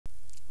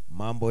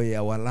Mambo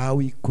ya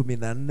Walawi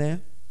 14.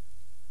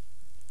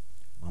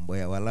 Mambo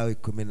ya Walawi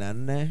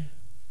 14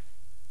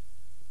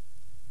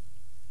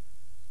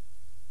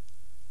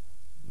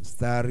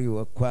 mstari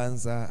wa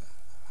kwanza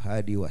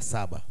hadi wa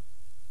 7.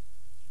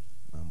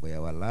 Mambo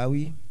ya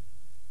Walawi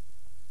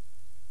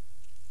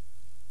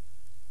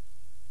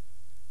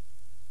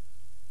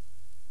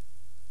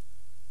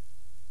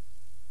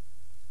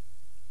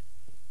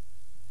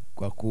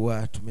kwa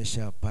kuwa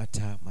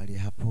tumeshapata mali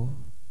hapo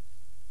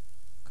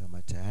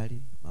kama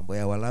tayari. Mambo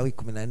ya Walawi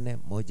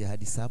 14:1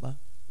 hadi 7.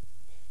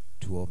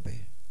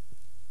 Tuombe.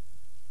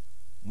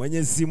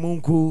 Mwenyezi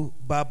Mungu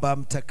Baba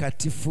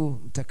mtakatifu,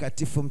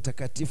 mtakatifu,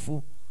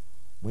 mtakatifu,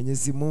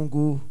 Mwenyezi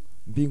Mungu,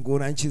 mbingu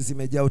na nchi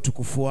zimejaa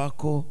utukufu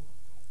wako.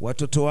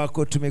 Watoto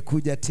wako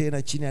tumekuja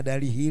tena chini ya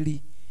dari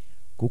hili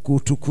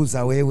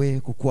kukutukuza wewe,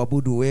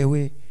 kukuabudu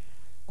wewe,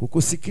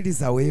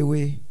 kukusikiliza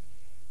wewe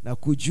na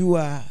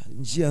kujua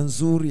njia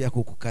nzuri ya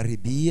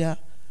kukukaribia,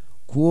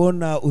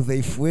 kuona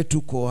udhaifu wetu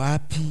uko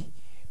wapi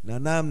na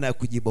namna ya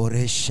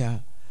kujiboresha.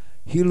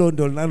 Hilo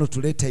ndio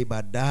linalotuleta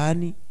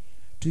ibadani,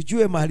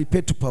 tujue mahali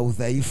petu pa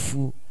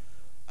udhaifu,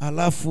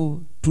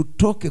 alafu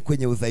tutoke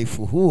kwenye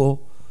udhaifu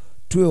huo,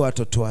 tuwe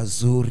watoto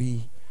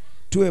wazuri,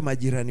 tuwe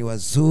majirani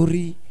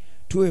wazuri,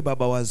 tuwe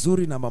baba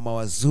wazuri na mama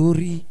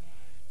wazuri,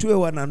 tuwe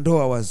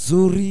wanandoa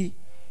wazuri.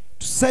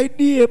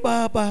 Tusaidie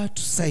Baba,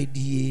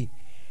 tusaidie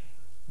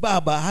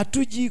Baba.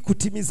 Hatuji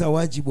kutimiza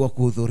wajibu wa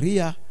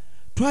kuhudhuria,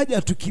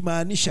 twaja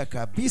tukimaanisha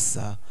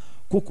kabisa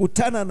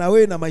kukutana na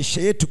wewe na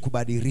maisha yetu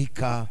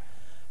kubadilika.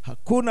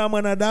 Hakuna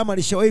mwanadamu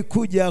alishawahi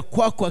kuja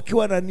kwako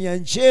akiwa na nia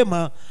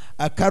njema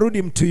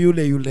akarudi mtu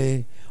yule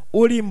yule.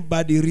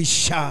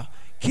 Ulimbadilisha.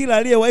 Kila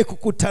aliyewahi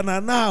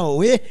kukutana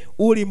nawe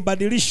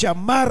ulimbadilisha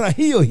mara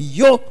hiyo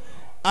hiyo.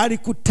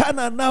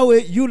 Alikutana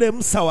nawe yule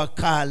Musa wa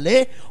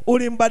kale,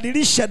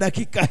 ulimbadilisha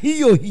dakika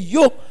hiyo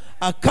hiyo.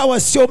 Akawa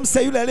sio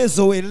Musa yule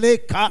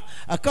aliyezoeleka,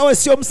 akawa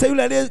sio Musa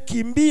yule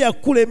aliyekimbia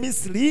kule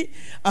Misri,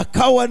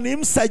 akawa ni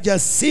Musa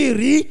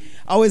jasiri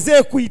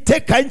awezee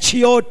kuiteka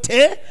nchi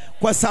yote,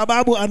 kwa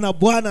sababu ana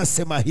Bwana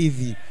asema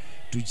hivi.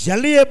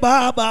 Tujalie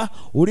Baba,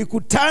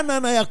 ulikutana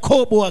na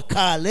Yakobo wa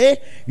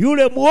kale,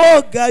 yule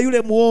muoga,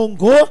 yule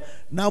muongo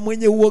na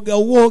mwenye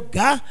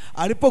uoga,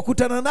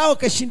 alipokutana nao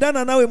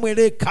kashindana nawe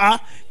mweleka,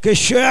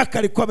 kesho yake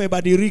alikuwa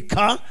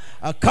amebadilika,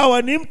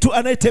 akawa ni mtu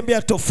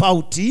anayetembea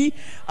tofauti,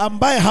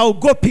 ambaye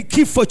haogopi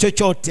kifo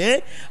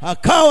chochote,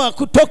 akawa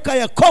kutoka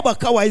Yakobo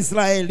akawa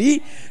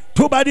Israeli.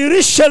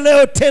 Tubadilishe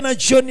leo tena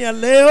jioni ya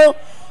leo,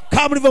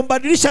 kama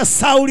ulivyombadilisha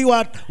Sauli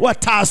wa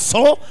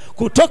Taso,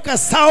 kutoka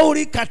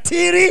Sauli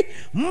katiri,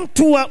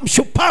 mtu wa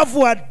mshupavu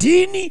wa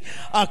dini,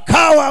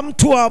 akawa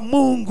mtu wa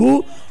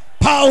Mungu.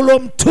 Paulo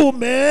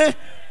mtume,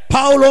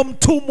 Paulo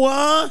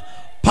mtumwa,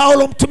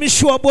 Paulo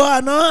mtumishi wa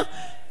Bwana,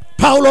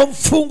 Paulo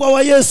mfungwa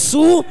wa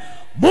Yesu.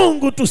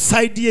 Mungu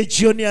tusaidie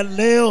jioni ya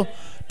leo,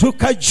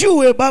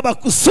 tukajue Baba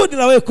kusudi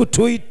la wewe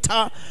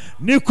kutuita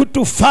ni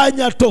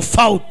kutufanya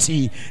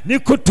tofauti, ni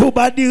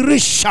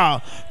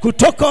kutubadilisha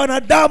kutoka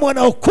wanadamu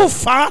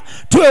wanaokufa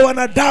tuwe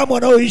wanadamu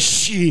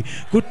wanaoishi,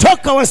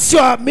 kutoka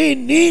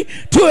wasioamini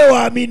tuwe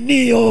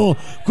waaminio,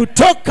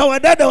 kutoka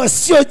wadada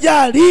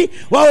wasiojali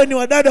wawe ni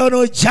wadada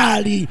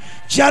wanaojali.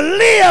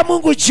 Jalia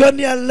Mungu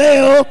jioni ya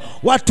leo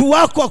watu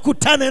wako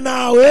wakutane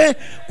nawe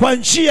kwa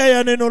njia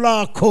ya neno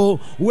lako.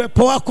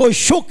 Uwepo wako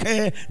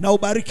ushuke na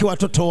ubariki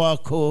watoto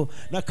wako.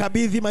 Na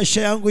kabidhi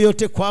maisha yangu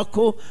yote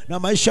kwako na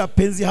maisha ya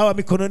penzi hawa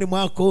mikononi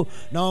mwako.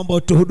 Naomba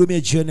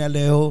utuhudumie jioni ya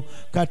leo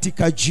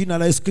katika jina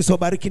la Yesu Kristo.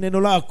 Bariki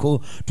neno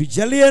lako,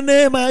 tujalie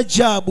neema ya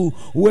ajabu.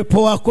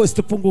 Uwepo wako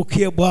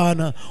usitupungukie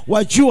Bwana.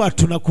 Wajua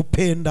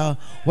tunakupenda,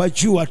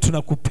 wajua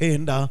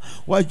tunakupenda,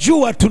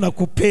 wajua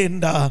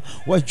tunakupenda,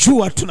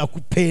 wajua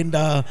tunakupenda.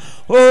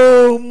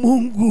 Oh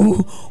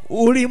Mungu,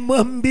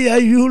 ulimwambia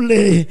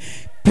yule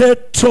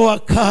Petro wa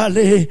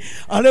kale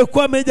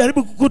alikuwa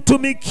amejaribu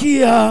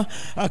kukutumikia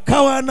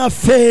akawa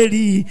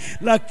anafeli,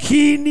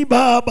 lakini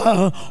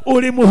Baba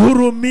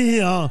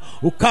ulimhurumia,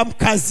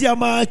 ukamkazia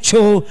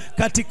macho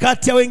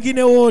katikati ya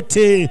wengine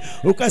wote,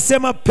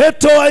 ukasema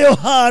Petro wa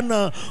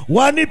Yohana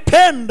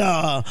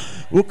wanipenda,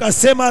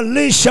 ukasema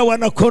lisha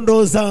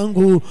wanakondoo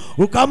zangu.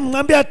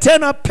 Ukamwambia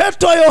tena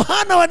Petro wa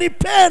Yohana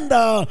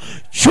wanipenda,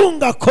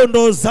 chunga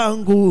kondoo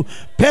zangu.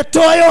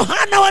 Petro wa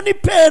Yohana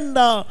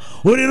wanipenda.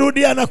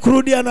 Ulirudia na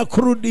kurudia na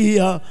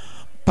kurudia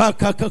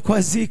mpaka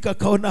akakwazika,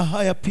 kaona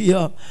haya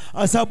pia.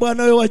 Asa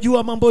Bwana wewe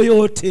wajua mambo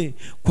yote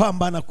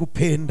kwamba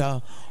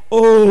nakupenda.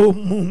 Oh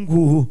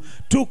Mungu,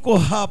 tuko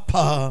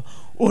hapa,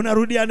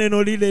 unarudia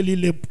neno lile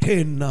lile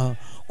tena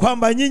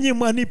kwamba nyinyi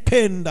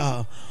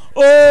mwanipenda.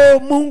 Oh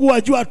Mungu,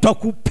 wajua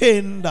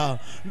tutakupenda.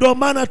 Ndio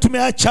maana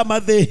tumeacha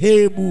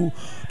madhehebu,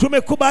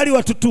 tumekubali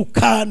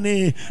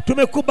watutukane,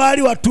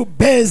 tumekubali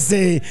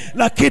watubeze,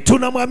 lakini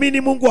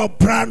tunamwamini Mungu wa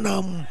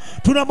Branham,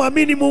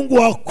 tunamwamini Mungu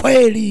wa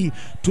kweli.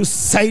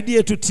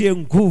 Tusaidie, tutie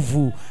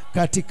nguvu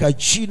katika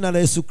jina la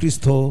Yesu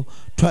Kristo.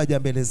 Twaja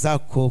mbele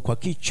zako kwa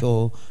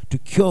kicho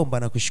tukiomba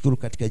na kushukuru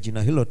katika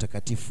jina hilo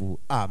takatifu.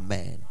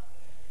 Amen.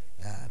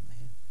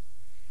 Amen.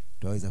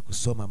 Tuweza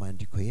kusoma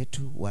maandiko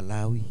yetu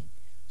Walawi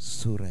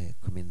sura ya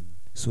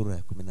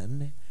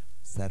 14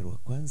 mstari wa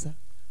 1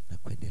 na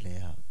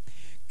kuendelea.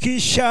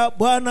 Kisha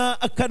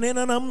Bwana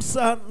akanena na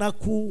Musa na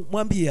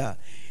kumwambia,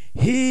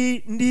 hii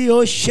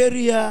ndiyo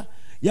sheria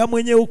ya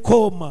mwenye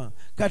ukoma.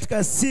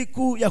 Katika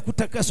siku ya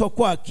kutakaswa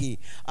kwake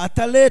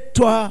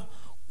ataletwa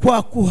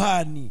kwa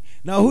kuhani,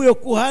 na huyo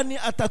kuhani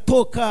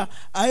atatoka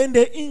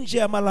aende nje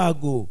ya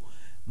marago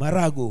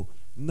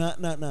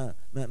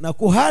na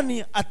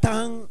kuhani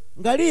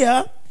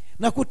ataangalia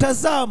na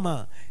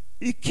kutazama,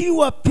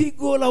 ikiwa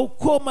pigo la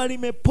ukoma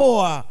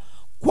limepoa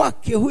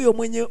kwake huyo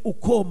mwenye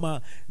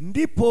ukoma,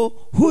 ndipo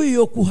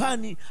huyo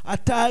kuhani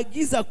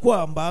ataagiza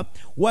kwamba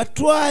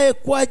watwae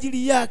kwa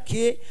ajili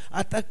yake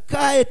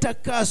atakaye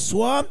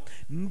takaswa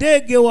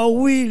ndege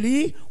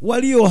wawili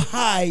walio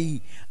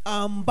hai,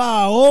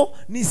 ambao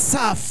ni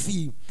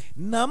safi,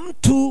 na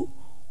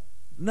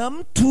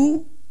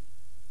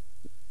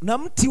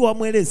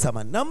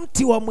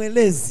mti wa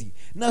mwelezi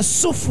na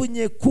sufu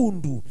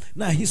nyekundu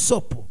na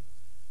hisopo.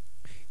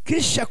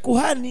 Kisha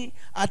kuhani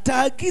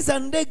ataagiza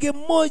ndege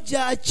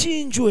mmoja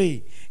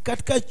achinjwe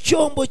katika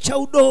chombo cha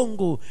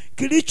udongo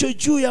kilicho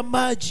juu ya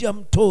maji ya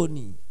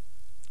mtoni.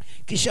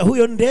 Kisha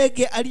huyo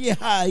ndege aliye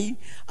hai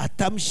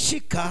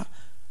atamshika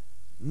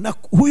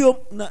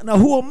na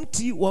huo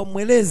mti wa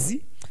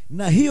mwelezi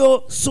na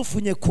hiyo sufu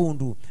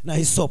nyekundu na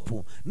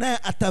hisopu, naye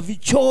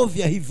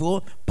atavichovya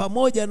hivyo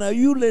pamoja na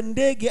yule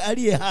ndege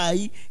aliye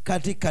hai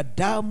katika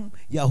damu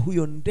ya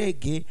huyo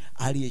ndege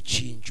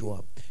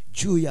aliyechinjwa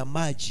juu ya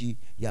maji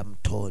ya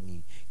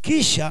mtoni.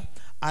 Kisha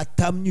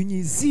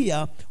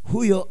atamnyunyizia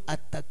huyo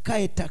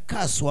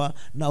atakayetakaswa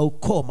na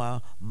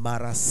ukoma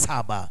mara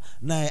 7,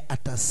 naye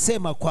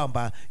atasema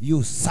kwamba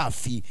yu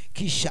safi.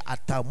 Kisha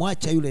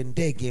atamwacha yule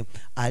ndege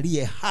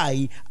aliye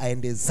hai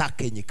aende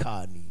zake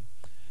nyikani.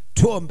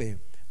 Tuombe.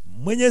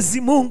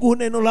 Mwenyezi Mungu,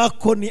 neno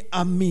lako ni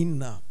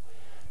amina.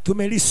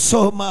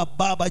 Tumelisoma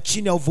Baba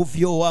chini ya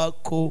uvuvio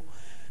wako.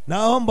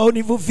 Naomba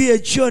univuvie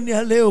jioni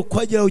ya leo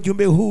kwa ajili ya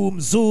ujumbe huu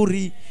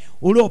mzuri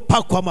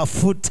uliopakwa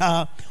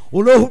mafuta,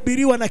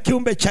 uliohubiriwa na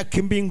kiumbe cha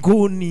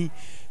kimbinguni,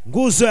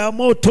 nguzo ya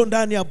moto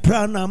ndani ya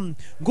Branham.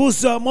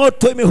 Nguzo ya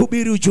moto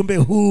imehubiri ujumbe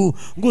huu.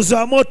 Nguzo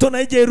ya moto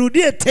na ije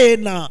irudie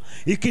tena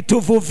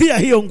ikituvuvia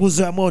hiyo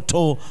nguzo ya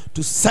moto.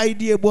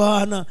 Tusaidie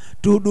Bwana,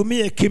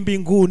 tuhudumie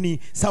kimbinguni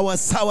sawa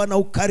sawa na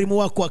ukarimu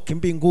wako wa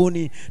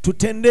kimbinguni.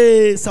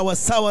 Tutendee sawa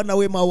sawa na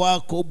wema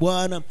wako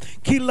Bwana.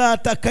 Kila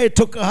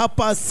atakayetoka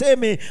hapa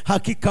aseme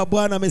hakika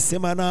Bwana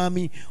amesema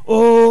nami.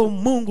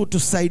 Mungu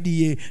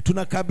tusaidie.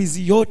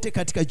 Tunakabidhi yote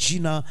katika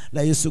jina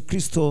la Yesu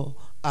Kristo.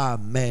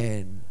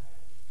 Amen.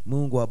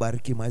 Mungu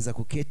abariki. Mwaweza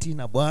kuketi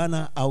na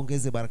Bwana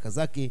aongeze baraka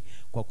zake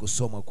kwa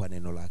kusoma kwa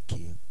neno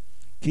lake.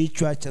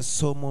 Kichwa cha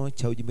somo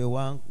cha ujumbe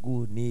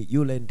wangu ni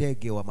yule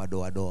ndege wa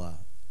madoadoa.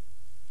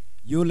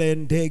 Yule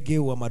ndege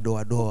wa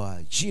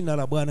madoadoa. Jina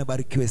la Bwana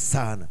barikiwe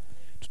sana.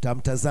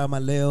 Tutamtazama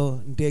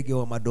leo ndege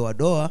wa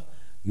madoadoa,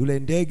 yule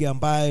ndege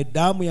ambaye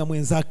damu ya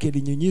mwenzake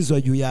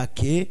ilinyunyizwa juu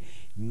yake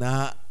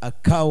na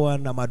akawa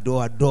na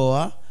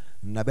madoadoa.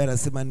 Nabii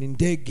anasema ni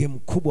ndege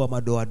mkubwa wa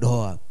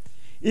madoadoa.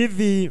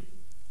 Hivi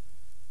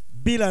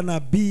bila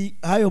nabii,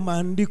 hayo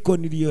maandiko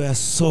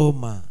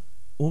niliyoyasoma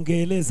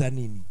ungeeleza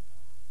nini?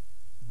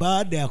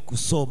 Baada ya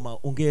kusoma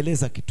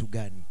ungeeleza kitu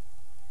gani?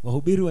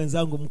 Wahubiri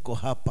wenzangu mko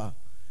hapa,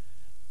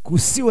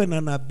 kusiwe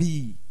na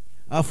nabii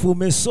afu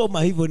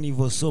umesoma hivyo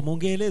nilivyosoma,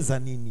 ungeeleza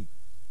nini?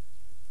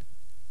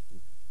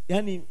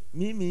 Yaani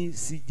mimi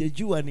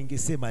sijajua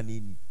ningesema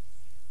nini.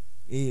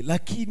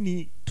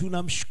 Lakini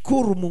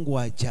tunamshukuru Mungu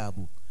wa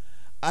ajabu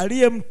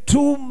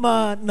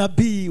aliyemtuma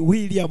nabii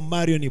William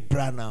Marion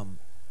Branham,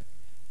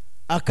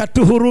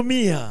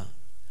 akatuhurumia,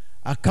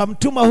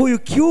 akamtuma huyu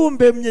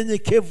kiumbe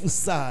mnyenyekevu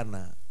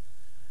sana.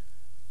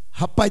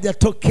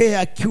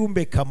 Hapajatokea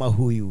kiumbe kama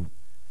huyu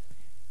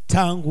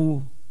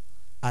tangu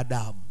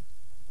Adamu.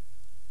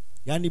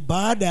 Yaani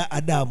baada ya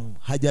Adamu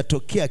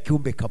hajatokea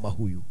kiumbe kama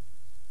huyu.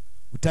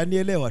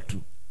 Utanielewa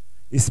tu,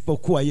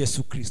 isipokuwa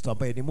Yesu Kristo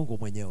ambaye ni Mungu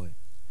mwenyewe.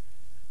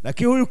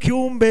 Lakini huyu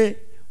kiumbe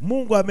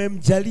Mungu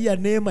amemjalia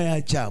neema ya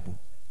ajabu.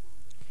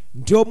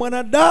 Ndio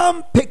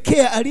mwanadamu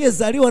pekee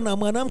aliyezaliwa na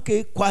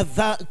mwanamke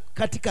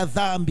katika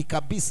dhambi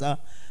kabisa,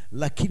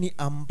 lakini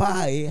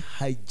ambaye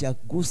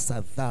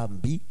haijagusa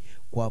dhambi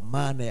kwa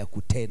maana ya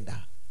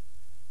kutenda,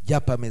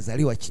 japo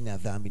amezaliwa chini ya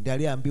dhambi. Ndiye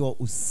aliyeambiwa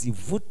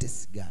usivute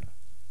sigara,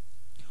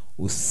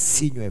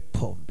 usinywe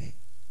pombe,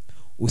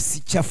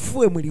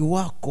 usichafue mwili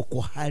wako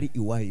kwa hali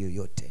iwayo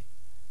yoyote.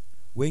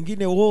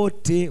 Wengine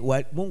wote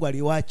Mungu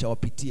aliwaacha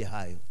wapitie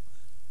hayo.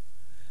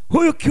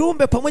 Huyu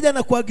kiumbe pamoja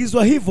na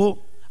kuagizwa hivyo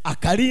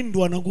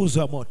akalindwa na nguzo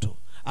ya moto.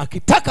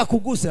 Akitaka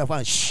kugusa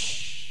afanye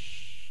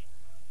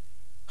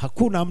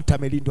hakuna mtu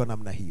amelindwa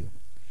namna hiyo.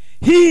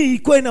 Hii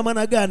ilikuwa ina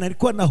maana gani?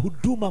 Alikuwa na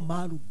huduma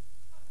maalum,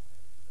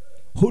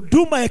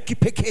 huduma ya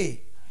kipekee.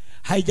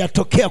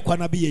 Haijatokea kwa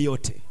nabii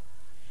yeyote.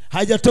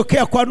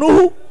 Haijatokea kwa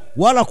Nuhu,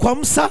 wala kwa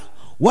Musa,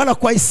 wala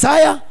kwa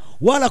Isaya,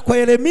 wala kwa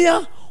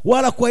Yeremia,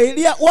 wala kwa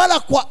Elia, wala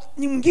kwa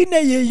mwingine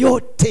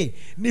yeyote.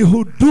 Ni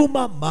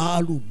huduma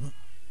maalum.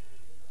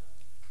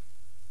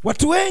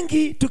 Watu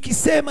wengi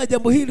tukisema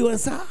jambo hili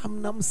wanasema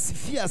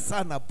mnamsifia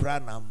sana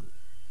Branham.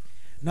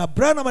 Na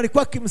Branham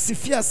alikuwa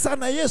akimsifia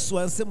sana Yesu,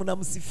 anasema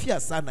mnamsifia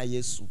sana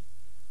Yesu.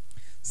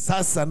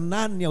 Sasa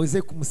nani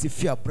aweze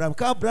kumsifia Branham?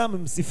 Kama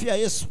Branham msifia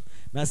Yesu,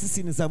 na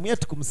sisi ni zamu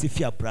yetu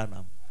kumsifia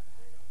Branham.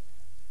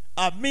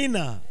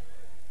 Amina.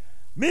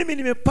 Mimi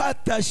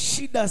nimepata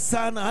shida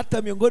sana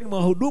hata miongoni mwa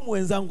wahudumu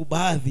wenzangu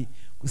baadhi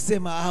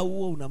kusema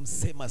huo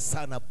unamsema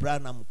sana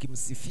Branham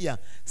kimsifia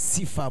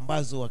sifa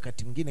ambazo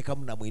wakati mwingine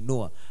kama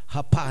unamuinua.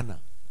 Hapana,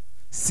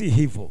 si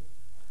hivyo.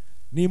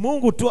 Ni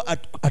Mungu tu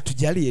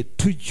atujalie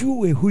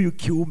tujue huyu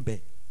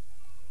kiumbe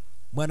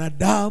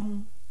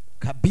mwanadamu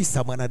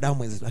kabisa, mwanadamu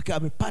mwenzetu, lakini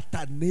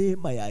amepata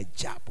neema ya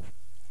ajabu.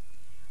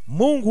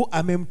 Mungu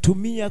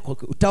amemtumia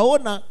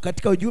utaona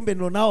katika ujumbe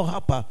nilionao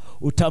hapa,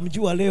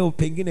 utamjua leo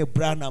pengine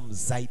Branham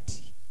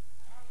zaidi.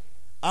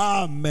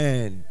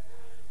 Amen.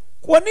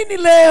 Kwa nini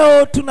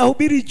leo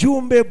tunahubiri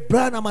jumbe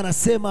Branham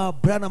anasema,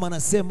 Branham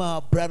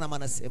anasema, Branham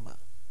anasema,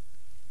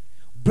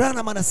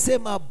 Branham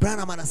anasema,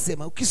 Branham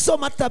anasema?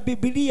 Ukisoma hata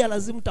Biblia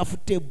lazima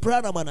tafute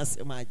Branham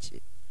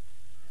anasemaje.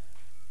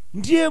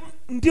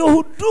 Ndio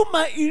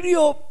huduma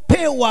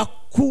iliyopewa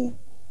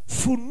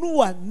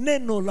kufunua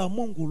neno la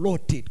Mungu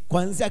lote,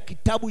 kuanzia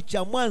kitabu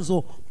cha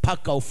Mwanzo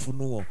mpaka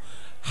Ufunuo.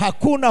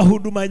 Hakuna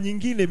huduma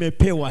nyingine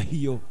imepewa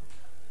hiyo.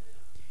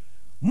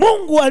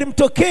 Mungu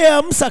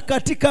alimtokea Musa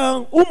katika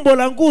umbo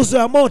la nguzo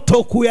ya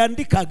moto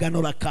kuandika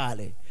Agano la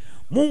Kale.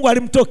 Mungu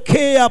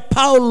alimtokea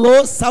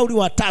Paulo Sauli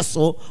wa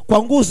Tarso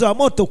kwa nguzo ya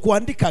moto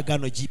kuandika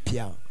Agano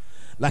Jipya.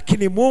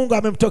 Lakini Mungu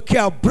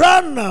amemtokea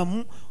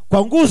Branham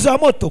kwa nguzo ya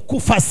moto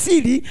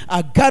kufasiri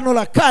Agano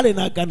la Kale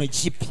na Agano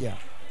Jipya.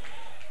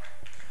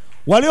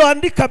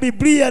 Walioandika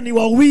Biblia ni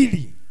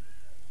wawili.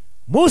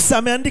 Musa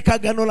ameandika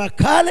Agano la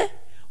Kale,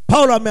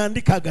 Paulo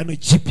ameandika Agano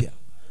Jipya.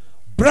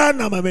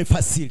 Branham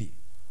amefasiri.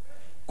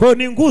 Kwa hiyo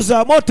ni nguzo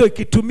ya moto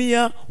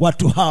ikitumia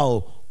watu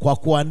hao kwa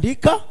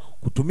kuandika,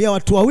 kutumia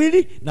watu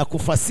wawili, na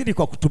kufasiri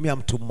kwa kutumia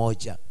mtu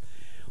mmoja.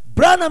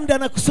 Branham ndiye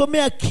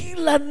anakusomea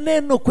kila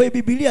neno kwa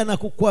Biblia na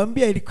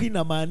kukuambia ilikuwa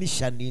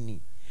inamaanisha nini.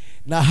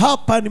 Na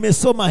hapa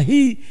nimesoma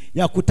hii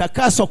ya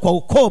kutakaswa kwa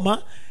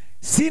ukoma.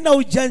 Sina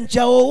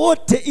ujanja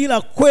wowote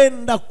ila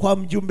kwenda kwa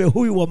mjumbe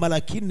huyu wa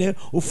Malaki 4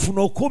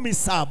 Ufunuo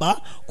 17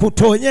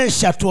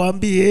 kutuonyesha,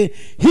 tuambie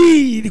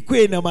hii ilikuwa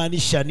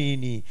inamaanisha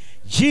nini.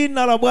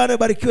 Jina la Bwana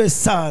barikiwe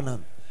sana.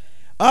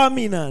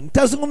 Amina.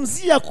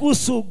 Nitazungumzia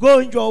kuhusu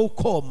ugonjwa wa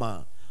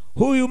ukoma.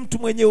 Huyu mtu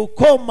mwenye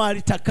ukoma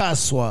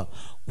alitakaswa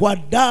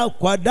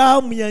kwa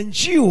damu ya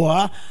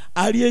njiwa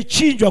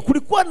aliyechinjwa.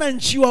 Kulikuwa na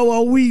njiwa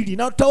wawili,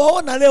 na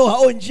utawaona leo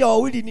hao njiwa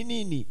wawili ni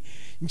nini.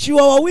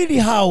 Njiwa wawili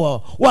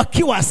hawa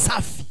wakiwa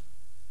safi,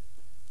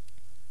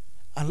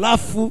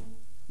 alafu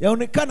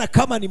yaonekana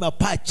kama ni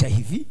mapacha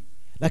hivi,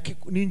 lakini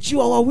ni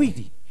njiwa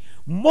wawili.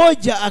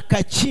 Mmoja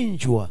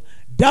akachinjwa,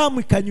 damu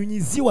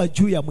ikanyunyiziwa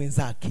juu ya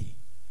mwenzake.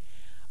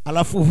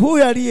 Alafu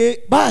huyu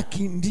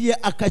aliyebaki ndiye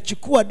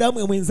akachukua damu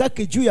ya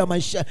mwenzake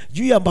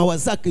juu ya mbawa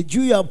zake,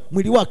 juu ya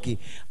mwili wake,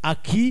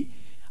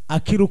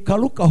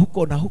 akirukaruka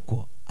huko na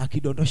huko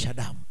akidondosha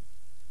damu.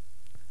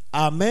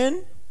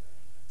 Amen.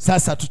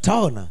 Sasa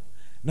tutaona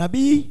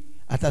nabii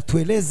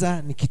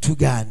atatueleza ni kitu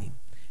gani.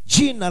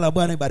 Jina la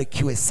Bwana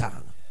ibarikiwe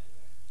sana.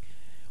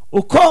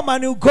 Ukoma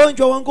ni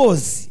ugonjwa wa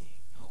ngozi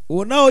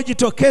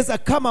unaojitokeza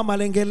kama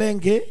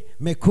malengelenge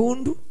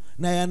mekundu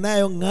na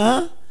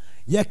yanayong'aa,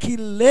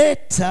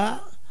 yakileta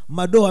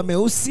madoa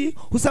meusi.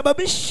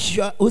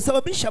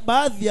 Husababisha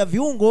baadhi ya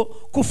viungo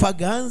kufa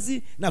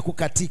ganzi na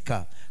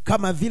kukatika,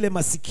 kama vile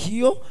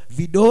masikio,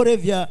 vidole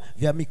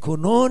vya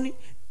mikononi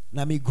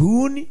na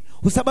miguuni.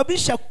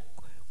 Husababisha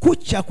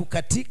kucha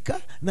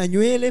kukatika na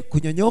nywele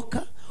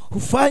kunyonyoka.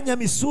 Hufanya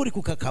misuli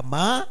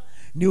kukakamaa.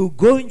 Ni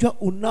ugonjwa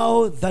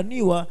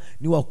unaodhaniwa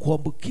ni wa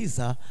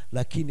kuambukiza,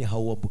 lakini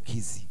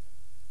hauambukizi.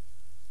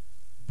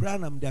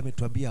 Branham ndiye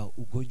ametuambia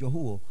ugonjwa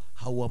huo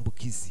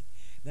hauambukizi.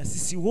 Na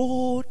sisi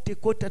wote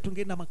kote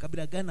tungeenda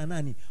makabila gani na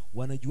nani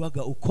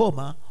wanajuaga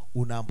ukoma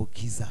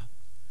unaambukiza.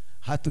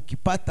 Hata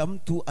ukipata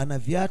mtu ana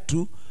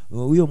viatu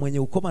huyo mwenye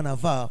ukoma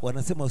anavaa,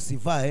 wanasema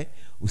usivae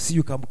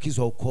usije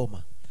kuambukizwa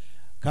ukoma.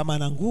 Kama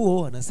ana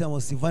nguo anasema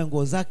usivae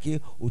nguo zake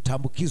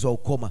utaambukizwa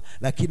ukoma.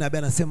 Lakini nabii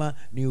anasema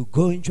ni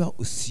ugonjwa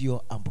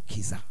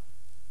usioambukiza.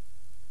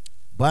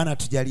 Bwana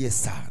tujalie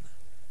sana.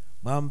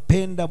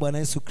 Mampenda Bwana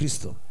Yesu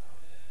Kristo.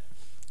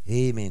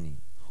 Amen.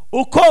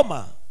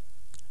 Ukoma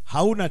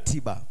hauna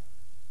tiba.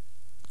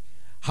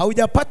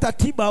 Haujapata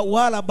tiba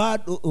wala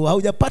bado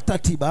haujapata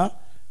tiba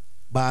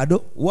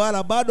bado,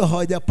 wala bado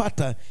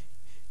hawajapata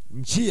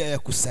njia ya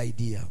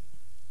kusaidia.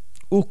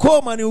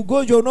 Ukoma ni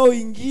ugonjwa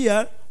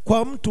unaoingia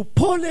kwa mtu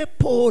pole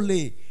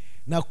pole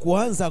na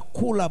kuanza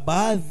kula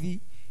baadhi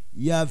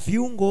ya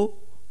viungo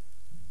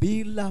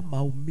bila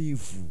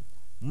maumivu.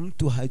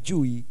 Mtu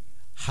hajui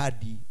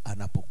hadi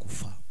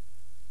anapokufa.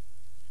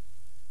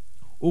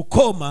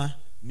 Ukoma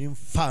ni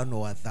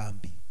mfano wa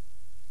dhambi.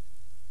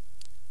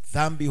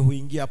 Dhambi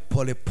huingia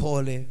pole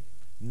pole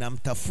na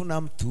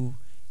mtafuna mtu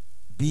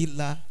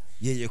bila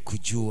yeye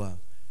kujua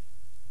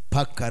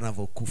mpaka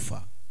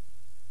anavyokufa.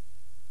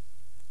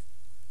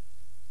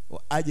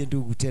 Aje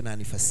ndugu tena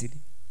anifasiri.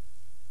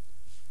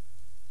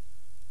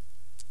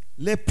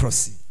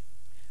 Leprosy.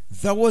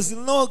 There was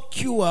no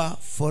cure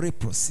for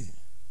leprosy.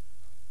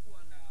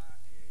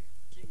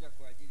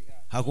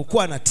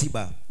 Hakukuwa na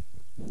tiba.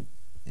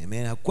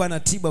 Amen. Hakukuwa na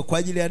tiba kwa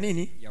ajili ya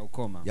nini?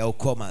 Ya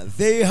ukoma.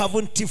 They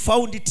haven't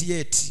found it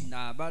yet.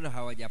 Na bado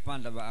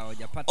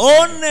hawajapata.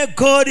 Only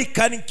God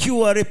can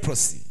cure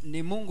leprosy.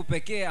 Ni Mungu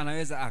pekee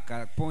anaweza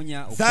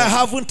akaponya ukoma. They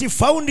haven't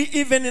found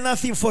even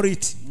nothing for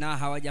it. Na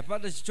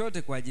hawajapata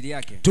chochote kwa ajili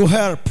yake. To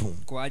help.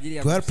 Kwa ajili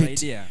ya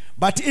kusaidia.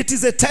 But it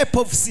is a type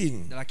of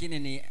sin. Lakini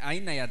ni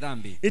aina ya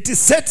dhambi. It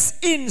sets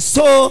in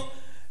so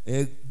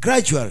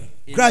gradual.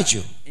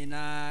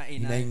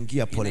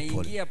 Inaingia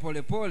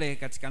pole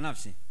katika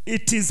nafsi.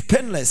 It is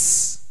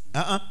painless.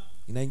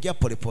 Inaingia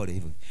pole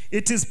hivyo.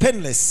 It is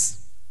painless.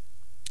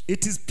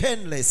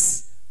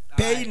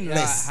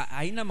 Painless.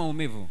 Haina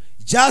maumivu.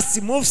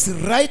 Just moves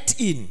right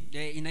in.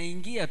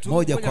 Inaingia tu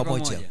moja kwa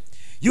moja.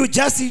 You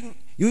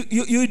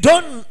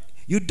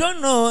don't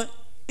know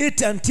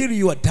it until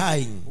you are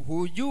dying.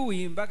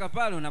 Hujui mpaka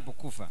pale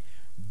unapokufa.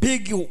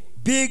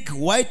 Big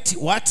white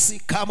warts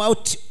come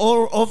out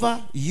all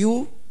over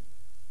you.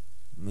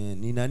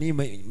 Ni nani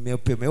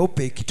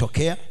meupe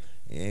ikitokea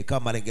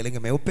kama lengelenge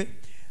meupe.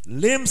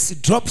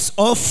 Limbs drops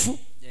off.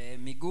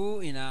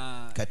 Miguu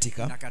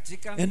katika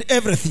and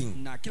everything.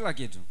 Na kila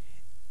kitu.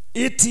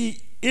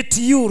 It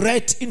you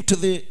right into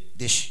the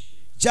dish.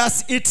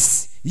 Just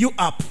eats you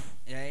up.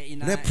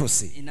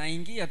 Leprosy.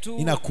 Inaingia tu.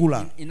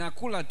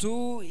 Inakula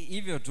tu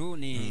hivyo tu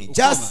ni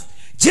ukoma.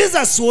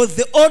 Jesus was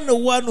the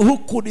only one who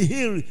could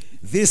heal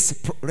this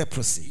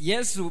leprosy.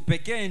 Yesu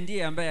pekee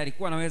ndiye ambaye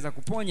alikuwa anaweza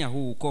kuponya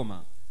huu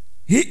ukoma.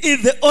 He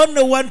is the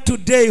only one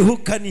today who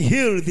can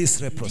heal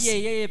this leprosy.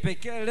 Yeye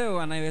pekee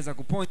leo anaweza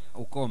kuponya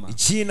ukoma.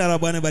 Jina la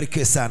Bwana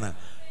barikiwe sana.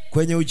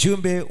 Kwenye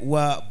ujumbe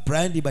wa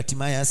Blind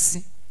Bartimaeus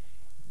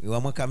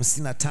wa mwaka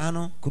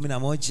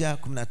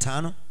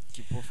 55:11-15,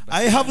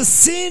 I have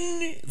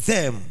seen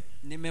them.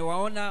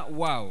 Nimewaona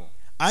wao.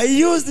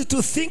 I used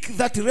to think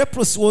that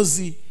leprosy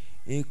was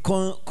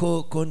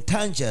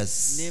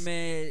contagious.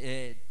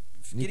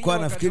 Nilikuwa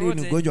nafikiri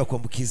ni ugonjwa wa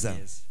kuambukiza.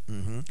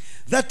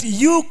 That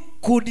you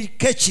could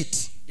catch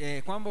it.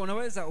 Kwamba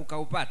unaweza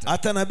ukaupata.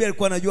 Hata nabii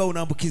alikuwa anajua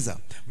unaambukiza.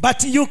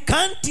 But you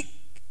can't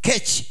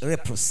catch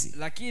leprosy.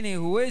 Lakini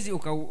huwezi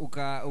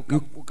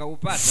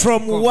ukaupata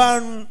from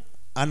one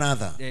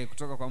another.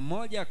 Kutoka kwa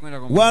mmoja kwenda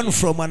kwa mwingine. One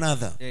from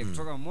another.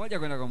 Kutoka mmoja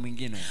kwenda kwa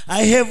mwingine.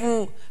 I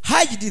have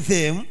hugged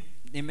them.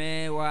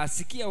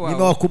 Nimewasikia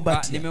wao.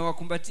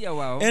 Nimewakumbatia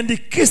wao.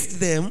 And kissed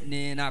them.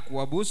 Na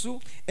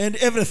kuwabusu.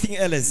 And everything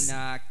else.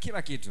 Na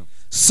kila kitu.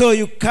 So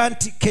you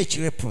can't catch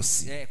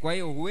leprosy. Kwa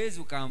hiyo huwezi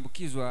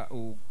ukaambukizwa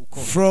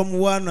ukoma.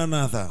 From one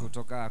another.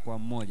 Kutoka kwa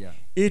mmoja.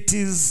 It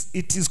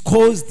is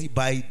caused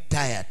by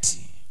diet.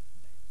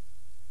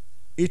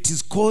 It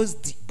is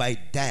caused by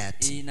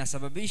diet.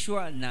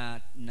 Inasababishwa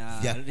na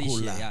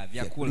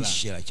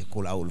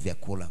chakula au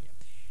vyakula.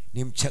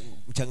 Ni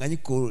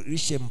mchanganyiko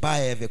lishe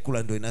mbaya ya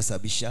vyakula ndio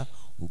inasababisha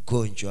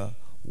ugonjwa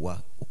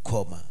wa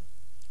ukoma.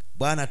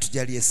 Bwana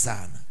tujalie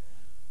sana.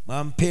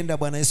 Mampenda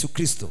Bwana Yesu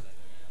Kristo.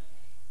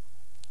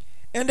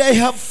 And I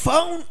have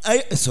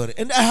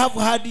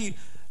had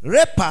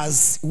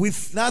lepers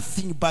with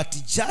nothing but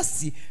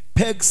just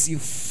pegs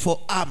for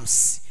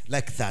arms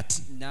like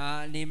that.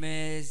 Na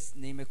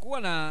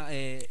nimekuwa na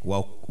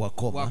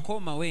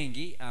wakoma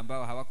wengi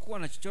ambao hawakuwa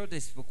na chochote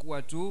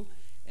isipokuwa tu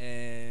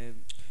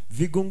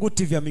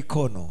vigunguti vya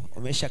mikono.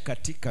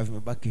 Wameshakatika,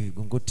 vimebaki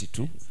vigunguti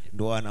tu.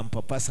 Ndio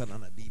wanampapasa na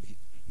nabii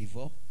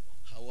hivyo.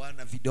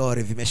 Hawana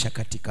vidore,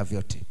 vimeshakatika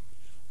vyote.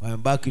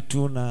 Wamebaki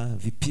tu na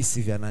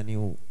vipisi vya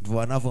nani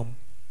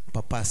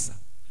wanavyompapasa.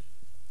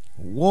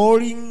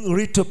 Walling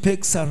little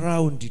pegs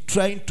around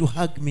trying to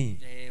hug me.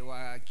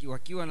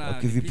 Wakiwa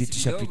na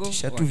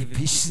vipitisha tu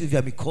vipisi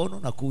vya mikono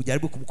na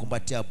kujaribu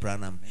kumkumbatia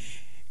Branham.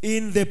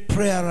 In the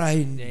prayer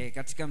line.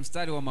 Katika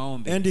mstari wa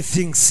maombi. And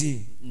things.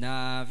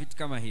 Na vitu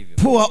kama hivyo.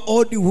 Poor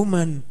old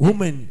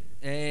women.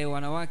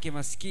 Wanawake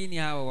maskini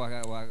hao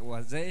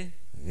wazee.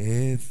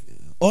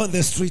 On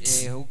the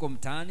streets. Huko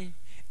mtaani.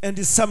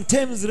 And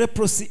sometimes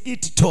leprosy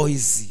eat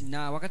toys.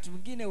 Na wakati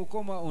mwingine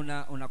ukoma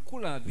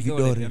unakula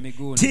vidole vya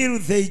miguuni. Till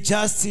they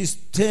just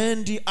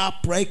stand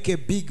up like a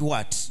big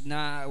what.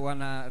 Na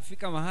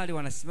wanafika mahali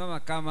wanasimama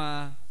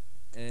kama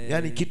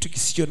yani kitu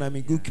kisicho na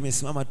miguu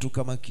kimesimama tu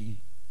kama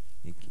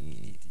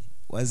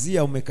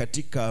wazia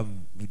umekatika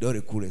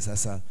vidole kule.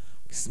 Sasa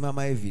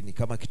ukisimama hivi ni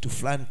kama kitu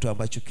fulani tu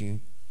ambacho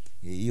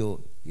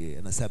hiyo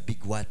anasema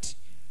big what.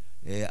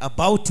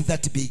 About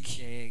that big.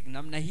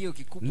 Namna hiyo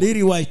kikubwa.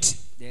 Little white.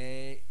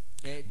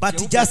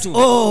 But just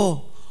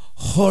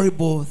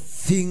horrible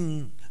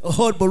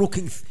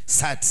looking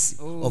sights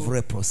of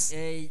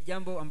leprosy.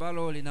 Jambo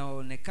ambalo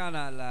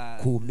linaonekana la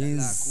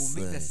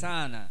kuumiza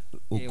sana.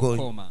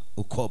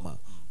 Ukoma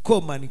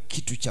ni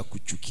kitu cha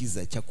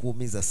kuchukiza, cha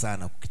kuumiza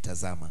sana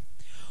kukitazama.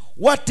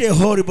 What a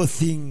horrible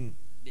thing.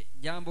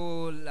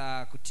 Jambo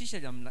la kutisha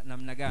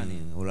namna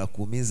gani? La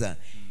kuumiza.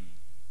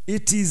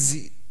 It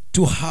is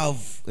to have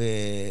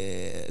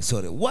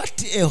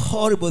what a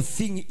horrible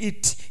thing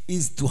it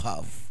is to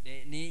have.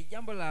 Ni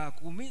jambo la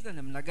kuumiza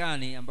namna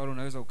gani ambalo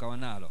unaweza ukawa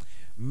nalo.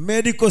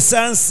 Medical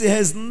science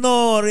has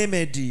no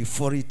remedy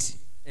for it.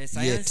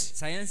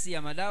 Sayansi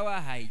ya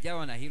madawa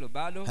haijawa na hilo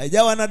bado.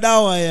 Haijawa na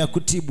dawa ya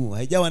kutibu,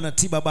 haijawa na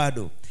tiba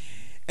bado.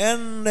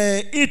 And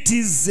it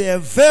is a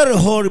very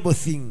horrible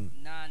thing.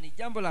 Na ni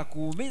jambo la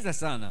kuumiza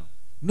sana.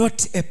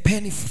 Not a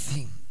painful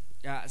thing.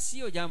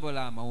 Sio jambo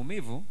la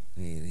maumivu.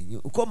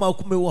 Ukoma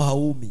kumbe huwa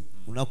haumi.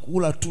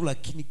 Unakula tu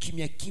lakini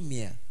kimya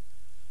kimya.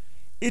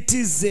 It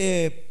is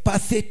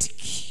pathetic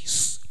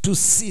to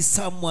see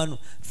someone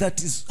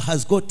that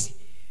has got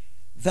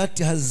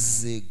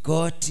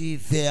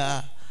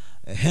their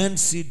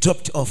hands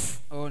dropped off.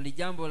 Ni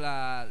jambo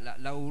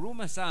la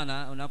huruma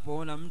sana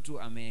unapoona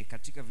mtu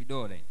amekatika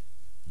vidole.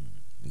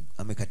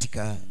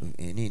 Amekatika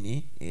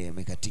nini?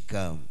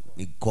 Amekatika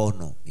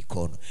mikono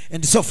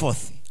and so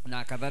forth.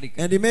 Na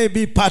kadhalika. And it may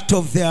be part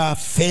of their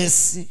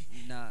face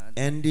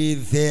and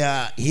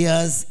their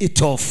ears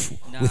it off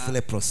with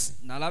leprosy.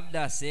 Na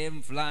labda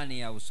sehemu fulani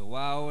ya uso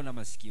wao na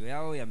masikio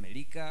yao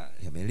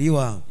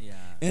yameliwa.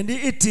 And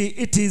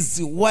it is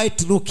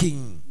white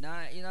looking.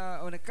 Na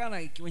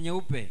inaonekana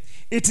nyeupe.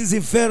 It is a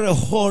very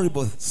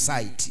horrible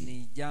sight.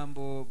 Ni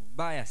jambo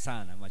baya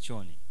sana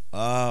machoni.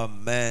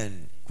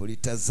 Amen.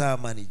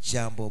 Kulitazama ni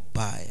jambo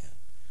baya.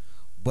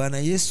 Bwana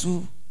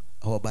Yesu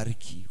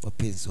awabariki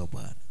wapenzi wa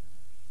Bwana.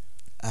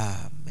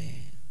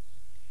 Amen.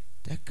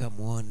 Taka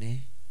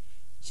muone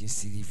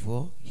jinsi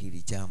lilivyo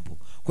hili jambo.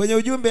 Kwenye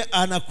ujumbe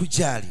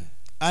anakujali.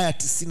 Aya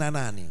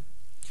 98.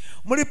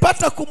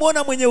 Mlipata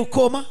kumwona mwenye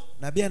ukoma?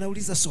 Nabii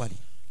anauliza swali.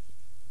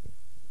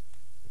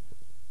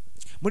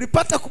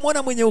 Mlipata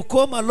kumwona mwenye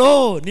ukoma?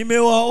 Lo,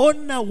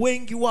 nimewaona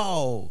wengi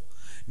wao,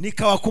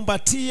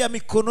 nikawakumbatia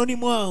mikononi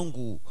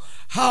mwangu,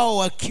 hao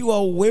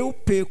wakiwa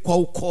weupe kwa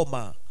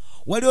ukoma.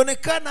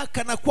 Walionekana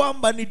kana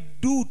kwamba ni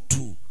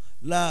dutu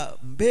la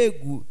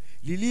mbegu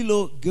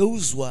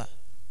lililogeuzwa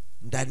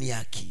ndani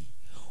yake.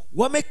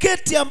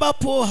 Wameketi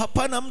ambapo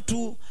hapana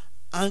mtu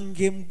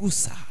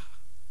angemgusa.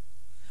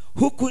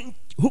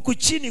 Huku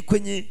chini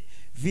kwenye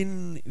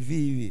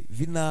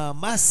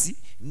vinamasi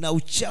na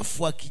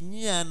uchafu wa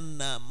kinyia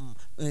na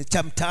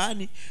cha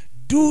mtaani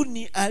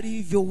duni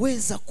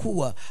alivyoweza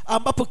kuwa,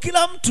 ambapo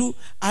kila mtu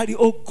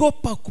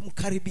aliogopa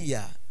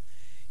kumkaribia.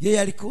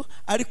 Yeye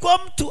alikuwa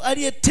mtu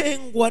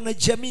aliyetengwa na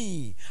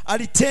jamii,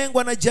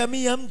 alitengwa na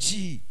jamii ya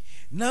mji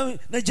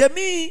na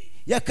jamii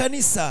ya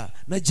kanisa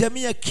na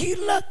jamii ya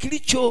kila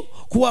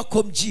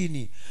kilichokuwako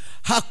mjini.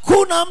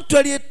 Hakuna mtu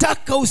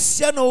aliyetaka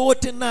uhusiano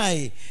wowote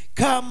naye.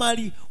 Kama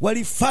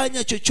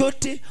walifanya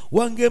chochote,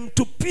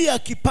 wangemtupia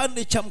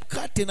kipande cha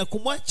mkate na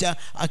kumwacha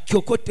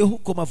akiokote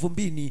huko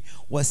mavumbini,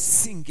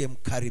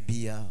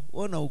 wasingemkaribia.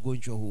 Ona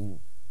ugonjwa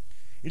huu.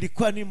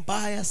 Ilikuwa ni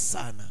mbaya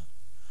sana.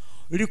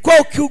 Ilikuwa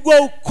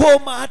ukiugua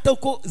ukoma hata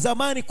uko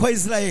zamani kwa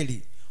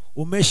Israeli,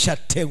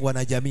 umeshatengwa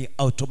na jamii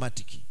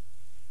automatiki.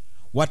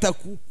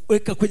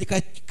 Watakuweka kwenye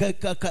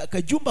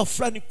kajumba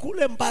fulani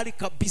kule mbali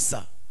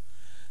kabisa,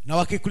 na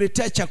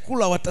wakikuletea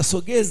chakula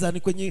watasogeza ni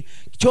kwenye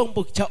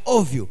chombo cha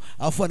ovyo,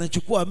 alafu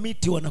wanachukua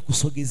miti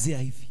wanakusogezea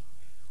hivi.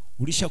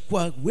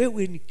 Ulishakuwa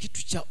wewe ni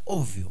kitu cha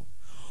ovyo.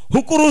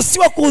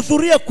 Hukuruhusiwa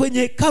kuhudhuria kwenye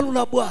hekalu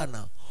la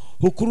Bwana.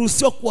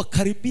 Hukuruhusiwa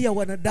kuwakaribia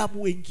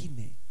wanadamu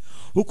wengine.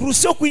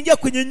 Hukuruhusiwa kuingia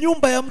kwenye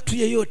nyumba ya mtu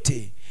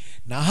yeyote.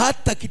 Na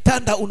hata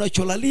kitanda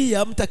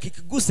unacholalia mtu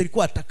akikigusa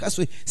ilikuwa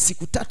atakaswe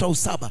siku 3 au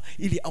 7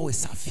 ili awe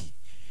safi.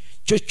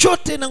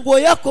 Chochote na nguo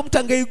yako mtu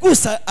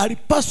angeigusa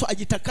alipaswa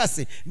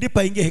ajitakase ndipo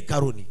aingie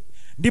hekaruni,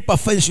 ndipo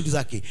afanye shughuli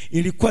zake.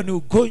 Ilikuwa ni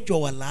ugonjwa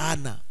wa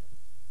laana.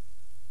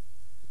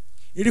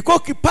 Ilikuwa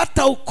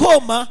ukipata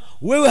ukoma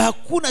wewe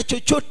hakuna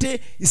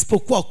chochote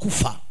isipokuwa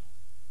kufa.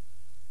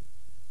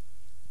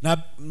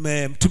 Na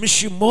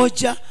mtumishi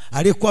mmoja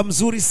aliyekuwa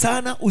mzuri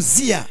sana,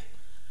 Uzia,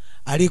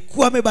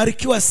 alikuwa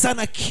amebarikiwa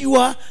sana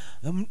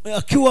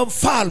akiwa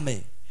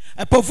mfalme.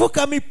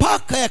 Alipovuka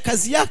mipaka ya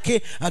kazi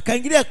yake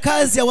akaingilia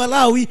kazi ya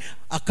Walawi,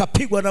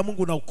 akapigwa na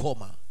Mungu na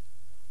ukoma.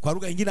 Kwa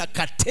lugha nyingine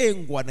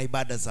akatengwa na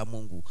ibada za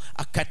Mungu,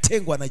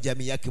 akatengwa na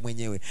jamii yake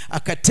mwenyewe,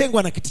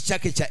 akatengwa na kiti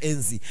chake cha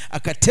enzi,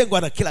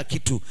 akatengwa na kila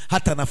kitu,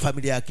 hata na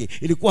familia yake.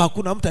 Ilikuwa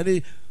hakuna mtu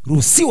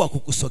aliyeruhusiwa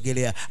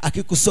kukusogelea.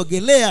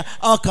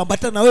 Akikusogelea au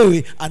akaambatana na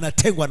wewe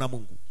anatengwa na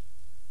Mungu.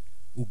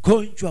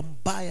 Ugonjwa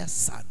mbaya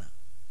sana.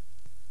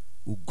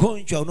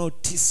 Ugonjwa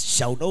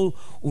unaotisha,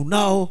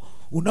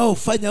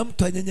 unaofanya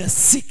mtu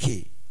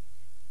anyanyasike.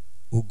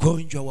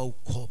 Ugonjwa wa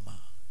ukoma.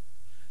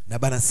 Na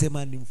Bwana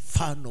anasema ni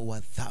mfano wa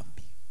dhambi.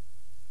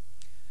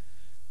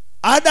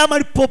 Adam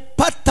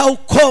alipopata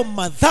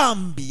ukoma,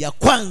 dhambi ya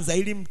kwanza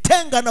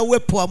ilimtenga na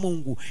uwepo wa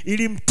Mungu,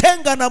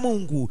 ilimtenga na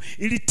Mungu,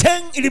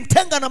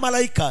 ilimtenga na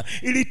malaika,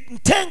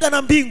 ilimtenga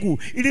na mbingu,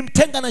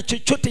 ilimtenga na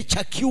chochote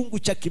cha kiungu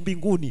cha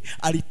kimbinguni.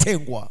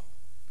 Alitengwa,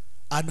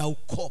 ana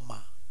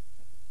ukoma.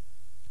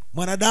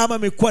 Mwanadamu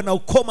amekuwa na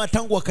ukoma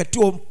tangu wakati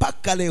huo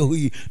mpaka leo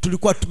hii.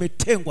 Tulikuwa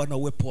tumetengwa na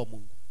uwepo wa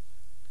Mungu.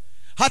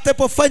 Hata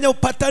ipofanya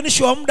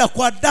upatanisho wa muda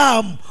kwa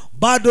damu,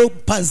 bado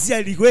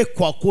pazia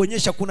liwekwa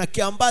kuonyesha kuna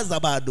kiambaza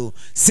bado.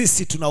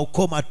 Sisi tuna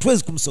ukoma,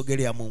 hatuwezi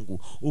kumsogelea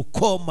Mungu.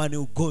 Ukoma ni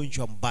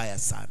ugonjwa mbaya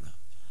sana.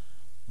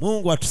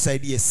 Mungu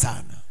atusaidie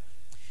sana.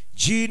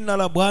 Jina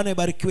la Bwana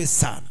ibarikiwe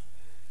sana.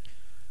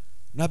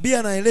 Nabii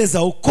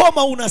anaeleza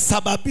ukoma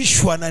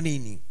unasababishwa na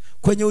nini.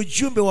 Kwenye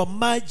ujumbe wa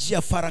maji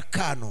ya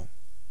farakano,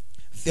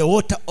 the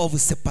water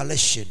of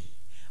separation,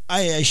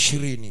 aya ya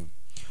 20.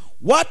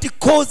 What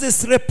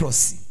causes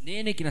leprosy?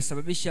 Nini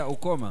kinasababisha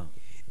ukoma?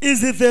 Is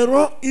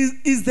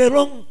the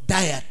wrong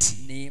diet.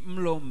 Ni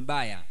mlo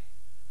mbaya.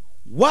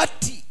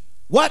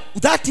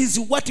 That is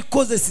what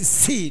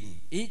causes sin.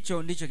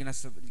 Hicho ndicho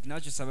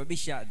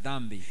kinachosababisha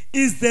dhambi.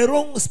 Is the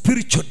wrong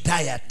spiritual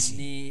diet.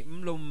 Ni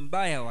mlo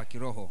mbaya wa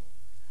kiroho.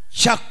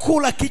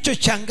 Chakula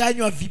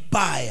kilichochanganywa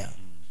vibaya.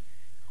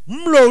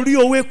 Mlo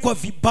uliowekwa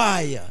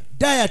vibaya.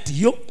 Diet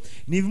hiyo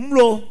ni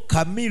mlo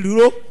kamili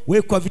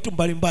uliowekwa vitu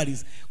mbalimbali.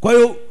 Kwa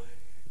hiyo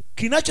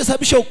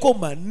kinachosababisha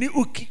ukoma ni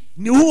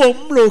huo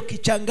mlo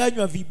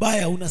ukichanganywa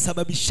vibaya,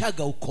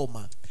 unasababishaga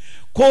ukoma.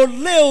 Kwa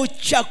leo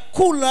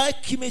chakula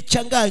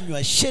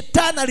kimechanganywa.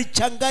 Shetani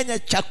alichanganya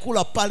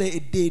chakula pale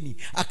Edeni,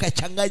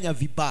 akachanganya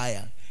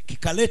vibaya,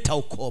 kikaleta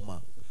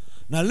ukoma.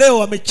 Na leo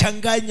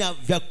wamechanganya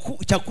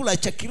chakula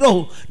cha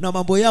kiroho na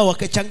mambo yao,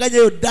 wakachanganya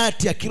hiyo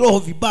dati ya kiroho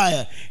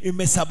vibaya,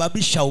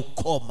 imesababisha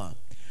ukoma.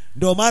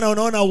 Ndio maana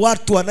unaona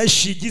watu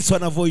wanaishi jinsi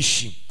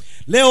wanavyoishi.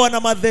 Leo wana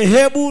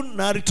madhehebu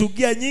na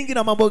liturujia nyingi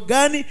na mambo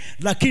gani,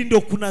 lakini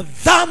ndio kuna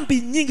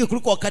dhambi nyingi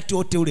kuliko wakati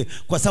wote ule,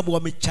 kwa sababu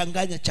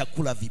wamechanganya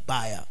chakula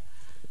vibaya.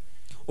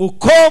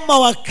 Ukoma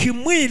wa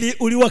kimwili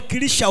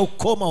uliwakilisha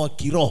ukoma wa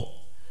kiroho.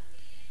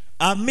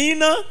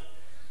 Amina.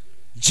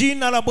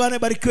 Jina la Bwana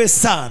ibarikiwe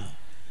sana.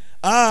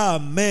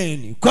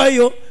 Amen. Kwa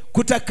hiyo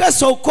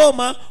kutakaswa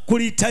ukoma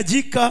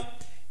kulihitajika,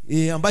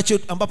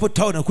 ambapo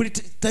taona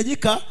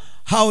kulihitajika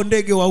hao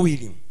ndege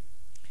wawili.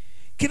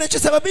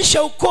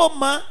 Kinachosababisha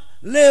ukoma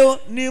leo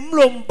ni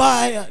mlo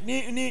mbaya,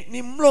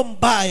 ni mlo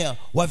mbaya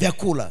wa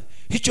vyakula.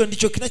 Hicho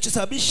ndicho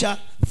kinachosababisha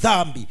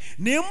dhambi.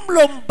 Ni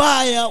mlo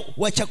mbaya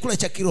wa chakula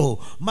cha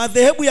kiroho.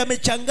 Madhehebu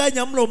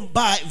yamechanganya mlo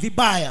mbaya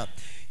vibaya.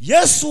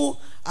 Yesu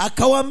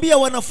akawaambia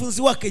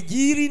wanafunzi wake,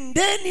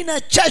 jirindeni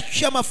na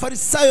chachu ya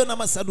Mafarisayo na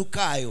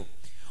Masadukayo.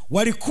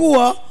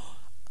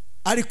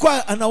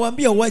 Alikuwa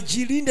anawaambia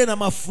wajilinde na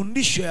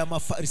mafundisho ya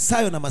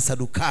Mafarisayo na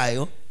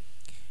Masadukayo.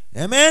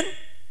 Amen.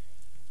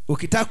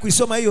 Ukitaka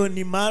kuisoma hiyo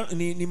ni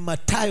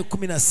Mathayo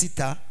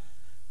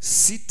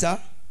 16:6,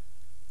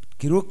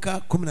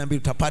 Kiruka 12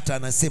 utapata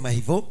anasema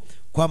hivyo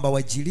kwamba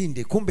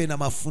wajilinde. Kumbe na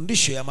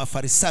mafundisho ya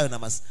Mafarisayo na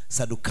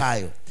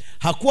Masadukayo.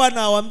 Hakuwa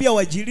anawaambia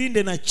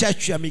wajilinde na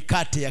chachu ya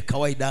mikate ya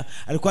kawaida,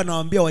 alikuwa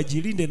anawaambia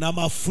wajilinde na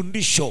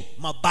mafundisho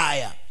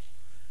mabaya.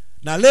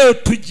 Na leo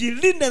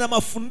tujilinde na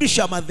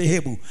mafundisho ya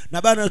madhehebu.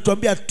 Na Bwana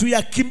anatuambia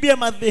tuyakimbie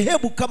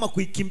madhehebu kama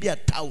kuikimbia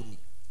tauni.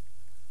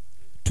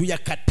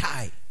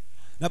 Tuyakatae.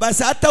 Na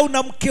basi hata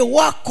una mke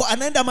wako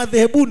anaenda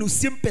madhehebuni,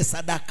 usimpe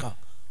sadaka.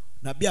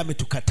 Nabii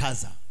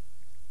ametukataza,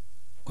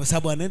 kwa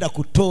sababu anaenda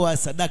kutoa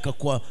sadaka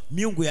kwa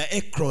miungu ya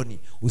Ekroni.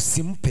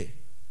 Usimpe.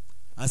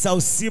 Asa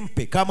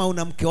usimpe. Kama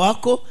una mke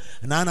wako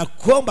na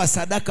anakuomba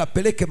sadaka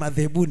peleke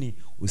madhehebuni,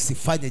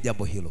 usifanye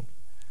jambo hilo.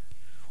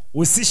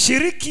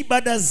 Usishiriki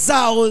ibada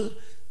zao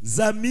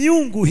za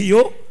miungu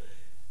hiyo,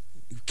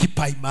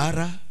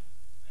 kipaimara,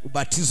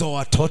 ubatizo wa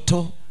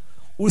watoto.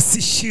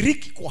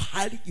 Usishiriki kwa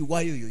hali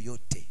iwayo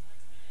yoyote.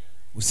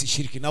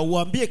 Usishiriki. Na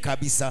uambie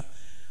kabisa,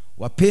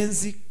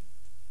 wapenzi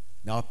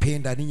na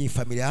wapenda ninyi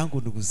familia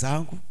yangu, ndugu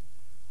zangu,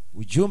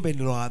 ujumbe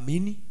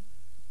niloamini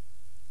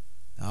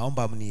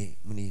naomba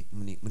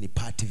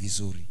mnipate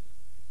vizuri.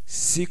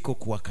 Siko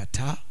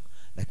kuwakataa,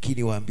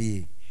 lakini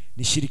waambie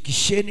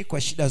nishirikisheni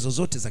kwa shida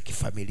zozote za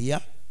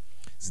kifamilia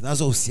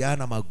zinazohusiana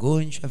na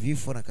magonjwa,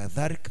 vifo na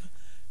kadhalika,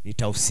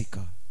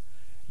 nitahusika.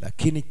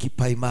 Lakini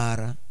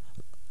kipaimara,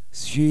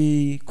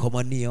 si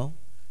komunio,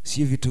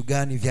 si vitu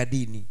gani vya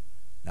dini,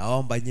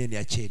 naomba nyinyi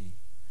niacheni.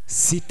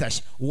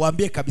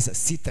 Uambie kabisa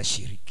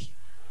sitashiriki.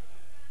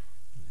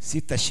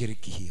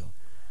 Sitashiriki hiyo.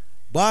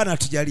 Bwana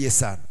tujalie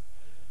sana.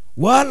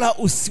 Wala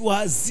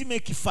usiwaazime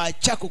kifaa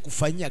chako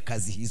kufanyia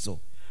kazi hizo.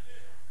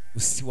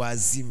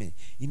 Usiwaazime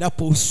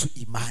inapohusu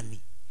imani.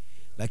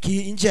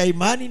 Lakini nje ya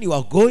imani ni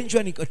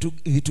wagonjwa, ni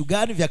vitu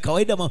gani vya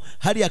kawaida,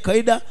 hali ya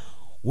kawaida,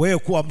 wewe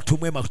kuwa mtu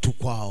mwema tu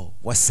kwao,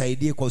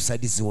 wasaidie kwa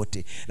usaidizi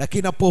wote. Lakini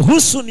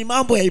inapohusu ni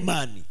mambo ya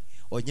imani,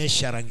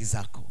 onyesha rangi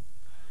zako.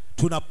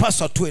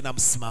 Tunapaswa tuwe na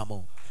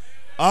msimamo.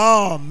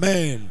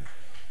 Amen.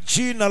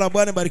 Jina la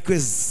Bwana barikiwe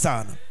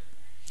sana.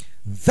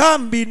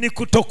 Dhambi ni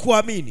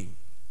kutokuamini.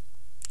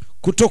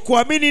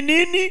 Kutokuamini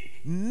nini?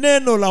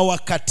 Neno la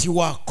wakati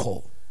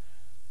wako.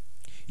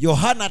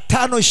 Yohana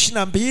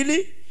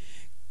 5:22,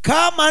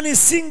 kama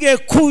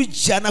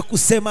nisingekuja na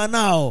kusema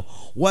nao,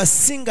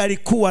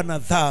 wasingalikuwa na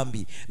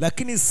dhambi,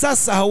 lakini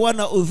sasa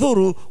hawana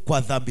udhuru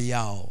kwa dhambi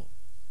yao.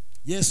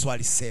 Yesu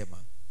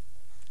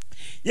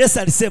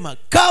alisema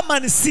kama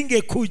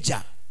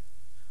nisingekuja,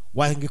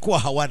 wangekuwa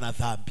hawana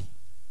dhambi.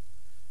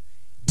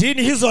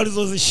 Dini hizo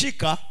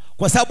walizozishika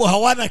kwa sababu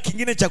hawana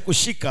kingine cha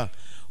kushika.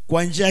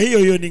 Kwa njia hiyo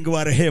hiyo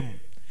ningewarehemu.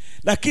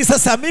 Lakini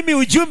sasa mimi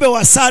ujumbe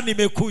wa saa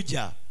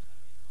nimekuja,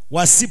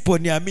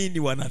 wasiponiamini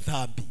wana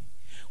dhambi.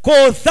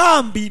 Kwa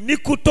dhambi ni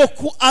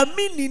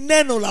kutokuamini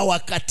neno la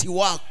wakati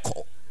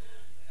wako.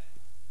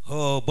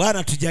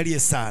 Bwana tujalie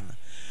sana.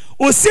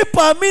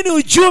 Usipoamini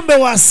ujumbe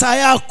wa saa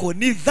yako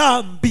ni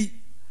dhambi.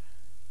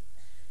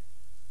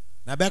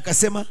 Nabii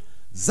akasema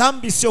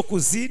dhambi sio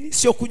kuzini,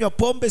 sio kunywa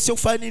pombe, sio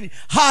kufanya nini.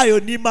 Hayo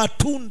ni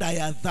matunda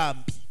ya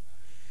dhambi.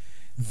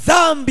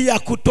 Dhambi ya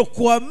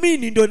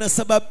kutokuamini ndio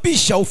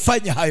inasababisha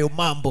ufanye hayo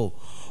mambo.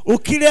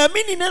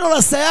 Ukiliamini neno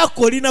la saa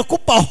yako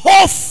linakupa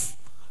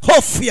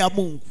hofu ya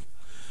Mungu.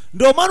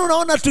 Ndio maana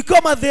unaona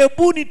tukiwa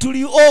madhehebuni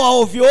tulioa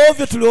ovyo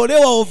ovyo,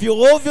 tuliolewa ovyo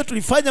ovyo,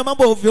 tulifanya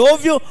mambo ovyo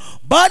ovyo.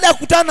 Baada ya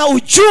kukutana na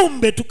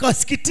ujumbe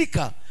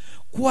tukasikitika,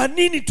 kwa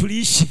nini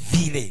tuliishi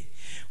vile?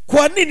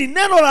 Kwa nini?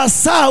 Neno la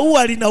saa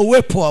huwa lina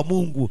uwepo wa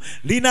Mungu,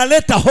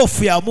 linaleta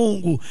hofu ya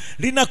Mungu,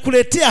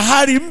 linakuletea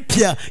hali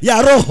mpya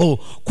ya roho,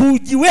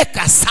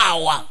 kujiweka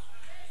sawa.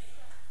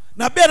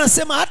 Nabii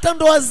anasema hata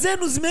ndoa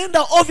zenu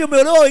zimeenda ovyo,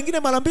 mmeolewa wengine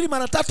mara 2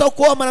 mara 3 au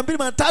kuoa mara 2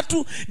 mara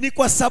 3, ni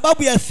kwa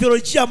sababu ya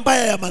theolojia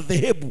mbaya ya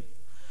madhehebu.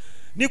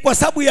 Ni kwa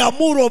sababu ya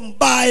muro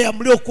mbaya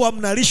mliokuwa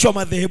mnalishwa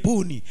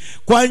madhehebuni.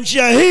 Kwa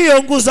njia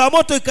hiyo nguzo za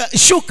moto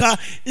ikashuka,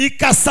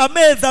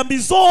 ikasamee dhambi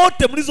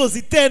zote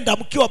mlizozitenda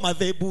mkiwa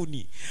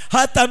madhehebuni.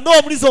 Hata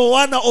ndoa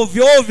mlizooana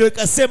ovyo ovyo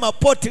ikasema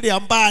potelea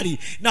mbali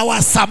na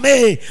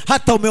wasamee.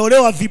 Hata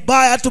umeolewa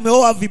vibaya, hata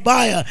umeoa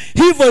vibaya,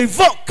 hivyo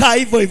hivyo kaa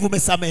hivyo hivyo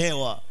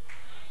umesamehewa.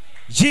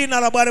 Jina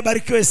la Bwana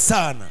barikiwe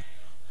sana.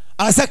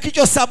 Asa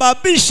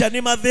kichosababisha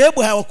ni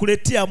madhehebu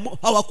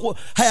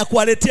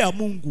hayakuwaletea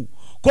Mungu.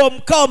 Kwa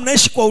mkao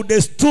mnaishi kwa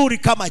udesturi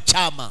kama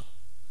chama.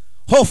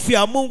 Hofu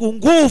ya Mungu,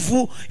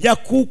 nguvu ya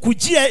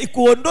kukujia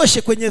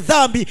ikuondoshe kwenye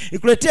dhambi,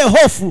 ikuletee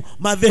hofu,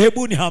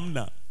 madhehebuni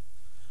hamna.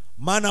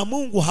 Maana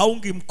Mungu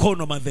haungi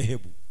mkono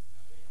madhehebu.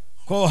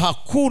 Kwa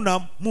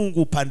hakuna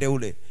Mungu upande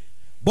ule.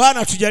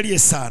 Bwana tujalie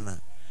sana.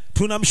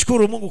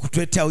 Tunamshukuru Mungu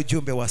kutuletea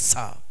ujumbe wa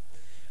saa.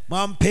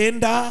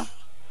 Mampenda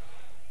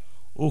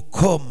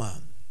ukoma.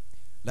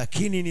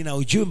 Lakini nina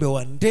ujumbe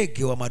wa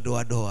ndege wa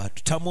madoadoa,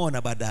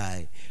 tutamwona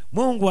baadaye.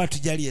 Mungu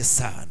atujalie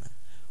sana.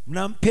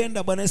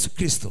 Mnampenda Bwana Yesu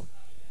Kristo?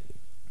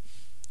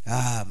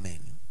 Amen.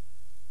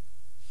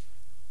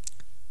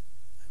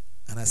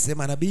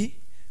 Anasema nabii,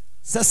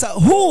 sasa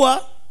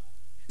huwa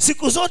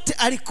siku zote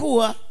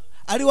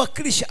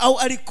aliwakilisha au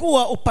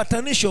alikuwa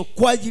upatanisho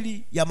kwa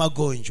ajili ya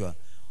magonjwa.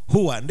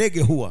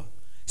 Ndege huwa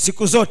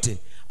siku zote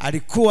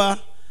alikuwa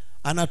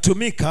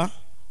anatumika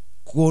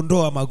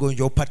kuondoa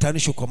magonjwa,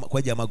 upatanisho kwa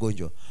ajili ya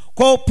magonjwa.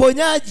 Kwa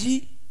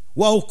uponyaji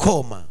wa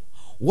ukoma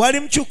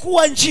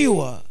walimchukua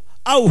njiwa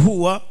au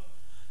huwa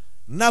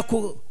na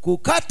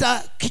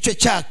kukata kichwa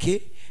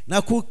chake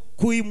na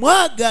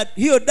kuimwaga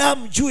hiyo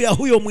damu juu ya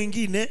huyo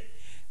mwingine,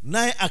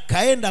 naye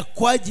akaenda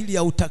kwa ajili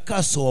ya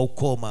utakaso wa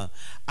ukoma,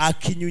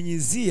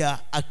 akinyunyizia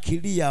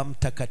akilia,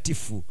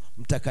 mtakatifu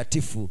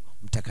mtakatifu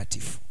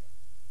mtakatifu.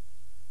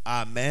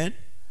 Amen.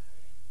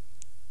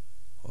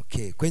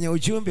 Okay, kwenye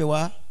ujumbe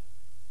wa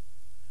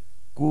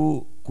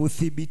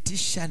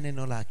kuthibitisha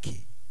neno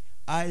lake,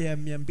 aya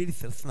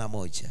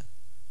 231,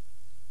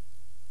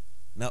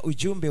 na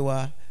ujumbe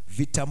wa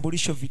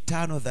vitambulisho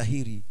 5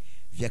 dhahiri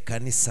vya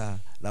kanisa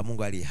la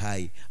Mungu aliye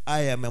hai,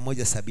 aya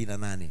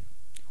 178.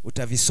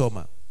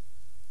 Utavisoma.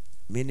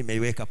 Mimi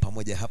nimeiweka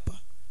pamoja hapa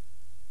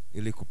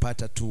ili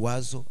kupata tu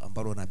wazo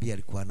ambalo nabii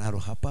alikuwa nalo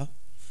hapa.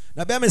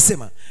 Nabii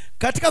amesema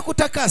katika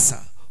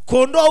kutakasa,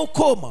 kuondoa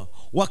ukoma,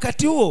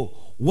 wakati huo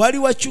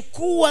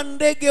waliwachukua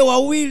ndege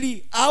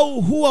wawili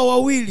au huwa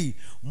wawili,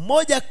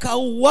 mmoja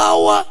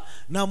kauawa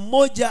na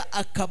mmoja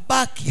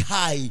akabaki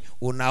hai.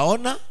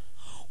 Unaona,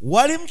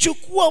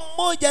 walimchukua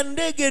mmoja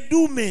ndege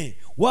dume,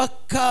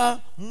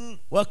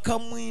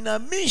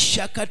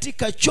 wakamuinamisha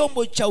katika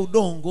chombo cha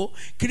udongo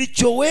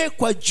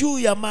kilichowekwa juu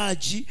ya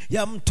maji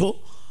ya mto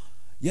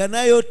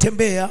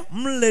yanayotembea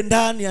mle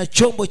ndani ya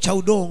chombo cha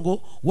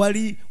udongo.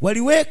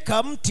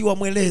 Waliweka mti wa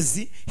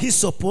mwelezi,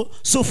 hisopo,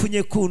 sufu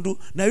nyekundu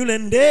na yule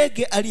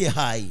ndege aliye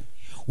hai.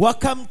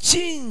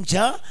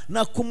 Wakamchinja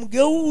na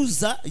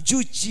kumgeuza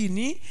juu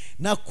chini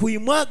na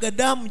kuimwaga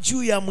damu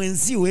juu ya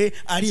mwenziwe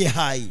aliye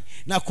hai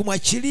na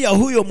kumwachilia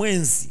huyo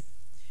mwenzi.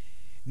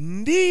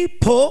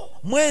 Ndipo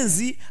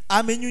mwenzi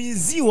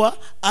amenyunyiziwa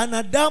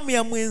ana damu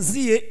ya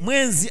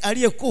mwenzi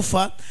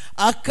aliyekufa,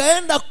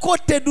 akaenda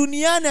kote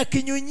duniani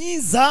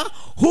akinyunyiza,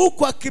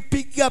 huku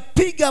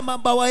akipiga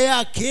mabawa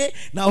yake,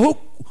 na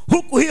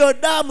huku hiyo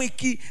damu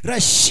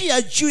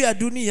ikirashia juu ya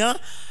dunia,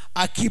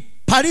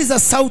 akipaliza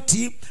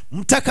sauti,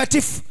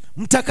 mtakatifu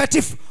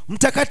mtakatifu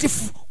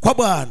mtakatifu kwa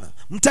Bwana,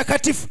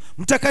 mtakatifu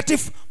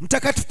mtakatifu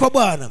mtakatifu kwa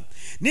Bwana.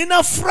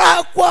 Nina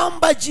furaha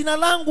kwamba jina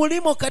langu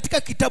limo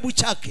katika kitabu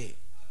chake.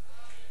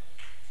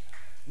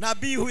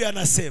 Nabii huyu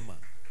anasema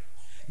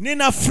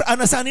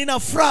nina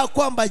furaha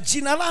kwamba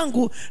jina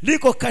langu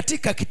liko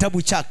katika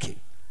kitabu chake.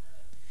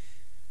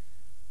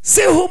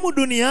 Si humu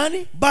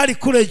duniani bali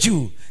kule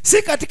juu,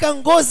 si katika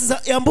ngozi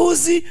ya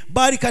mbuzi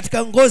bali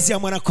katika ngozi ya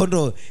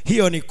mwanakondoo.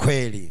 Hiyo ni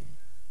kweli.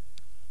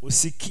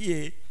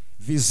 Usikie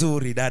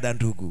vizuri dada,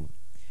 ndugu.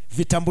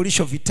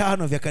 Vitambulisho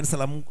vitano vya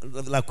kanisa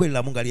la kweli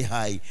la Mungu aliye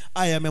hai.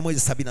 Aya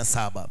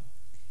 177.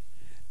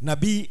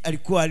 Nabii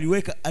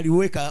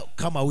aliweka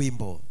kama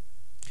wimbo.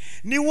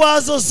 Ni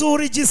wazo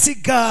zuri jinsi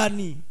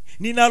gani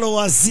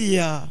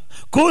ninalowazia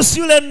kuhusu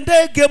yule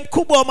ndege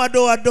mkubwa wa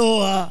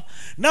madoadoa.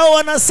 Nao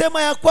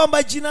wanasema ya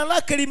kwamba jina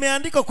lake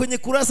limeandikwa kwenye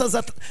kurasa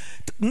za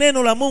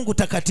neno la Mungu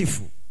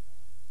takatifu.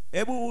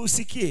 Hebu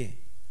usikie.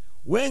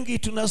 Wengi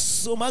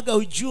tunasomaga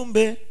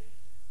ujumbe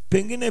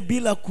pengine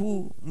bila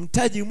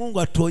kumtaji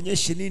Mungu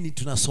atuonyeshe nini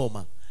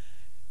tunasoma.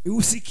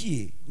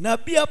 Usikie.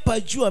 Nabii hapa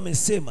juu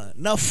amesema,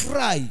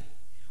 nafurahi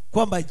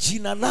kwamba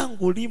jina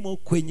langu limo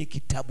kwenye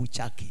kitabu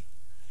chake.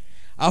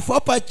 Afu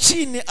hapa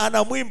chini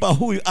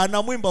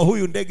anamwimba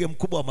huyu ndege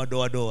mkubwa wa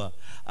madoadoa.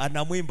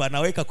 Anamwimba,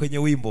 anaweka kwenye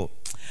wimbo.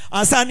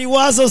 Asa ni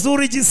wazo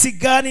zuri jinsi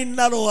gani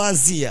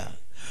ninalowazia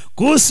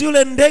kuhusu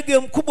yule ndege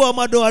mkubwa wa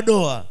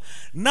madoadoa.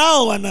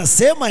 Nao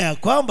wanasema ya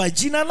kwamba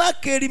jina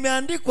lake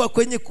limeandikwa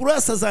kwenye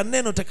kurasa za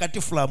neno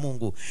takatifu la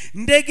Mungu.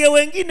 Ndege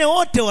wengine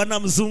wote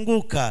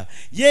wanamzunguka,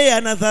 yeye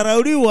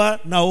anadharauliwa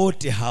na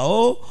wote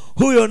hao.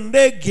 Huyo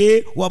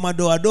ndege wa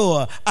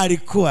madoadoa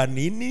alikuwa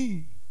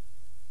nini?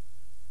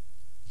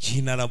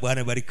 Jina la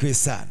Bwana barikiwe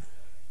sana.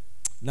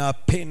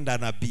 Napenda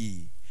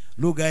nabii,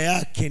 lugha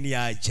yake ni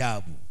ya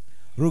ajabu.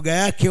 Lugha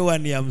yake huwa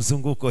ni ya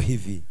mzunguko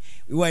hivi.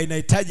 Huwa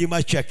inahitaji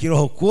macho ya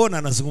kiroho kuona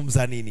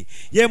anazungumza nini.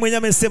 Yeye mwenyewe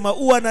amesema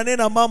huwa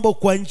ananena mambo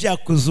kwa njia ya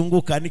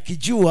kuzunguka,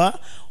 nikijua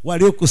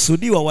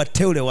waliokusudiwa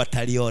wateule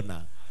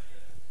wataliona.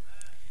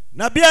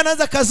 Nabii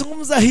anaanza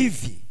kuzungumza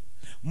hivi.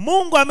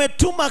 Mungu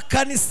ametuma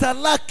kanisa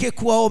lake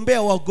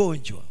kuwaombea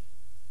wagonjwa.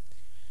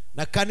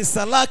 Na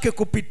kanisa lake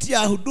kupitia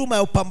huduma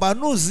ya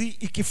upambanuzi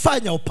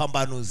ikifanya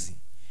upambanuzi.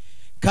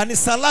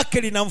 Kanisa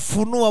lake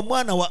linamfunua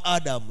mwana wa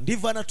Adamu.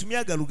 Ndivyo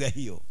anatumiaga lugha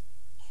hiyo.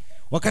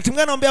 Wakati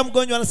mwingine anaombea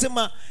mgonjwa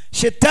anasema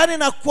shetani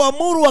na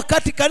kuamuru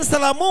wakati kanisa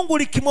la Mungu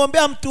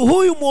likimwombea mtu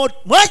huyu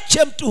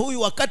mwache mtu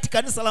huyu, wakati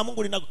kanisa la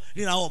Mungu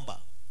linaomba.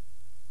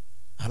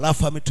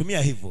 Halafu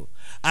ametumia hivyo.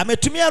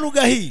 Ametumia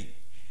lugha hii.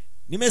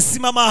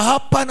 Nimesimama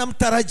hapa na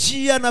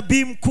mtarajia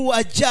nabii mkuu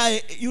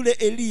ajaye, yule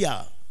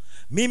Elia.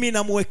 Mimi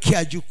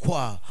namwekea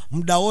jukwaa,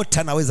 muda wote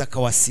anaweza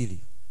kawasili.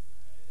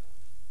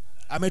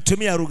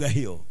 Ametumia lugha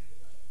hiyo.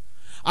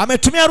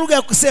 Ametumia lugha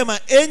ya kusema,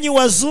 enyi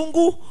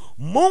wazungu,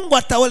 Mungu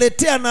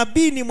atawaletea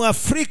nabii ni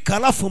Mwafrika,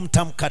 alafu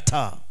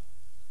mtamkataa.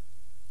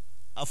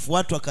 Afu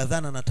watu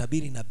wakadhana na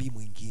tabiri nabii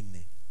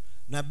mwingine.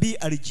 Nabii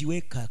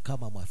alijiweka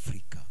kama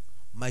Mwafrika.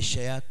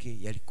 Maisha yake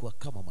yalikuwa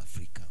kama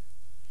Mwafrika.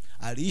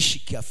 Aliishi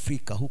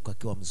kiafrika huko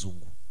akiwa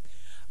mzungu.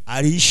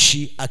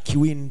 Aliishi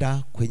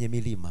akiwinda kwenye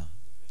milima.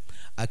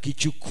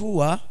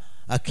 Akichukua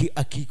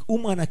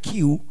akiumwa na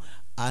kiu,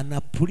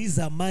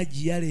 anapuliza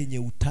maji yale yenye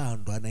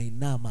utando,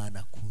 anainama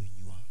anakunywa.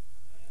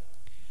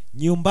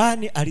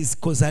 Nyumbani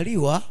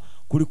alizikozaliwa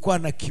kulikuwa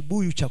na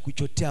kibuyu cha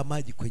kuchotea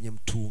maji kwenye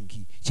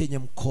mtungi chenye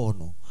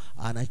mkono,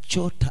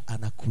 anachota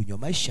anakunywa.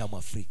 Maisha ya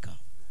Mwafrika.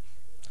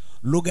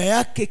 Lugha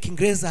yake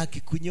Kiingereza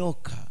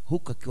akikunyoka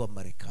huko akiwa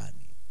Marekani.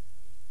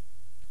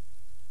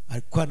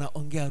 Alikuwa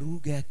anaongea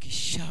lugha ya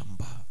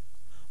kishamba.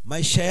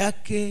 Maisha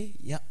yake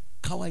ya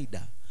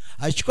kawaida.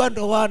 Alichukua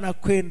ndoana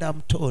kwenda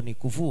mtoni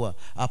kuvua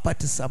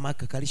apate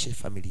samaki kalishe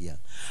familia.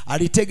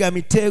 Alitega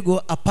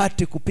mitego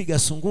apate kupiga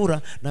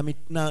sungura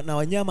na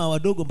wanyama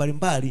wadogo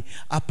mbalimbali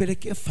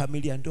apelekee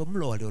familia, ndio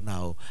mlo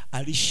walionao.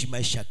 Aliishi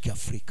maisha ya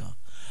Kiafrika.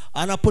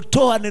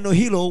 Anapotoa neno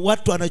hilo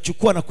watu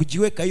wanachukua na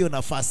kujiweka hiyo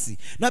nafasi.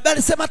 Nabii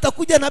alisema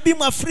atakuja nabii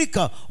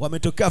Mwafrika.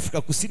 Wametokea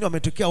Afrika Kusini,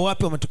 wametokea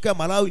wapi, wametokea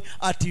Malawi,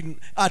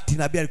 ati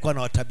nabii alikuwa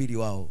na watabiri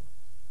wao.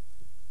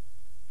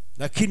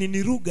 Lakini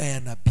ni lugha ya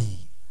nabii.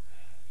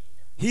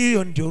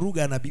 Hiyo ndio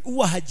lugha ya nabii.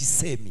 Huwa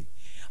hajisemi,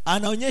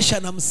 anaonyesha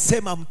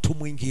anamsema mtu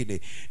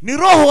mwingine. Ni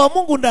roho wa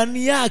Mungu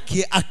ndani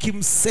yake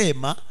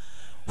akimsema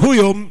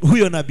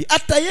huyo nabii.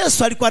 Hata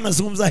Yesu alikuwa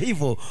anazungumza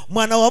hivyo.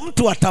 Mwana wa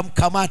mtu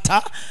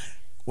watamkamata,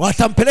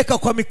 watampeleka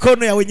kwa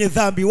mikono ya wenye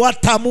dhambi,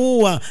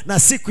 watamuua, na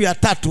siku ya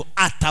tatu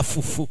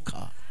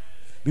atafufuka.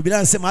 Biblia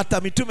inasema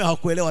hata mitume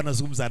hawakuelewa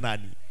anazungumza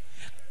nani.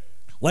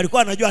 Walikuwa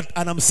wanajua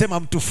anamsema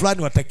mtu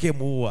fulani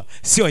watakayemuua,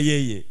 sio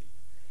yeye.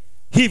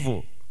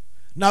 Hivyo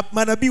na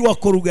manabii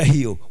wako lugha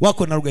hiyo,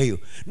 wako na lugha hiyo.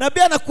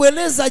 Nabii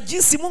anakueleza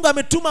jinsi Mungu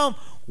ametuma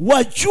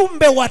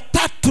wajumbe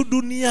 3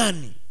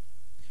 duniani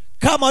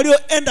kama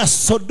walioenda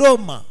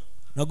Sodoma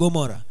na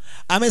Gomora.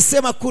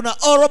 Amesema kuna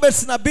Oral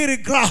Roberts na Billy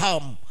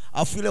Graham.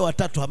 Afu yule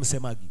 3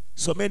 hamsemagi.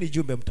 Someni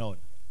jumbe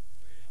mtaona.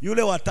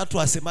 Yule 3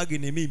 hasemagi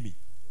ni mimi.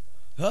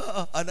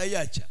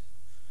 Anaiacha.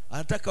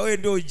 Anataka wewe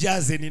ndio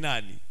ujaze ni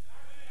nani.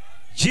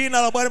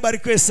 Jina la Bwana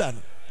barikiwe sana.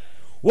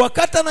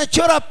 Wakati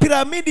anachora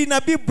piramidi,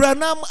 Nabii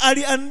Branham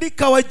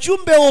aliandika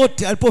wajumbe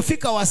wote.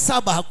 Alipofika wa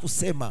 7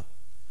 hakusema.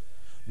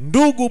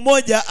 Ndugu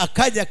moja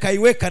akaja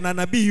kaiweka na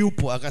nabii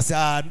yupo,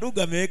 akasema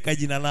ndugu ameweka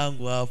jina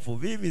langu hapo.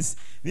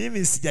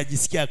 Mimi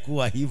sijajisikia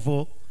kuwa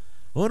hivyo.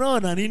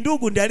 Unaona, ni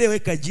ndugu ndiye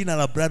aliyeweka jina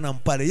la Branham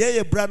pale.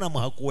 Yeye Branham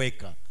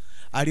hakuweka.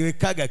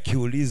 Aliwekaga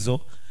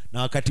kiulizo,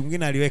 na wakati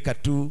mwingine aliweka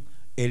tu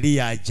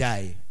Elia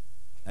ajaye.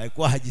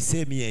 Alikuwa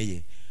hajisemi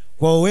yeye.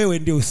 kwa wewe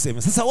ndio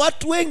useme. Sasa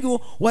watu wengi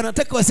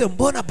wanataka waseme,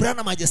 mbona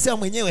Branham hajasema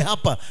mwenyewe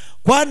hapa?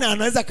 Kwani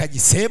anaweza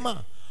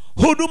kujisema?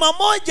 Huduma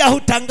moja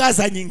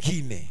hutangaza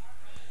nyingine.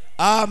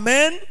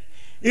 Amen.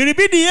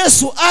 Ilibidi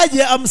Yesu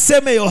aje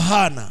amseme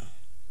Yohana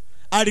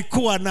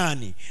alikuwa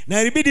nani,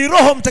 na ilibidi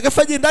Roho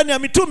Mtakatifu aje ndani ya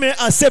mitume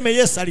aseme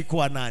Yesu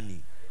alikuwa nani.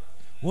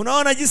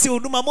 Unaona jinsi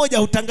huduma moja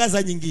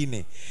hutangaza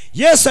nyingine.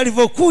 Yesu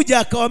alivyokuja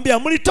akawaambia,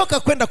 mlitoka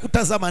kwenda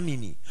kutazama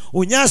nini?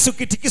 Unyasi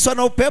ukitikiswa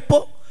na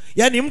upepo?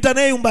 Yani mtu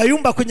anayeyumba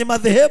yumba kwenye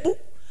madhehebu?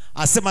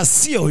 Asema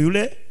sio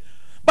yule.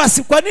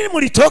 Basi kwa nini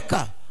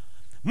mlitoka?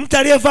 Mtu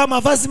aliyevaa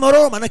mavazi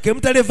mororo, manake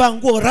mtu aliyevaa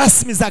nguo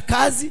rasmi za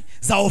kazi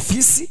za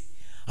ofisi.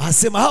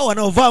 Asema hao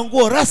wanaovaa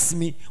nguo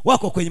rasmi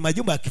wako kwenye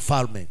majumba ya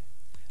kifalme.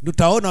 Ndio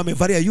utaona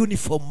wamevalia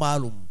uniform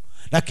maalum.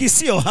 Lakini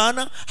si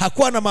Yohana,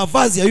 hakuwa na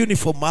mavazi ya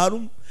uniform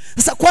maalum.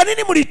 Sasa kwa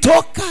nini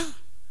mlitoka?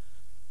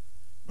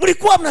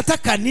 Mlikuwa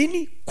mnataka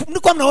nini?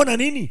 Mlikuwa mnaona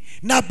nini?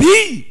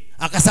 Nabii?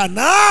 Akasema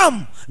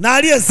naam, na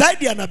aliye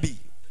zaidi ya nabii.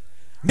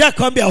 Ndiye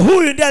akamwambia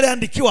huyu ndiye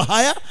aliandikiwa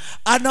haya,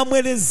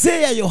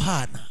 anamwelezea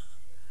Yohana.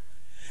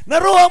 Na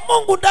Roho wa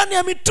Mungu ndani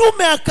ya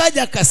mitume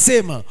akaja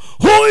akasema,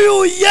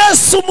 huyu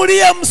Yesu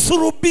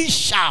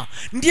mliyemsulubisha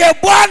ndiye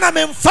Bwana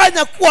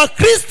amemfanya kuwa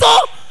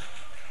Kristo,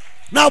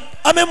 na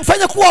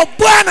amemfanya kuwa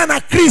Bwana na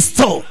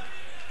Kristo.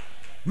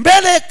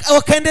 Mbele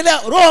wakaendelea,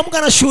 Roho wa Mungu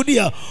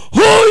anashuhudia,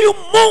 huyu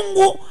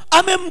Mungu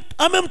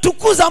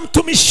amemtukuza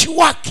mtumishi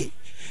wake,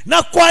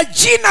 na kwa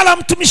jina la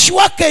mtumishi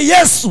wake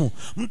Yesu,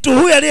 mtu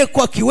huyu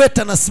aliyekuwa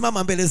kiweta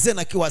anasimama mbele zenu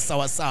akiwa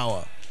sawa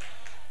sawa.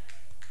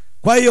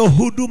 Kwa hiyo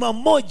huduma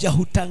moja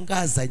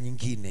hutangaza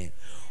nyingine.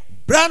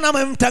 Branham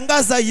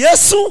amemtangaza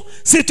Yesu,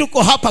 si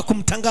tuko hapa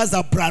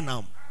kumtangaza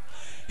Branham.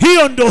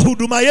 Hiyo ndio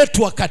huduma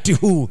yetu wakati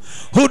huu.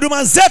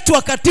 Huduma zetu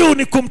wakati huu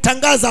ni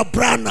kumtangaza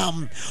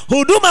Branham.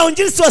 Huduma ya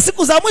uinjilisti wa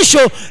siku za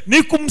mwisho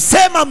ni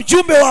kumsema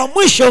mjumbe wa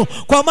mwisho,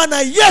 kwa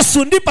maana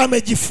Yesu ndipo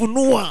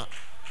amejifunua.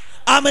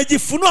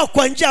 Amejifunua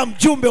kwa njia ya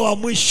mjumbe wa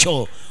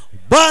mwisho.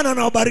 Bwana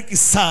anawabariki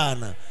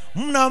sana.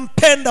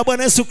 Mnampenda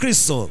Bwana Yesu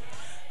Kristo.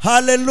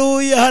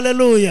 Haleluya,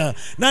 haleluya.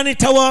 Na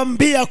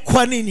nitawaambia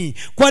kwa nini.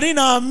 Kwa nini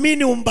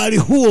naamini umbali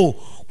huo.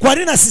 Kwa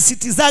nini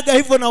nasisitizaga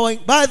hivyo, na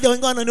baadhi ya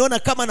wengine wananiona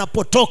kama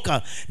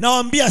napotoka.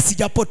 Nawaambia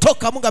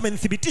sijapotoka, Mungu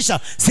amenithibitisha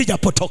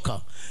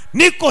sijapotoka.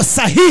 Niko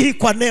sahihi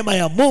kwa neema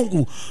ya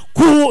Mungu,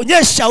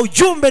 kuonyesha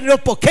ujumbe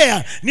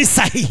niliopokea ni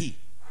sahihi.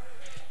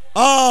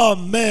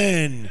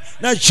 Amen.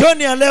 Na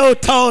jioni ya leo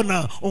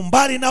utaona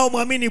umbali nao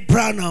muamini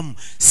Branham,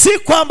 si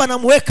kwamba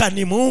namweka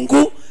ni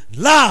Mungu,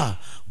 la,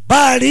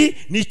 bali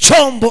ni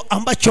chombo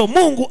ambacho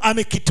Mungu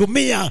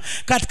amekitumia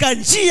katika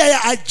njia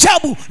ya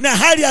ajabu na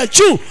hali ya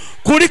juu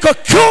kuliko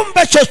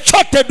kiumbe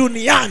chochote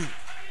duniani.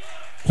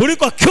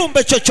 Kuliko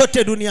kiumbe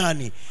chochote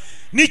duniani.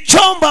 Ni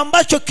chombo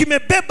ambacho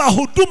kimebeba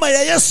huduma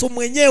ya Yesu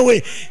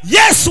mwenyewe.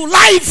 Yesu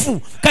live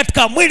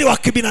katika mwili wa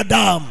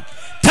kibinadamu.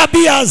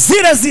 Tabia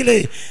zile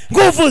zile,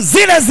 nguvu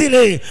zile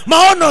zile,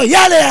 maono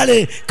yale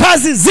yale,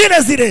 kazi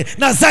zile zile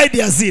na zaidi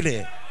ya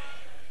zile.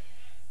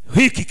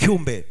 Hiki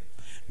kiumbe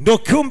ndio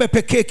kiumbe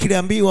pekee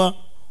kiliambiwa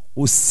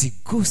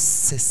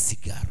usiguse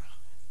sigara.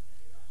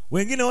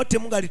 Wengine wote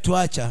Mungu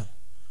alituacha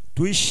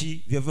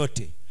tuishi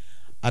vyovyote,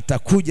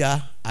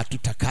 atakuja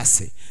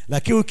atutakase.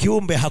 Lakini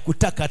kiumbe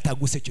hakutaka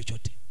ataguse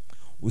chochote.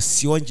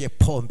 Usionje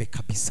pombe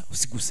kabisa,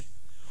 usiguse.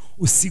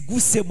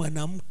 Usiguse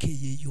mwanamke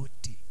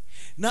yeyote.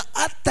 Na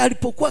hata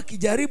alipokuwa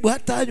akijaribu,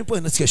 hata anywe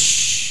pombe nasikia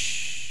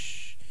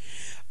shh.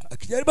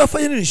 Akijaribu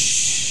afanye nini?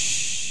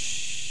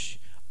 Shh.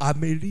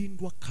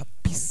 Amelindwa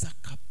kabisa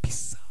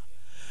kabisa.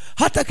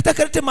 Hata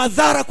akitaka lete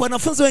madhara kwa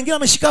wanafunzi wengine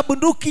wameshika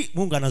bunduki,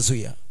 Mungu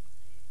anazuia.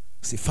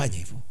 Usifanye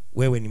hivyo.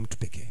 Wewe ni mtu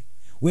pekee.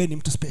 Wewe ni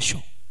mtu special.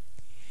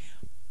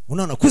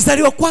 Unaona,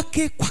 kuzaliwa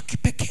kwake kwa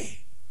kipekee.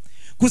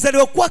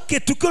 Kuzaliwa kwake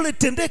tukio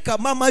litendeka,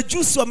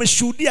 mamajusi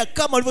wameshuhudia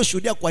kama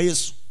walivyoshuhudia kwa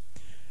Yesu.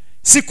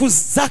 Siku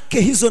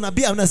zake hizo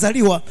nabii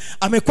anazaliwa,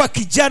 amekuwa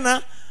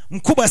kijana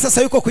mkubwa,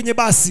 sasa yuko kwenye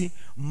basi.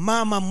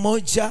 Mama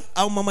mmoja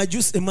au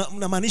mamajusi,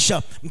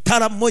 namaanisha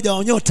mtaalamu mmoja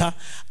wa nyota,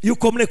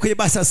 yuko mle kwenye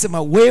basi,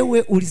 anasema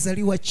wewe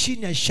ulizaliwa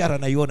chini ya ishara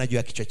na iona juu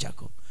ya kichwa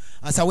chako.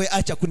 Sasa wewe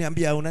acha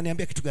kuniambia,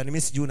 unaniambia kitu gani?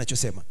 Mimi sijui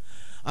unachosema.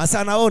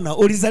 Sasa naona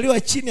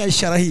ulizaliwa chini ya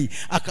ishara hii.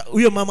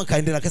 Huyo mama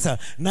kaendelea akasema,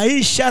 na hii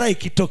ishara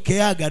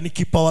ikitokeaga ni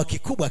kipawa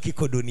kikubwa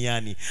kiko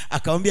duniani.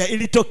 Akamwambia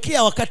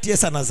ilitokea wakati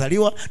Yesu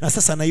anazaliwa, na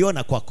sasa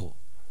naiona kwako.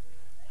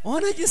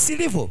 Ona jinsi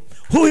ilivyo.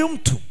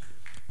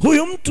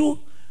 Huyu mtu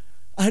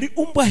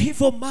aliumbwa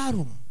hivyo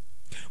maalum.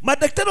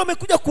 Madaktari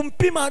wamekuja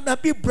kumpima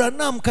nabii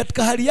Branham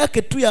katika hali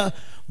yake tu ya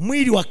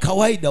mwili wa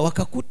kawaida,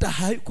 wakakuta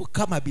hayuko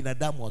kama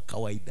binadamu wa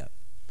kawaida.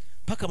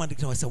 Mpaka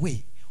madaktari wasema,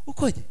 "Wewe,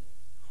 ukoje?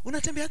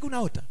 Unatembeaga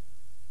unaota?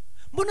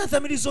 Mbona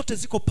dhamiri zote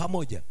ziko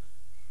pamoja?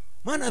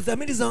 Maana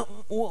dhamiri za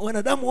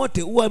wanadamu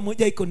wote huwa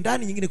moja iko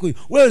ndani, nyingine iko hivi.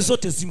 Wewe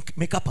zote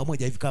zimekaa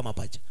pamoja hivi kama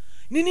pacha.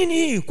 Ni nini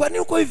hii? Kwa nini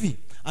uko hivi?"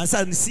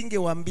 Sasa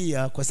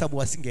nisingewaambia kwa sababu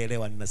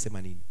wasingeelewa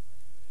ninasema nini.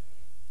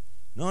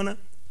 Unaona?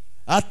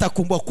 Hata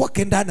kumbwa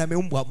kwake ndani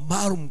ameumbwa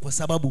maalum kwa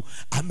sababu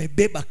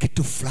amebeba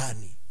kitu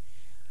fulani.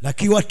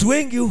 Lakini watu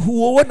wengi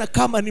huona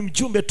kama ni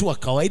mjumbe tu wa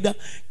kawaida,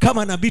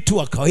 kama nabii tu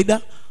wa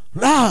kawaida.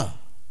 La,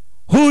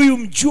 huyu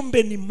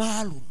mjumbe ni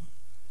maalum,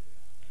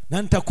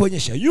 na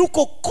nitakuonyesha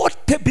yuko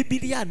kote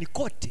Bibলিani,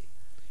 kote.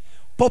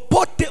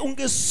 Popote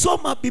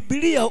ungesoma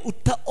Biblia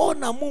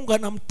utaona Mungu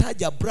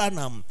anamtaja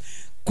Branham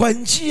kwa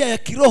njia ya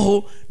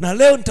kiroho, na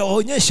leo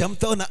nitawaonyesha,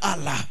 mtaona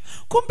ala,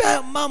 kumbe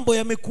haya mambo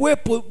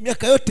yamekuwepo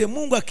miaka yote,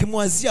 Mungu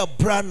akimwazia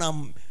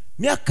Branham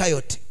miaka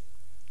yote.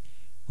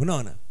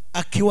 Unaona,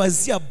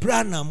 akiwazia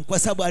Branham kwa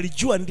sababu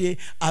alijua ndiye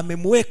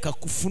amemweka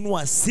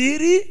kufunua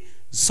siri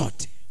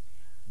zote.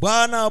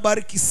 Bwana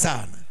abariki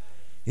sana.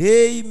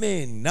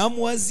 Amen.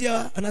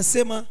 Namwazia,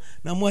 anasema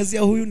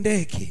namwazia huyu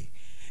ndege.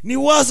 Ni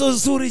wazo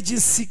zuri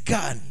jinsi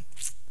gani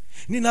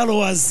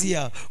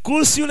ninalowazia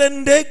kuhusu yule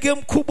ndege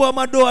mkubwa wa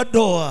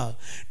madoadoa.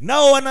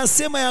 Nao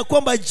wanasema ya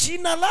kwamba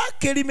jina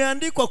lake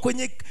limeandikwa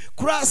kwenye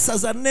kurasa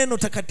za neno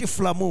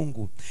takatifu la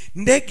Mungu.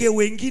 Ndege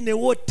wengine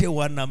wote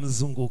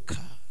wanamzunguka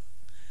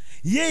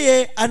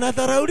yeye,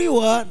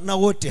 anadharauliwa na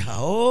wote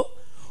hao.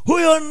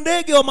 Huyo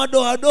ndege wa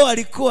madoadoa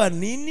alikuwa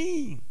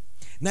nini?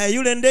 Na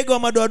yule ndege wa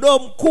madoadoa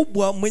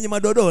mkubwa mwenye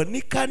madoadoa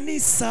ni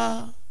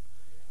kanisa.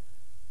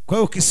 Kwa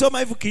hiyo ukisoma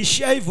hivyo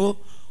kiishia hivyo,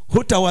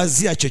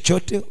 hutawazia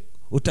chochote,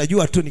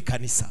 utajua tu ni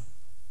kanisa.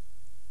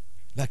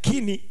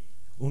 Lakini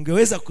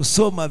ungeweza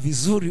kusoma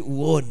vizuri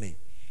uone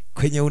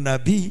kwenye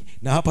unabii,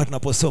 na hapa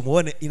tunaposoma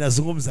uone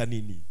inazungumza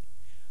nini.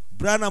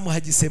 Branham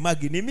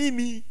hajisemagi ni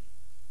mimi.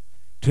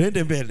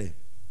 Tuende mbele.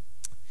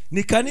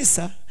 Ni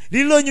kanisa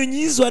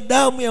lililonyunyizwa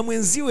damu ya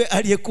mwenziwe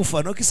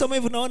aliyekufa. Na ukisoma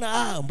hivyo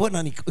unaona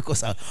mbona iko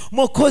sawa.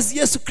 Mwokozi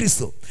Yesu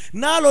Kristo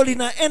nalo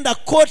linaenda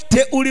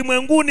kote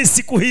ulimwenguni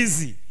siku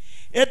hizi.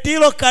 Eti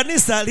hilo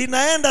kanisa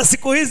linaenda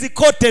siku hizi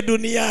kote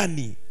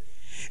duniani,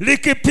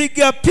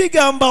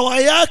 likipiga mbawa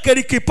yake,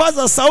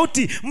 likipaza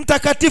sauti,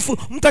 mtakatifu,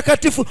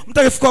 mtakatifu,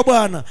 mtakatifu kwa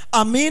Bwana.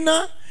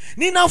 Amina.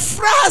 Nina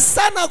furaha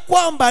sana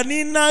kwamba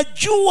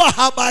ninajua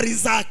habari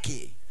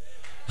zake.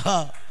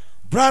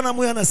 Branham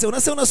huyu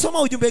anasema,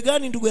 unasoma ujumbe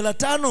gani ndugu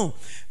Helatano?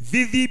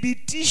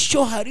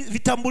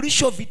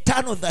 Vitambulisho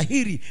vitano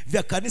dhahiri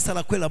vya kanisa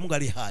la kweli la Mungu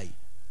ali hai.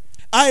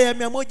 Aya ya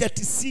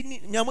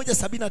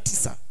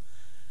 179.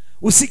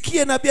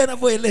 Usikie nabii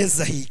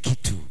anavyoeleza hii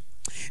kitu.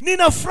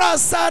 Nina furaha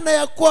sana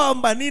ya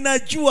kwamba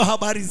ninajua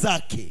habari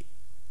zake.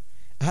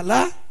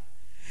 Ala,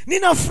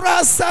 nina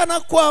furaha sana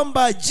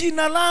kwamba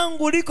jina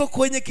langu liko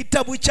kwenye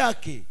kitabu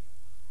chake.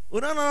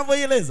 Unaona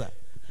anavyoeleza?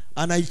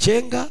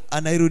 Anaichenga,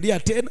 anairudia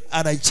tena,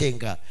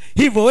 anaichenga.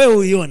 Hivyo wewe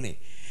uione.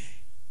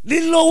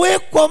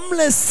 Lililowekwa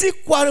mle si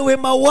kwa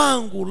wema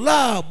wangu,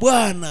 la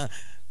Bwana,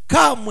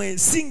 kamwe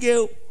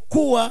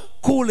singekuwa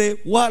kule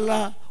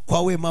wala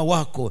kwa wema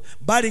wako,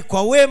 bali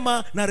kwa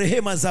wema na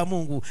rehema za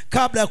Mungu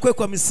kabla ya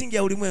kuwekwa misingi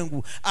ya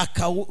ulimwengu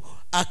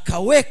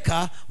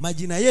akaweka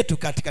majina yetu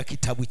katika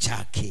kitabu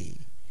chake.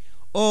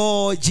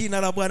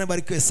 Jina la Bwana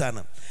barikiwe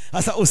sana.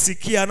 Sasa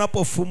usikia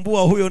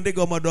anapofumbua huyo ndege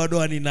wa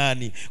madoadoa ni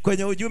nani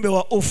kwenye ujumbe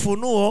wa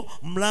Ufunuo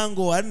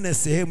mlango wa 4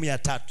 sehemu ya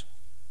 3.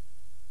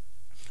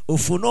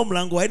 Ufunuo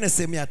mlango wa 4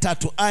 sehemu ya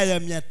 3 aya ya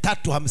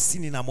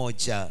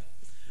 351.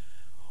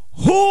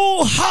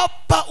 Huu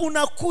hapa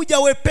unakuja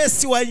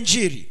wepesi wa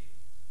Injili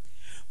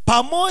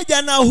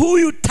pamoja na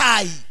huyu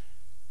tai.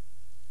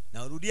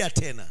 Narudia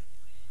tena.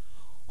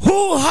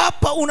 Huu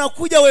hapa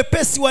unakuja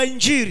wepesi wa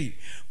Injili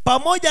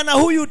pamoja na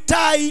huyu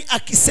tai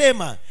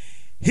akisema,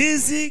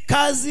 hizi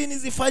kazi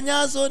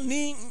nizifanyazo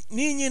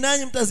ninyi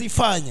nanyi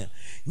mtazifanya,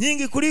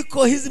 nyingi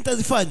kuliko hizi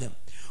mtazifanya.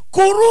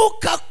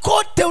 Kuruka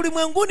kote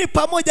ulimwenguni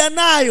pamoja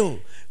nayo,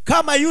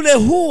 kama yule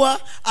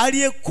hua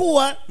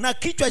aliyekuwa na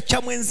kichwa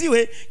cha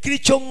mwenziwe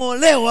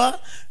kilichong'olewa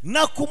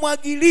na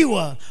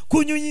kumwagiliwa,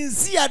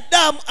 kunyunyizia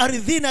damu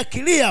ardhini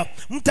akilia,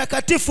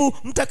 mtakatifu,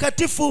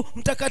 mtakatifu,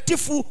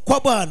 mtakatifu kwa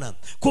Bwana,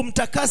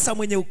 kumtakasa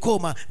mwenye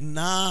ukoma.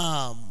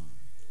 Naam.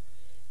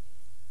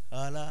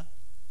 Ala,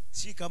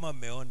 si kama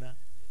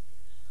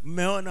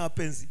mmeona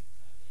wapenzi,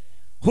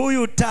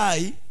 huyu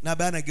tai na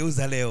bana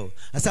geuza leo.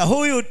 Sasa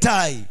huyu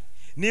tai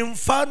ni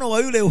mfano wa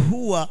yule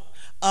hua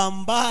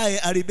ambaye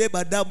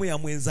alibeba damu ya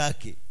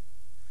mwenzake.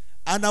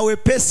 Ana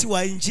wepesi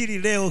wa Injili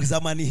leo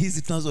zamani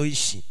hizi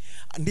tunazoishi.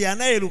 Ndiye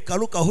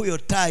anayerukaruka huyo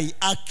tai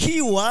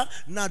akiwa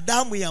na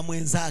damu ya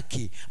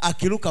mwenzake,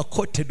 akiruka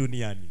kote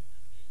duniani.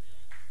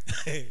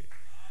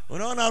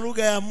 Unaona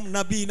lugha ya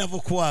nabii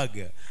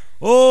inavyokuaga.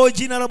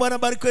 Jina la Bwana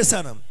barikiwe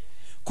sana.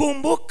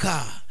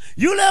 Kumbuka,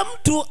 yule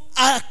mtu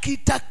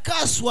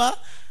akitakaswa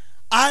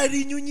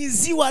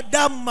alinyunyiziwa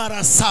damu mara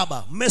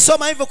 7.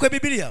 Mmesoma hivyo kwa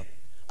Biblia?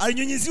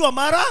 Alinyunyiziwa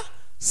mara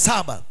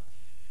 7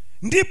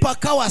 ndipo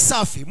akawa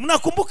safi.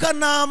 Mnakumbuka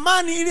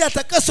Naamani ili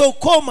atakaswe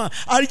ukoma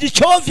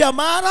alijichovya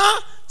mara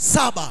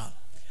 7.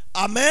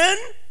 Amen.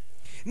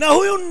 Na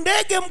huyu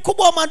ndege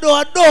mkubwa wa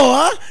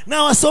madoadoa,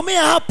 na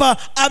wasomea hapa,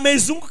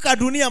 ameizunguka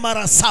dunia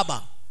mara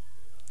 7.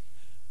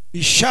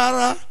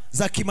 Ishara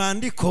za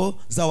kimaandiko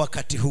za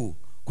wakati huu.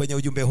 Kwenye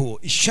ujumbe huo,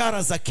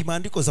 ishara za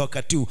kimaandiko za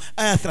wakati huu,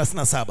 aya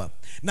 37.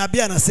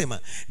 Nabii anasema,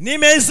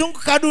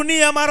 nimeizunguka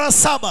dunia mara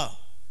 7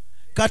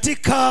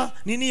 katika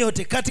nini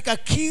yote, katika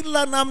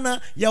kila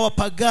namna ya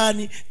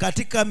wapagani,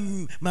 katika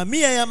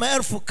mamia ya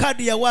maelfu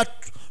kadi ya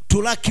watu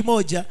watu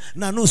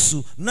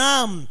 150,000,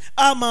 naam,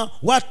 ama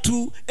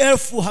watu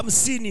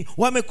 50,000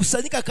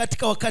 wamekusanyika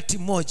katika wakati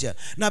mmoja.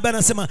 Na Bwana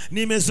anasema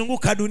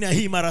nimezunguka dunia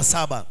hii mara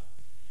 7.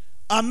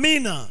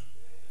 Amina.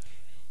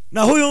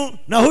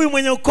 Na huyu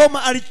mwenye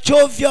ukoma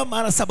alichovya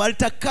mara 7,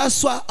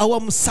 alitakaswa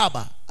awamu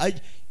 7,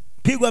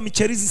 alipigwa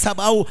micherizi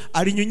 7 au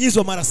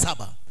alinyunyizwa mara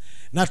 7.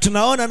 Na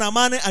tunaona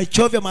Naamani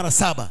alichovya mara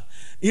 7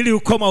 ili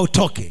ukoma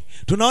utoke.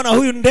 Tunaona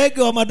huyu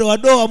ndege wa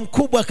madoadoa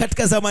mkubwa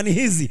katika zamani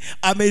hizi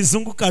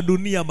ameizunguka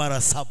dunia mara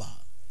 7.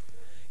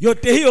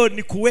 Yote hiyo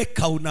ni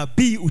kuweka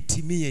unabii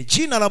utimie.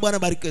 Jina la Bwana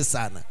barikiwe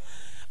sana.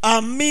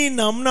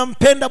 Amina.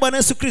 Mnampenda Bwana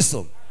Yesu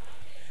Kristo?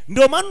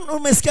 Ndio maana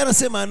umesikia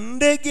anasema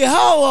ndege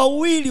hao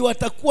wawili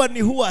watakuwa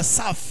ni hua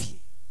safi.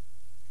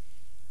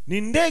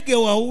 Ni ndege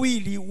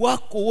wawili,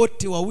 wako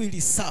wote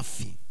wawili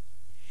safi.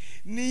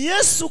 Ni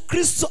Yesu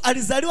Kristo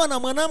alizaliwa na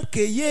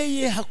mwanamke,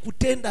 yeye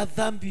hakutenda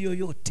dhambi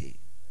yoyote.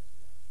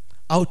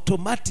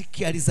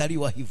 Automatic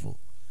alizaliwa hivyo.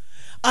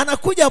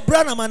 Anakuja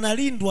Branham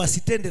analindwa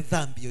asitende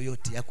dhambi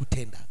yoyote ya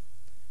kutenda.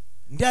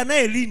 Ndiye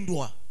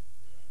anayelindwa.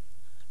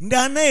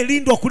 Ndiye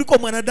anayelindwa kuliko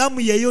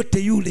mwanadamu yeyote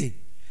yule.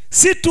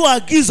 Si tu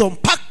agizo,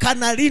 mpaka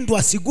analindwa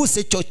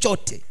asiguse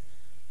chochote.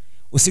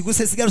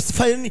 Usiguse sigara,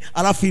 usifanye nini,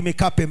 alafu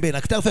imekaa pembeni.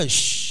 Akitaka kufanya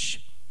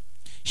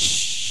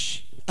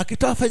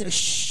akitaka kufanya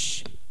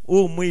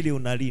mwili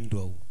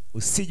unalindwa,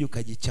 usije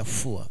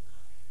ukajichafua.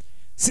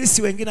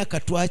 Sisi wengine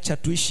akatuacha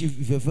tuishi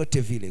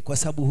vyovyote vile kwa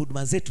sababu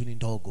huduma zetu ni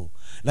ndogo,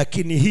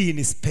 lakini hii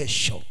ni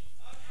special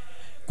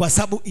kwa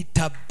sababu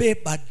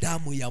itabeba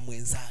damu ya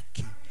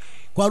mwenzake.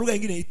 Kwa lugha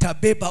nyingine,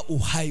 itabeba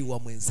uhai wa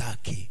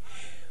mwenzake.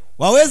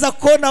 Waweza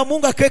kuona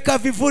Mungu akiweka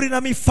vivuli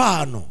na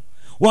mifano.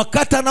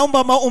 Wakati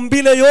anaumba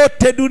maumbile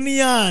yote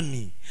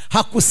duniani,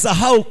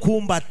 hakusahau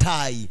kuumba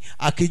tai,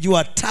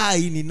 akijua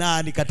tai ni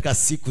nani katika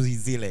siku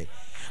zile.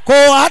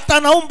 Kwa hata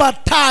anaumba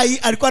tai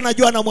alikuwa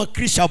anajua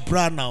anamwakilisha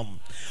Branham.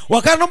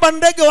 Wakanaomba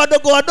ndege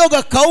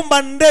wadogo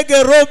kaumba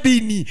ndege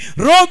Robini.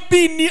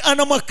 Robini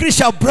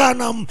anamwakilisha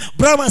Branham.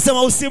 Branham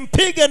anasema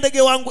usimpige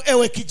ndege wangu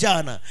ewe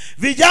kijana.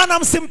 Vijana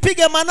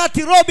msimpige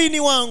manati Robini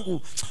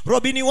wangu.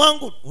 Robini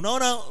wangu,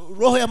 unaona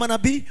roho ya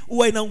manabii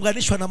huwa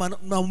inaunganishwa na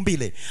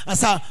maumbile.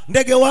 Sasa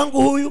ndege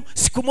wangu huyu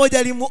siku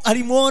moja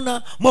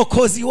alimuona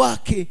Mwokozi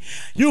wake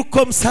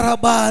yuko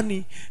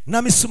msalabani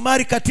na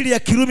misumari katili ya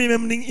Kirumi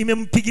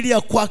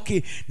imempigilia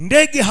kwake.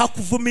 Ndege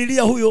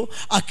hakuvumilia huyo,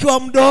 akiwa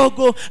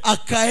mdogo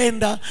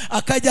akaenda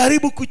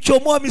akajaribu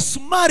kuchomoa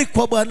misumari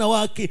kwa bwana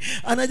wake.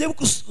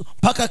 Anajaribu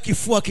mpaka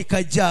kifua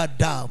kikajaa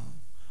damu.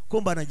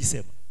 Kumbe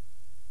anajisema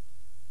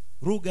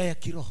lugha ya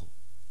kiroho.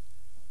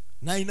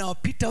 Na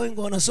inawapita wengi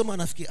wanasoma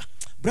anafikia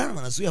Branham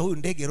anazuia huyu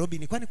ndege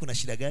Robin, kwani kuna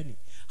shida gani?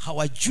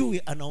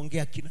 Hawajui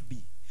anaongea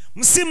kinabii.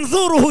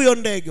 Msimdhuru huyo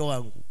ndege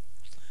wangu,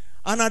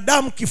 ana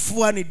damu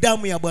kifuani,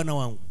 damu ya bwana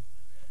wangu.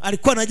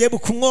 Alikuwa anajaribu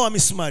kungoa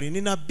misumari.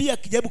 Ni nabii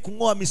akijaribu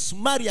kungoa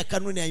misumari ya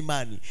kanuni ya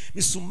imani,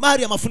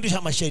 misumari ya mafundisho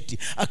ya masharti,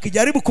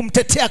 akijaribu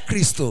kumtetea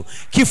Kristo.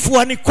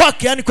 Kifuani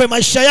kwake, yani kwa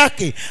maisha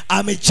yake,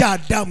 amejaa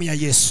damu ya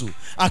Yesu,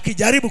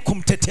 akijaribu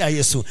kumtetea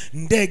Yesu.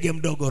 Ndege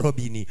mdogo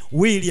Robini,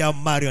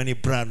 William Marion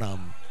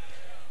Branham.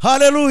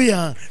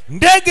 Haleluya.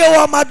 Ndege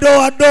wa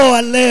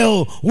madoadoa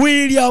leo,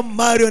 William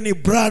Marion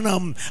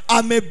Branham,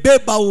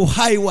 amebeba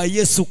uhai wa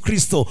Yesu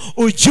Kristo,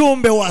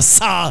 ujumbe wa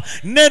saa,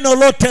 neno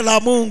lote la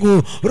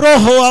Mungu,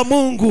 roho wa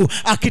Mungu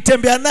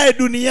akitembea naye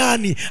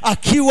duniani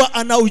akiwa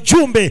ana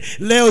ujumbe.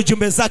 Leo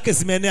jumbe zake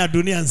zimeenea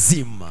dunia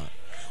nzima.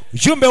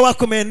 Ujumbe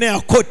wako umeenea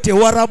kote,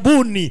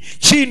 Warabuni,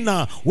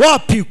 China,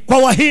 wapi, kwa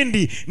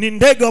Wahindi. Ni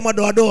ndege wa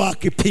madoadoa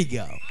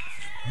akipiga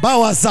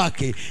bawa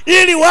zake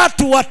ili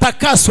watu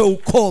watakaswe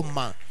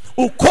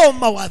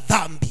ukoma wa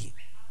dhambi.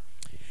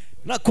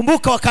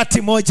 Nakumbuka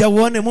wakati moja,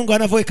 uone Mungu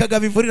anavyowekaga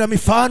vivuli na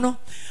mifano.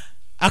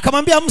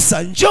 Akamwambia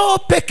Musa, njoo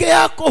peke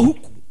yako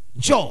huku,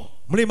 njoo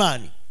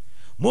mlimani.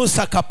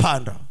 Musa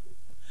akapanda,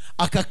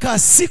 akakaa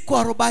siku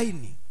 40.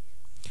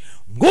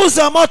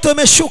 Nguzo ya moto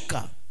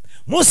imeshuka,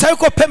 Musa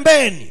yuko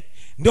pembeni,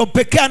 ndio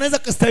pekee anaweza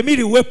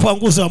kustahimili uwepo wa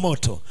nguzo ya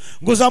moto.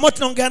 Nguzo ya moto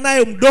inaongea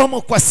naye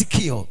mdomo kwa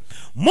sikio.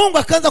 Mungu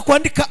akaanza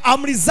kuandika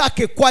amri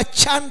zake kwa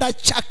chanda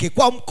chake,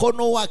 kwa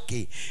mkono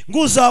wake.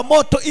 Nguzo ya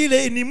moto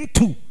ile ni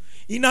mtu,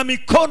 ina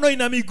mikono,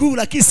 ina miguu,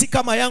 lakini si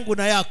kama yangu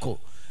na yako.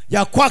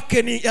 Ya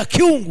kwake ni ya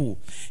kiungu.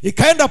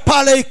 Ikaenda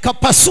pale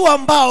ikapasua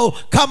mbao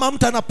kama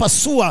mtu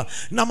anapasua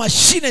na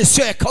mashine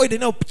sio ya kawaida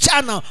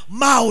inayochana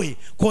mawe,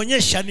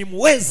 kuonyesha ni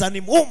muweza,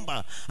 ni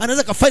muumba,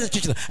 anaweza kufanya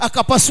chochote.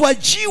 Akapasua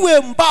jiwe,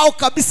 mbao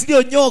kabisa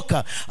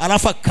iliyonyoka,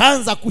 alafu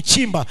akaanza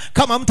kuchimba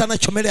kama mtu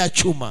anachomelea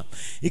chuma.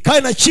 Ikawa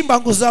inachimba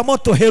nguzo ya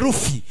moto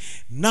herufi,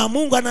 na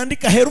Mungu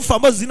anaandika herufi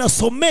ambazo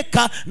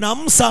zinasomeka na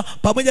Musa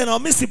pamoja na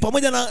Wamisri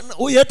pamoja na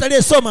huyo yote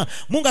aliyesoma.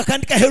 Mungu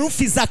akaandika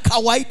herufi za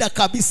kawaida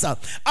kabisa.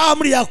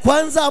 Amri ya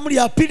kwanza, amri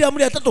ya pili,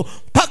 amri ya tatu,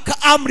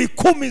 mpaka amri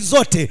 10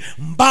 zote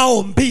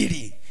mbao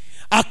 2.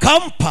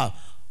 Akampa.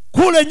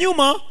 Kule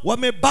nyuma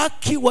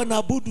wamebaki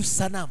wanaabudu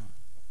sanamu.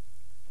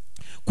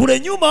 Kule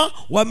nyuma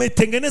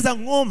wametengeneza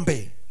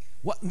ng'ombe,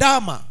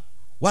 ndama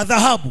wa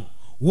dhahabu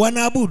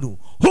wanaabudu.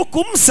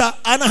 Huku Musa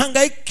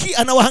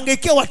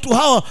anawahangaikia watu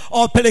hawa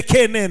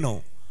awapelekee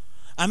neno.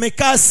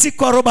 Amekaa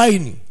siku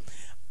 40.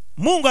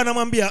 Mungu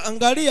anamwambia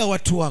angalia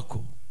watu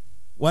wako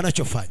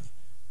wanachofanya.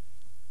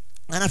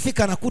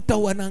 Anafika anakuta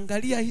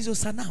wanaangalia hizo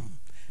sanamu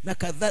na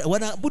kadhalika,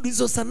 wanaabudu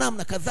hizo sanamu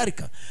na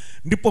kadhalika.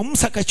 Ndipo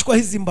Musa akachukua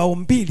hizi mbao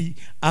mbili,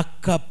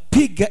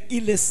 akapiga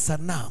ile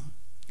sanamu,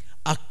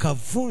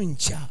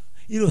 akavunja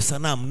ile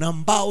sanamu na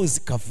mbao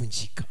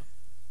zikavunjika.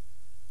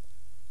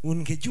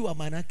 Ungejua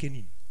maana yake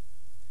nini?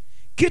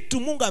 Kitu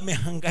Mungu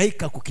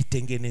amehangaika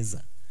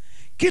kukitengeneza,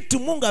 kitu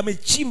Mungu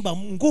amechimba,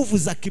 nguvu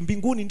za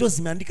kimbinguni ndio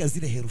zimeandika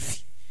zile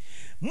herufi.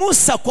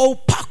 Musa kwa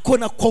upako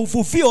na kwa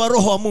uvuvio wa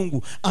Roho wa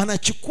Mungu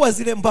anachukua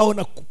zile mbao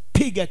na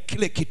kupiga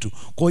kile kitu,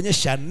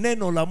 kuonyesha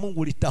neno la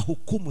Mungu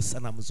litahukumu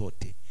sanamu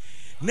zote.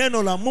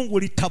 Neno la Mungu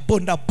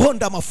litabonda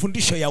bonda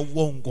mafundisho ya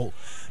uongo.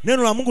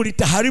 Neno la Mungu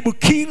litaharibu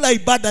kila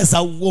ibada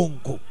za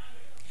uongo.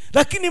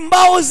 Lakini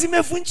mbao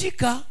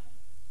zimevunjika,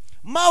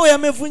 mawe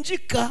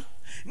yamevunjika,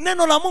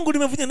 neno la Mungu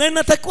limevunjika, na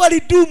inatakiwa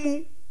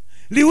lidumu,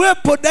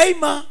 liwepo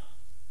daima.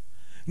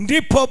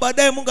 Ndipo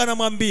baadaye Mungu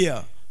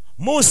anamwambia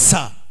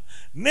Musa,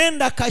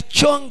 nenda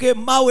kachonge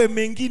mawe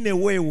mengine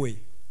wewe.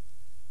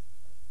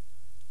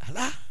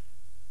 Ala,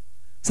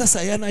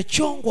 sasa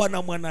yanachongwa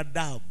na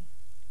mwanadamu.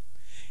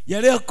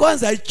 Yale ya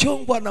kwanza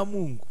yalichongwa na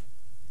Mungu,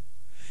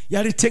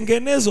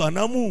 yalitengenezwa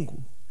na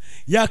Mungu,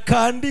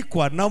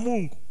 yakaandikwa na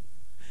Mungu.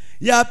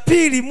 Ya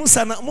pili Mungu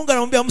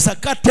anamwambia Musa,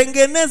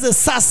 katengeneze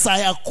sasa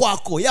ya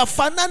kwako,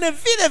 yafanane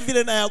vile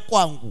vile na ya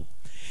kwangu.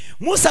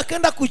 Musa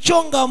akaenda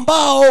kuchonga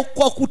mbao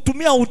kwa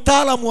kutumia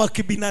utaalamu wa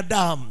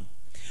kibinadamu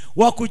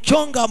wa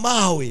kuchonga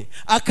mawe,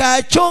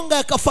 akayachonga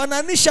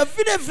akafananisha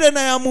vile vile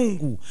na ya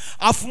Mungu.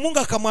 Afu Mungu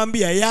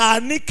akamwambia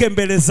yaanike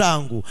mbele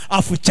zangu.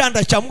 Afu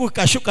chanda cha Mungu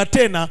kashuka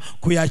tena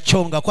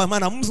kuyachonga, kwa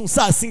maana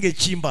Musa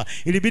asingechimba,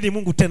 ilibidi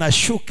Mungu tena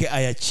ashuke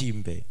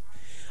ayachimbe,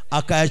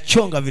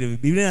 akayachonga vile vile.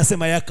 Biblia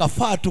inasema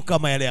yakafaa tu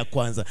kama yale ya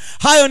kwanza.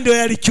 Hayo ndio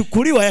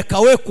yalichukuliwa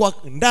yakawekwa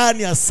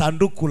ndani ya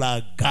sanduku la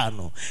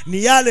agano.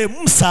 Ni yale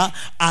Musa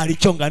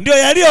alichonga ndio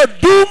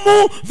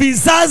yaliyodumu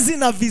vizazi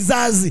na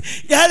vizazi.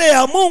 Yale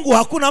ya Mungu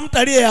hakuna mtu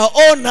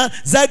aliyeyaona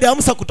zaidi ya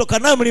Musa kutoka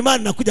nayo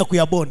mlimani na kuja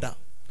kuyabonda.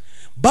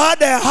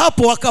 Baada ya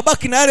hapo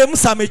wakabaki na yale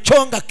Musa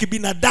amechonga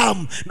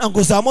kibinadamu, na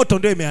nguzo ya moto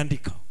ndio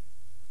imeandika.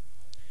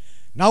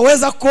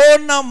 Naweza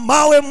kuona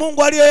mawe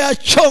Mungu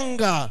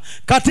aliyoyachonga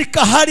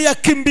katika hali ya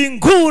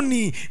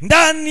kimbinguni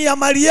ndani ya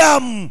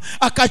Mariamu.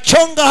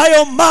 Akachonga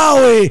hayo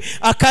mawe,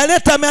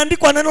 akaleta,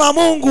 ameandikwa neno la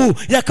Mungu,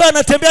 yakawa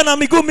yanatembea na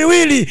miguu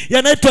miwili,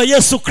 yanaitwa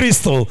Yesu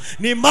Kristo.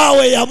 Ni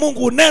mawe ya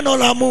Mungu, neno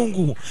la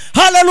Mungu.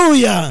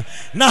 Haleluya!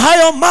 Na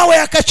hayo mawe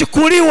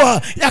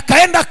yakachukuliwa,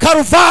 yakaenda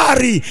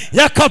Kalvari,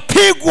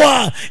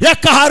 yakapigwa,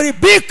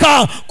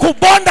 yakaharibika,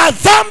 kubonda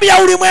dhambi ya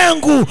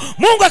ulimwengu.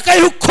 Mungu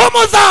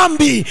akaihukumu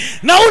dhambi,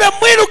 na ule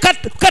mwili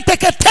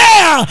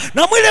ukateketea,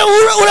 na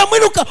ule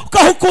mwili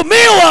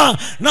ukahukumiwa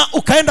na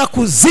ukaenda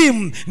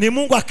kuzimu. Ni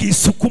Mungu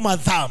akiisukuma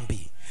dhambi,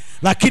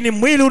 lakini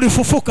mwili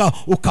ulifufuka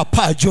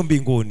ukapaa juu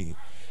mbinguni,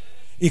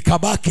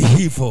 ikabaki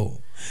hivyo.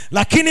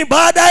 Lakini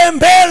baadaye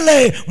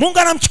mbele Mungu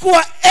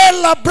anamchukua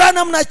Ella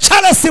Branham na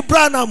Charles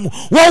Branham,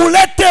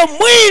 waulete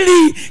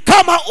mwili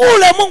kama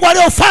ule Mungu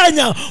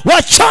aliofanya,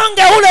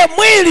 wachonge ule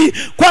mwili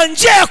kwa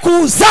njia ya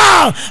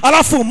kuuzaa.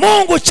 Alafu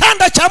Mungu,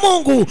 chanda cha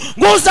Mungu,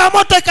 nguzo ya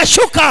moto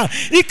ikashuka,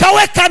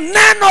 ikaweka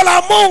neno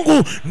la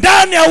Mungu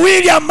ndani ya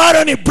William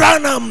Marion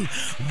Branham.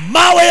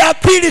 Mawe ya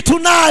pili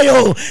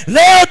tunayo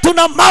leo,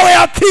 tuna mawe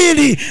ya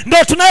pili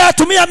ndio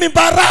tunayotumia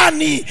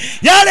mimbarani.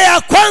 Yale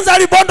ya kwanza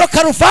alibondo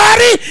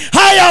Kalvari,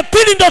 haya ya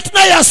pili ndio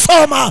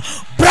tunayasoma.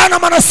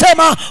 Branham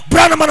anasema,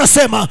 Branham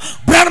anasema,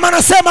 Branham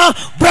anasema,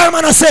 Branham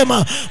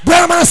anasema,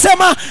 Branham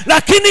anasema,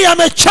 lakini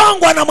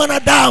yamechongwa na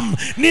mwanadamu.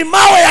 Ni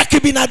mawe ya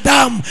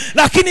kibinadamu,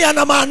 lakini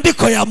yana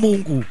maandiko ya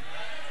Mungu.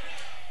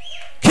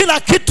 Kila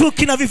kitu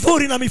kina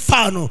vivuli na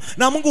mifano,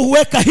 na Mungu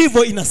huweka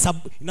hivyo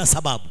ina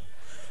sababu.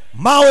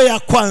 Mawe ya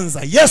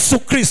kwanza, Yesu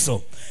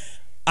Kristo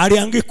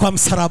aliangikwa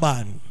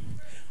msalabani.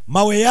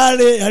 Mawe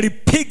yale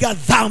yalipiga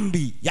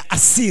dhambi ya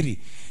asiri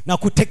na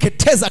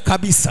kuteketeza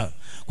kabisa,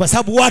 kwa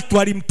sababu watu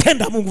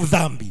walimtenda Mungu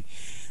dhambi.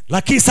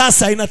 Lakini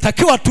sasa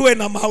inatakiwa tuwe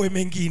na mawe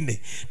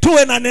mengine,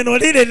 tuwe na neno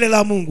lile lile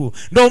la Mungu.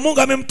 Ndio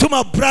Mungu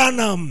amemtuma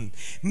Branham.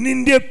 Ni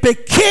ndiye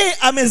pekee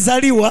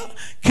amezaliwa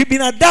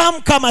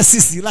kibinadamu kama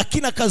sisi,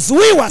 lakini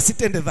akazuiwa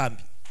asitende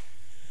dhambi.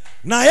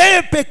 Na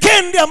yeye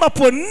pekee ndiye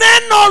ambapo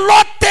neno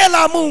lote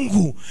la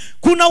Mungu,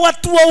 kuna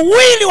watu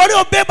wawili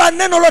waliobeba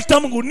neno lote la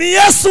Mungu, ni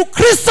Yesu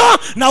Kristo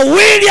na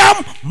William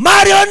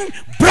Marion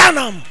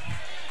Branham.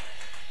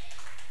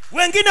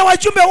 Wengine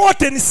wajumbe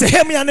wote ni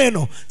sehemu ya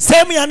neno,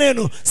 sehemu ya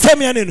neno,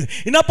 sehemu ya neno.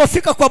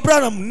 Inapofika kwa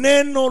Branham,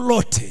 neno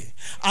lote,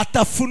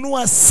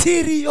 atafunua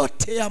siri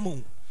yote ya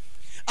Mungu,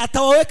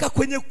 atawaweka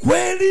kwenye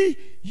kweli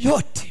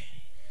yote,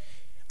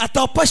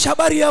 atawapasha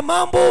habari ya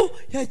mambo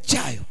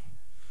yajayo.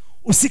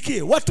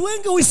 Usikie, watu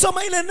wengi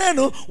huisoma ile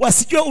neno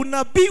wasijue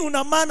unabii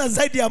una maana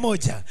zaidi ya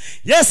moja.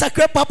 Yesu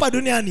akiwepo hapa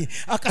duniani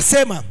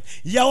akasema,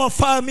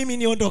 yawafaa mimi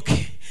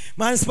niondoke,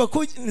 maana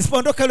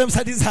nisipoondoka yule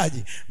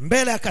msaidizaji.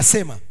 Mbele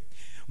akasema,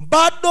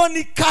 bado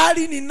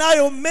nikali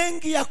ninayo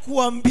mengi ya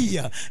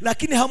kuambia,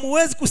 lakini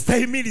hamuwezi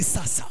kustahimili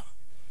sasa.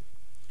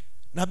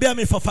 nabii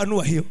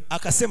amefafanua hiyo,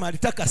 akasema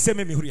alitaka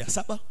aseme mihuri ya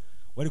 7,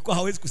 walikuwa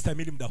hawezi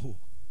kustahimili muda huo.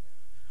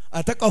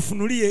 Ataka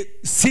wafunulie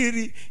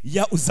siri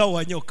ya uzao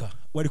wa nyoka,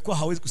 walikuwa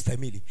hawezi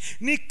kustahimili.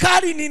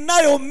 Nikali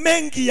ninayo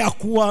mengi ya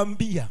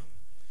kuambia.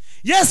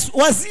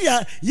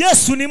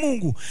 Yesu ni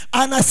Mungu,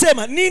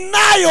 anasema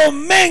ninayo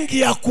mengi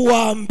ya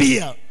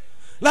kuambia,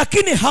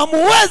 lakini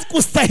hamuwezi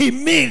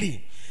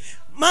kustahimili.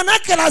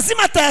 Manake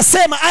lazima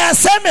atayasema.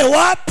 Ayaseme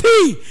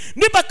wapi?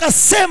 Ndipo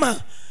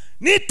akasema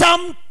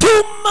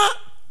nitamtuma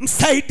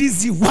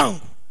msaidizi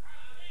wangu.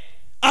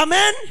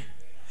 Amen.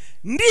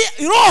 Ndi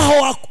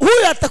roho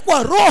huyu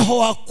atakuwa roho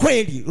wa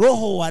kweli,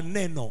 roho wa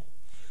neno.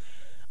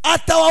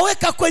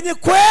 Atawaweka kwenye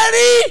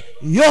kweli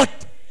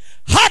yote,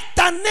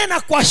 hata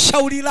nena kwa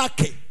shauri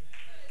lake.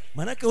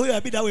 Manake huyo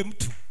abidi awe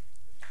mtu,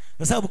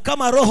 kwa sababu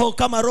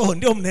kama roho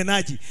ndio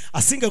mnenaji,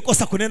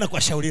 asingekosa kunena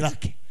kwa shauri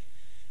lake.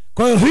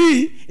 Kwa hiyo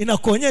hii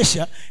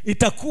inakuonyesha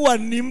itakuwa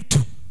ni mtu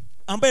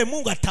ambaye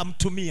Mungu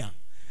atamtumia.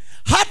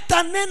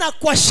 Hata nena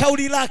kwa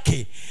shauri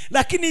lake,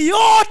 lakini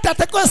yote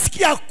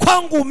atakayosikia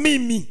kwangu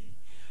mimi,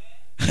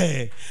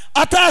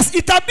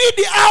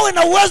 itabidi awe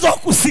na uwezo wa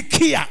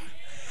kusikia.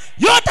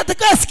 Yote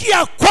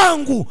atakayosikia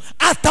kwangu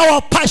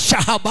atawapasha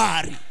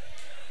habari.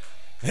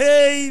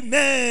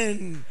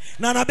 Amen.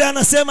 Na nabii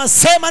anasema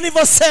sema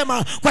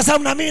nilivyosema, kwa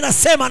sababu na mimi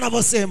nasema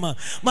ninavyosema.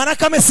 Maana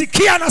kama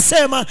amesikia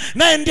anasema,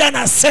 naye ndiye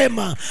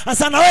anasema.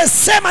 Sasa na wewe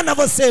sema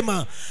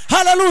ninavyosema.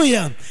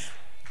 Haleluya.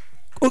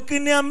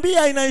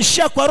 Ukiniambia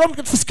inaishia kwa Roho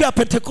Mtakatifu siku ya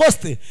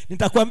Pentekoste,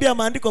 nitakwambia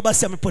maandiko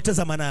basi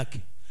yamepoteza maana yake.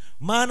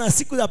 Maana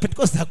siku ya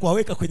Pentekoste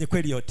hakuwaweka kwenye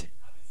kweli yote.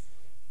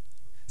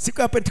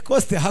 Siku ya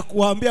Pentekoste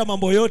hakuwaambia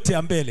mambo yote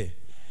ya mbele.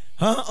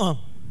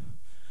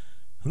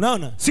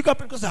 Unaona? Siku ya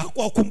Pentekoste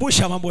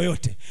hakuwakumbusha mambo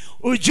yote.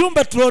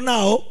 Ujumbe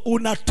tulionao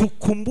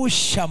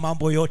unatukumbusha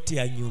mambo yote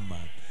ya nyuma.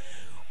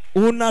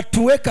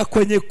 Unatuweka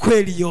kwenye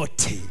kweli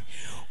yote.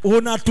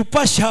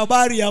 Unatupasha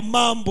habari ya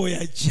mambo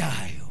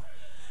yajayo.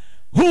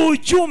 Huu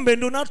ujumbe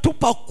ndio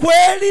unatupa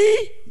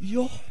kweli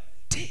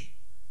yote.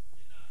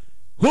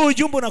 Huu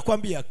ujumbe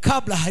unakwambia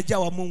kabla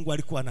hajawa Mungu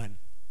alikuwa nani?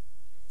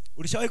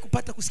 Ulishawahi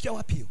kupata kusikia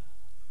wapi hiyo?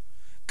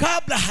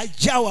 Kabla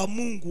hajawa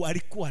Mungu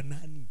alikuwa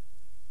nani?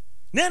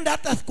 Nenda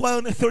hata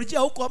kwa theolojia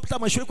huko, hata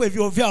mashule kwa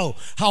vyuo vyao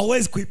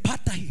hawezi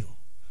kuipata hiyo.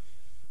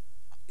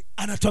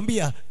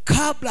 Anatuambia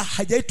kabla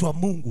hajaitwa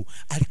Mungu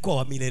alikuwa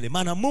wa milele.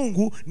 Maana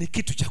Mungu ni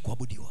kitu cha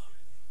kuabudiwa.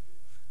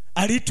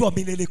 Aliitwa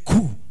milele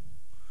kuu.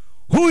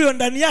 Huyo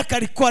ndani yake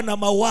alikuwa na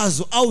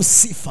mawazo au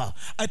sifa,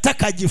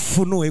 ataka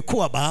ajifunue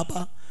kuwa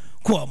Baba,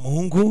 kuwa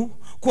Mungu,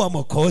 kuwa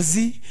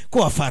Mwokozi,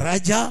 kuwa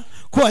faraja,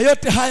 kuwa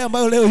yote haya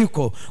ambayo leo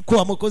yuko,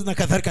 kuwa Mwokozi na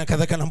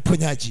kadhalika na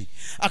mponyaji.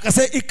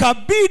 Akasema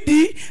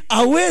ikabidi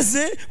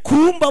aweze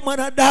kuumba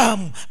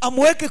mwanadamu,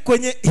 amweke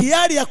kwenye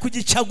hiari ya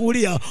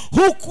kujichagulia,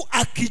 huku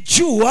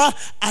akijua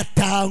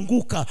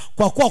ataanguka,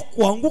 kwa kuwa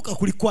kuanguka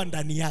kulikuwa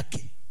ndani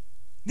yake.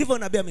 Ndivyo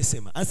nabii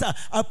amesema. Sasa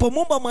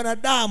alipomuumba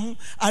mwanadamu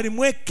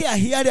alimwekea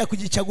hiari ya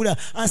kujichagulia.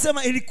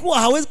 Anasema ilikuwa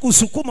hawezi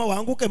kusukuma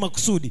waanguke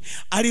makusudi,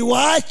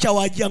 aliwaacha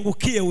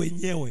wajiangukie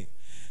wenyewe.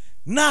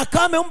 Na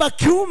kama ameumba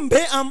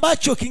kiumbe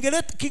ambacho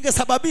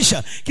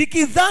kingesababisha,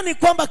 kikidhani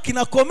kwamba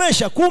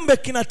kinakomesha, kumbe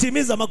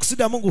kinatimiza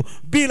makusudi ya Mungu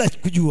bila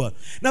kujua.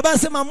 Na basi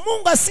anasema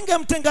Mungu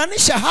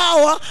asingemtenganisha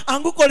Hawa,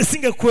 anguko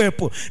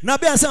lisingekuwepo. Na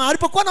basi anasema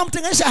alipokuwa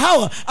anamtenganisha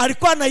Hawa,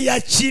 alikuwa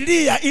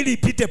anaiachilia ili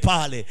ipite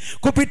pale.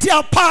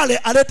 Kupitia pale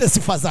alete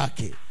sifa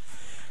zake.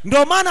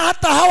 Ndio maana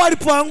hata Hawa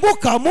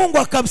alipoanguka, Mungu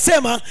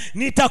akamsema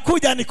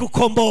nitakuja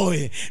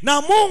nikukomboe.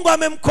 Na Mungu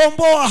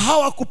amemkomboa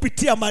Hawa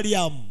kupitia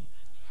Mariamu.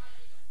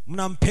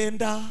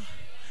 Mnampenda?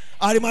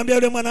 Alimwambia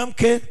yule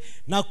mwanamke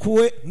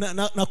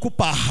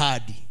nakupa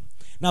ahadi,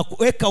 na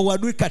kuweka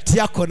uadui kati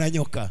yako na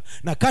nyoka,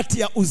 na kati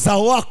ya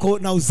uzao wako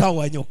na uzao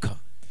wa nyoka.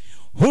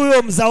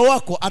 Huyo mzao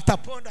wako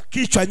ataponda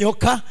kichwa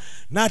nyoka,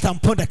 na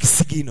atamponda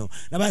kisigino.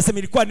 Na basi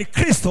ilikuwa ni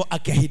Kristo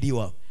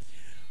akiahidiwa.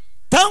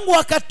 Tangu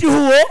wakati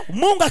huo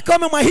Mungu akawa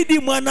amemwahidi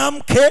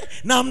mwanamke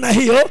namna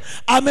hiyo.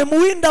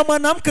 Amemuinda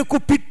mwanamke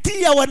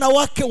kupitia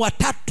wanawake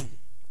watatu.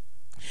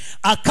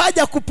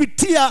 Akaja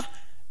kupitia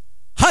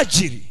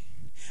Hajiri,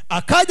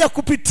 akaja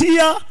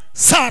kupitia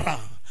Sara,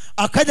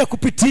 akaja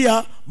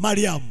kupitia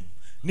Mariamu.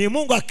 Ni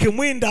Mungu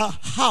akimwinda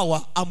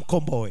Hawa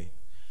amkomboe.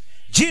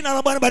 Jina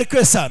la Bwana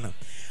barikiwe sana.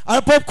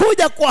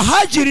 Alipokuja kwa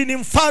Hajiri ni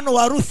mfano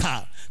wa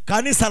Rutha,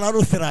 kanisa la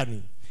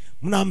Lutherani.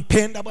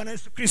 Mnampenda Bwana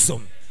Yesu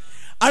Kristo.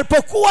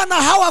 Alipokuwa na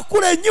Hawa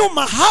kule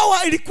nyuma,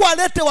 Hawa ilikuwa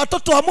alete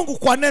watoto wa Mungu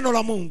kwa neno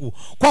la Mungu,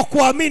 kwa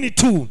kuamini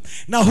tu.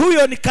 Na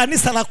huyo ni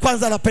kanisa la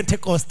kwanza la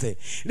Pentekoste.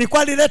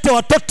 Ilikuwa lilete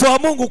watoto wa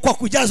Mungu kwa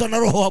kujazwa na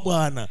Roho wa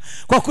Bwana,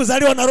 kwa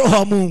kuzaliwa na Roho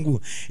wa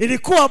Mungu.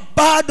 Ilikuwa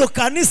bado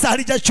kanisa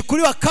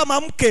halijachukuliwa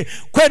kama mke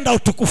kwenda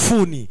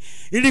utukufuni.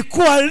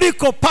 Ilikuwa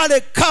liko pale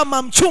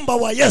kama mchumba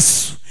wa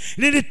Yesu.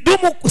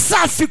 Lilidumu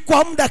safi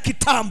kwa muda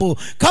kitambo,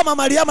 kama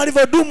Mariamu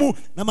alivyodumu,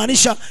 na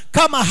maanisha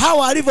kama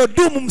Hawa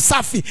alivyodumu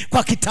msafi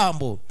kwa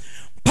kitambo.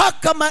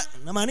 Paka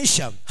na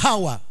maanisha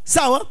Hawa,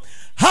 sawa?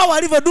 Hawa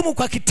alivyodumu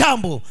kwa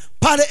kitambo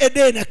pale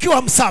Edeni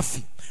akiwa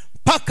msafi,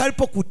 mpaka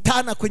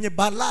alipokutana kwenye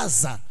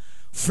baraza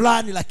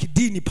fulani la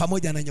kidini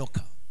pamoja na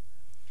nyoka.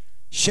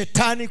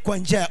 Shetani kwa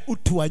njia ya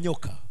utu wa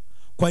nyoka,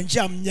 kwa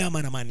njia ya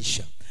mnyama na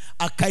maanisha,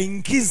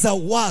 akaingiza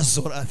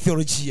wazo la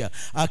theolojia,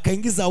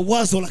 akaingiza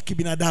wazo la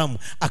kibinadamu,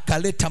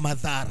 akaleta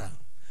madhara.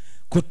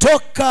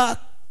 Kutoka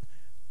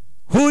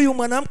huyu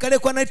mwanamke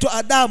aliyekuwa anaitwa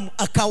Adamu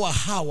akawa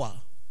Hawa,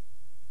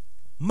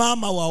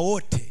 mama wa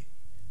wote.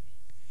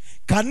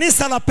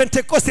 Kanisa la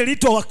Pentekoste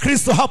liliitwa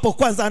Wakristo hapo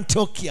kwanza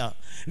Antiokia,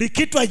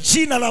 likiitwa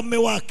jina la mume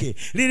wake.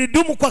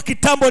 Lilidumu kwa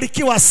kitambo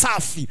likiwa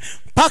safi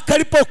mpaka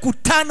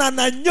lipokutana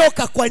na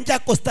nyoka kwa njia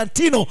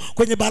Konstantino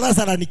kwenye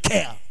baraza la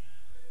Nikea.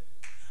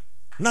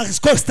 Na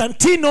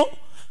Konstantino,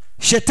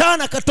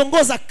 shetani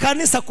akatongoza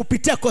kanisa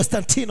kupitia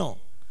Konstantino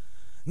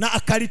na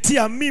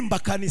akalitia mimba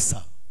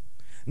kanisa,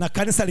 na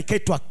kanisa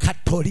likaitwa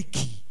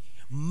Katoliki,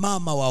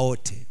 mama wa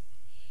wote.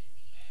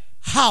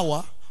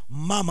 Hawa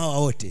mama wa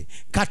wote,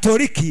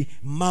 Katoliki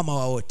mama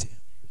wa wote.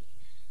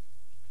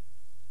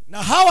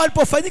 Na Hawa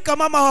alipofanyika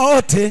mama wa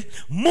wote,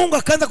 Mungu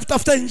akaanza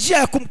kutafuta njia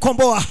ya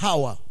kumkomboa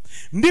Hawa.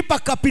 Ndipo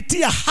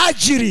akapitia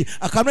Hajiri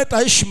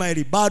akamleta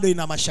Ishmaeli, bado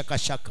ina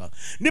mashaka.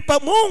 Ndipo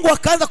Mungu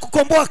akaanza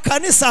kukomboa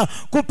kanisa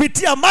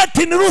kupitia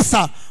Martin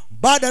Luther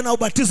baada na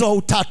ubatizo wa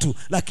utatu.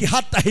 Lakini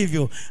hata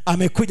hivyo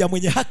amekuja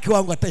mwenye haki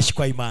wangu ataishi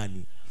kwa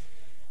imani.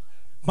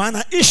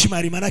 Maana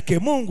Ishmaeli manake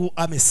Mungu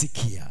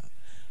amesikia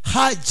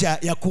haja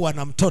ya kuwa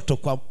na mtoto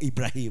kwa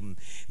Ibrahimu.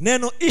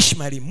 Neno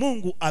Ishmaeli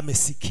Mungu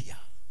amesikia.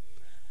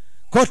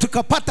 Kwa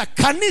tukapata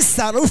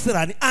kanisa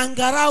Lutheran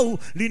angarau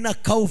lina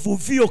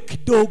kauvuvio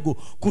kidogo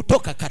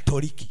kutoka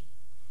Katoliki.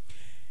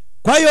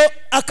 Kwa hiyo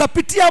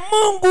akapitia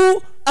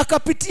Mungu,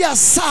 akapitia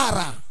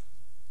Sara,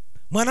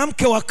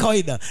 mwanamke wa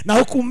kawaida, na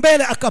huku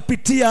mbele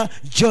akapitia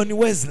John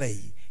Wesley,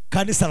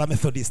 kanisa la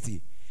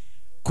Methodisti,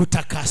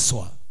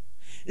 kutakaswa.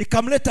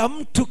 Ikamleta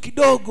mtu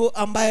kidogo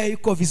ambaye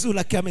yuko vizuri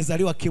lakini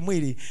amezaliwa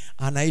kimwili,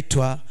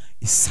 anaitwa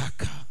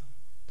Isaka.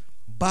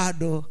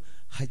 Bado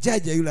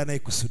hajaja yule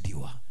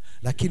anayekusudiwa,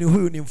 lakini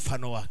huyu ni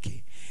mfano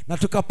wake. Na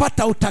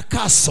tukapata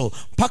utakaso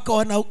mpaka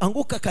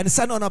wanaanguka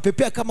kanisani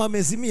wanapepea kama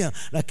wamezimia,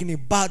 lakini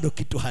bado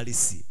kitu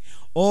halisi.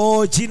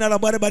 Jina la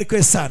Bwana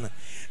barikiwe sana.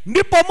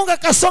 Ndipo Mungu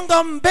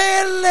akasonga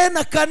mbele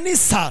na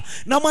kanisa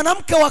na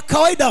mwanamke wa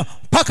kawaida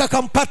mpaka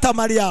akampata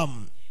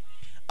Mariamu.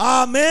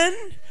 Amen.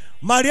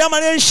 Mariamu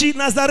aliyeishi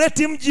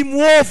Nazareti, mji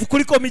muovu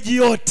kuliko miji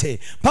yote.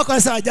 Mpaka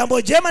anasema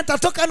jambo jema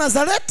litatoka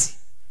Nazareti,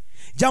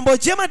 jambo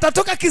jema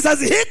litatoka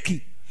kizazi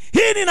hiki.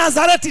 Hii ni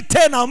Nazareti,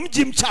 tena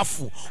mji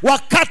mchafu,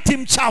 wakati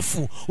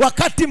mchafu,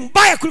 wakati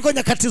mbaya kuliko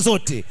nyakati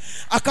zote.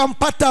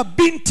 Akampata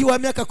binti wa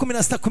miaka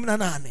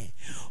 16-18.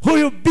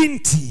 Huyu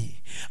binti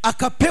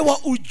akapewa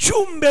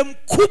ujumbe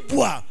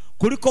mkubwa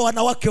kuliko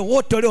wanawake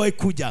wote waliowahi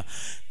kuja.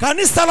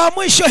 Kanisa la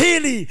mwisho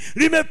hili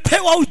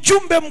limepewa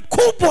ujumbe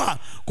mkubwa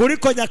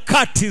kuliko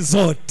nyakati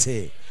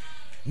zote.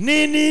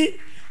 Nini?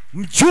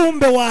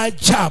 Mjumbe wa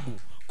ajabu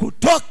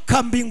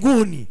kutoka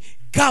mbinguni,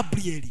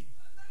 Gabrieli.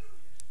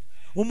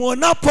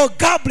 Umuonapo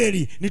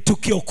Gabrieli ni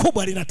tukio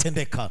kubwa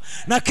linatendeka.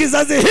 Na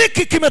kizazi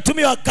hiki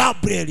kimetumiwa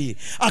Gabrieli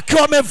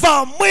akiwa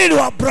amevaa mwili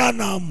wa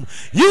Branham,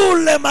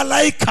 yule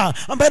malaika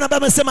ambaye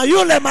amesema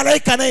yule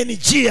malaika naye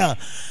nijia,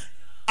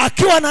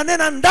 akiwa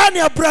ananena ndani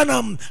ya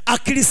Branham,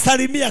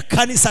 akilisalimia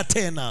kanisa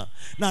tena.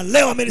 Na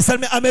leo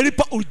amelisalimia,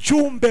 amelipa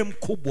ujumbe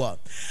mkubwa.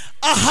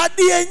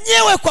 Ahadi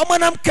yenyewe kwa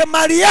mwanamke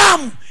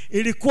Mariamu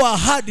ilikuwa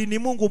ahadi ni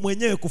Mungu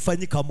mwenyewe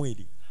kufanyika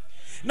mwili.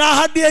 Na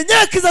ahadi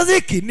yenyewe kizazi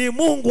hiki ni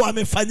Mungu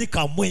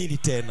amefanyika mwili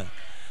tena.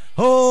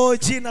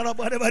 Jina la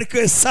Bwana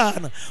barikiwe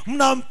sana.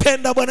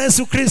 Mnampenda Bwana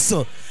Yesu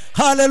Kristo.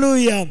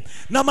 Haleluya.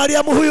 Na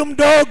Mariamu huyu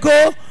mdogo,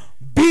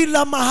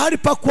 bila mahali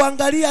pa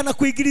kuangalia na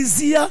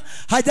kuigilizia,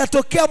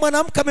 hajatokea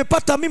mwanamke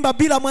amepata mimba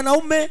bila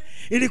mwanaume.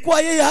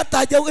 Ilikuwa yeye hata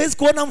hajawezi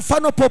kuona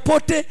mfano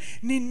popote.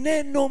 Ni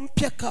neno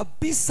mpya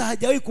kabisa,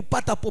 hajawahi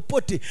kupata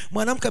popote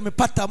mwanamke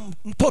amepata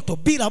mtoto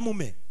bila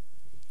mume.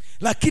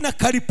 Lakini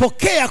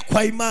akalipokea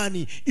kwa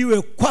imani,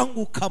 iwe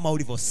kwangu kama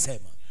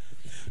ulivyosema.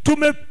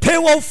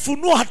 Tumepewa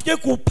ufunuo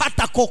hatujawahi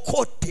kupata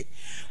kokote,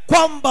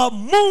 kwamba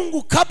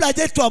Mungu kabla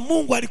hajaitwa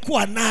Mungu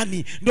alikuwa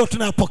nani, ndio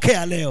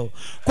tunapokea leo.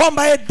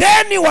 Kwamba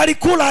Edeni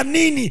walikula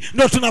nini,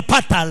 ndio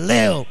tunapata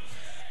leo.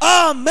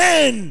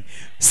 Amen.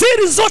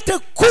 Siri zote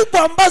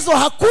kubwa ambazo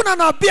hakuna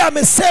nabii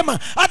amesema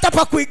hata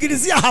pa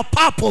kuigilizia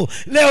hapapo,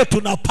 leo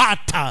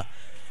tunapata.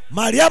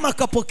 Mariamu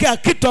akapokea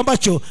kitu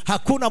ambacho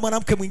hakuna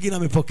mwanamke mwingine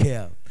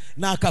amepokea,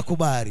 na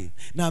akakubali,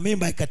 na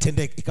mimba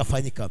ikatendeka,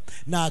 ikafanyika,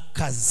 na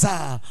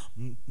akazaa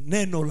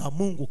neno la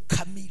Mungu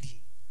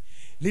kamili.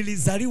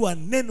 Lilizaliwa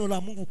neno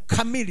la Mungu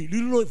kamili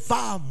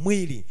lililovaa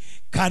mwili.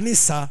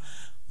 Kanisa,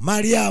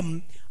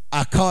 Mariamu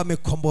akawa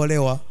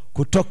amekombolewa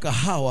kutoka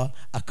Hawa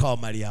akawa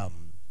Mariamu.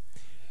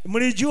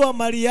 Mlijua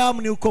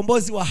Mariamu ni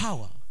ukombozi wa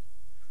Hawa?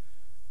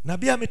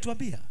 Nabii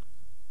ametuambia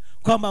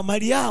kwamba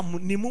Mariamu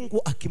ni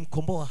Mungu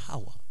akimkomboa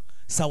Hawa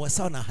sawa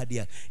sawa na ahadi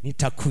yake.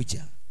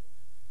 Nitakuja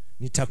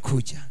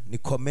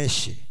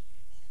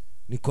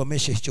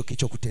nikomeshe hicho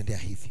kilichokutendea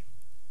hivi,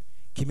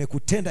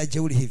 kimekutenda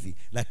jeuri hivi,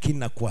 lakini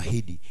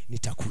nakuahidi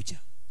nitakuja.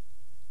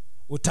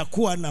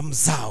 Utakuwa na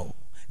mzao,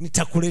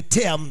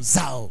 nitakuletea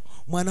mzao.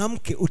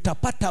 Mwanamke,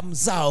 utapata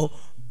mzao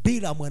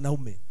bila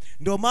mwanaume.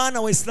 Ndio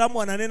maana Waislamu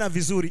wananena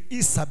vizuri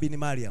Isa bin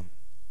Maryam.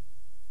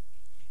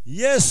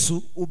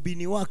 Yesu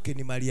ubini wake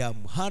ni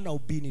Mariamu, hana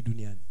ubini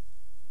duniani.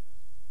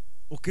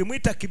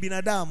 Ukimwita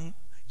kibinadamu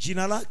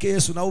jina lake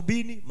Yesu na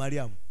ubini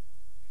Mariamu.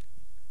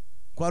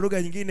 Kwa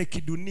lugha nyingine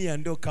kidunia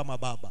ndio kama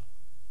baba.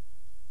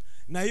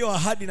 Na hiyo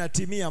ahadi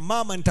natimia,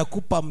 mama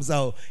nitakupa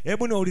mzao.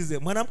 Hebu niulize,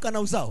 mwanamke ana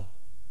uzao?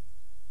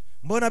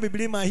 Mbona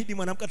Biblia imeahidi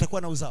mwanamke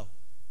atakuwa na uzao?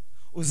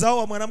 Uzao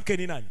wa mwanamke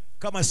ni nani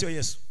kama sio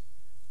Yesu?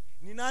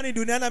 Ni nani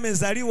duniani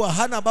amezaliwa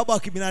hana baba wa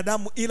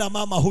kibinadamu ila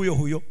mama huyo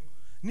huyo?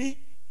 Ni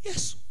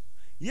Yesu.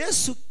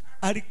 Yesu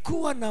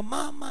alikuwa na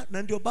mama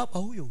na ndio baba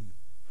huyo huyo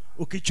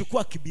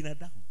ukichukua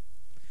kibinadamu.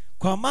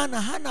 Kwa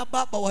maana hana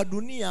baba wa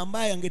dunia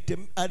ambaye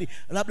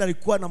labda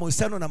alikuwa na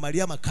mahusiano na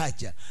Mariamu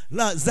kaja.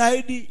 La,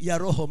 zaidi ya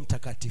Roho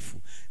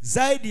Mtakatifu,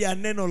 zaidi ya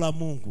neno la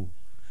Mungu.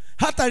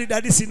 Hata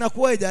lidadisi na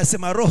kuweja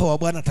asema Roho wa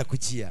Bwana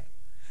atakujia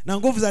na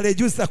nguvu za aliye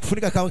juu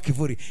zitakufunika kama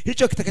kivuli.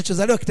 Hicho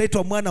kitakachozaliwa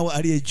kitaitwa mwana wa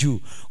aliye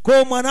juu. Kwa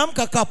hiyo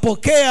mwanamke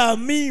akapokea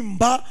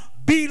mimba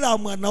bila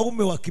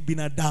mwanaume wa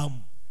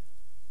kibinadamu.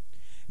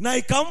 Na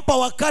ikampa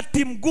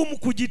wakati mgumu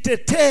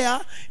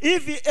kujitetea.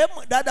 Hivi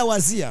dada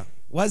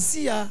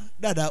wazia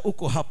dada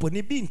uko hapo,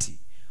 ni binti,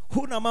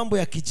 huna mambo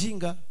ya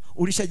kijinga,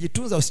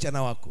 ulishajitunza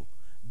usichana wako,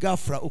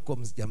 ghafla uko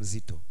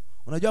mjamzito.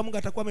 Unajua Mungu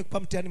atakuwa amekupa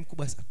mtihani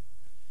mkubwa sana.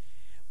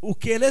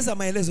 Ukieleza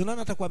maelezo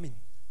nani atakuamini?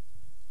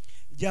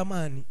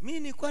 Jamani, mimi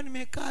nilikuwa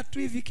nimekaa tu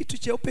hivi, kitu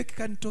cheupe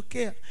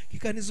kikanitokea,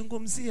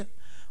 kikanizungumzia.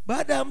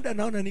 Baada ya muda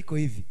naona niko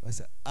hivi.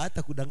 Sasa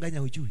hata kudanganya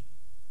hujui.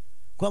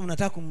 Kwa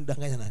mnataka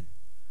kumdanganya nani?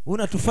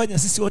 Unatufanya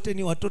sisi wote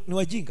ni watoto, ni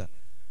wajinga.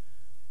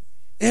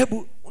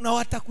 Hebu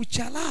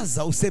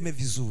watakuchalaza useme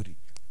vizuri.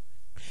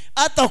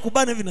 Hata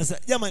ukubane hivi na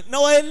jamani,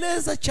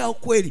 nawaeleza cha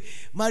ukweli.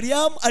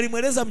 Mariamu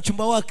alimweleza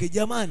mchumba wake,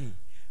 jamani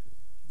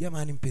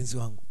mpenzi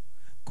wangu,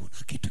 kuna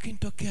kitu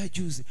kinitokea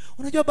juzi.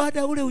 Unajua baada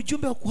ya ule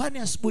ujumbe wa kuhani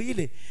asubuhi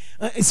ile,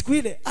 siku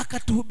ile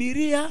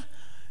akatuhubiria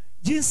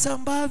jinsi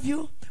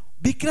ambavyo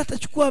bikira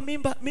atachukua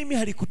mimba. Mimi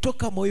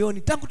halikutoka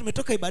moyoni tangu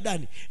tumetoka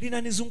ibadani,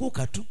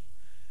 linanizunguka tu.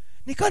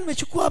 Nikawa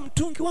nimechukua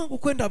mtungi wangu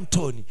kwenda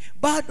mtoni,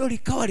 bado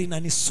likawa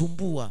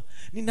linanisumbua,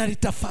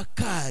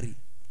 ninalitafakari.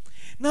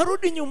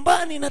 Narudi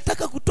nyumbani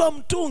nataka kutoa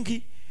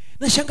mtungi,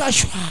 nashangaa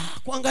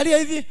kuangalia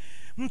hivi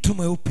mtu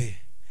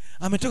mweupe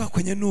ametoka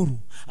kwenye nuru,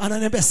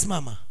 ananiambia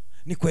simama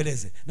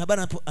nikueleze. Na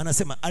bana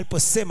anasema,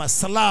 aliposema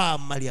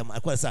salamu Mariamu,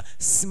 alikuwa anasema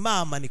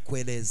simama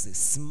nikueleze.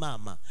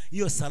 Simama,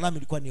 hiyo salamu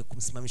ilikuwa ni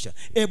kumsimamisha.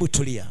 Hebu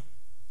tulia.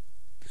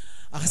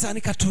 Akasema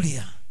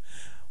nikatulia.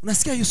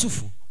 Unasikia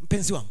Yusufu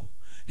mpenzi wangu,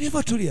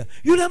 nilipotulia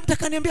yule mtu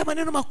akaniambia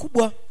maneno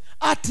makubwa,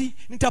 ati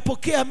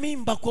nitapokea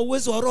mimba kwa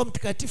uwezo wa Roho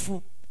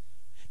Mtakatifu.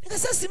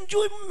 Nikasema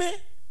simjui mume,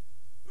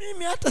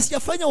 mimi hata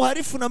sijafanya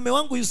uhalifu na mume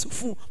wangu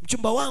Yusufu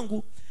mchumba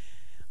wangu.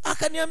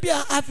 Akaniambia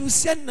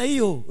havihusiani na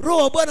hiyo,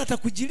 Roho wa Bwana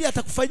atakujilia,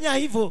 atakufanyia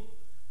hivyo.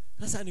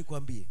 Sasa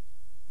nikwambie,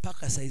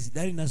 mpaka saizi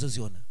dalili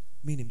ninazoziona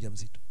mimi ni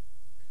mjamzito.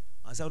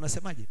 Sasa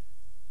unasemaje?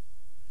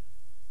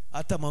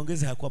 Hata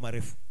maongezi hayakuwa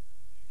marefu.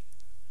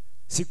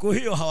 Siku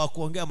hiyo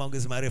hawakuongea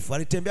maongezi marefu,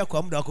 walitembea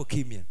kwa muda wako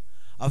kimya.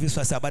 Alafu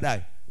sasa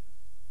baadaye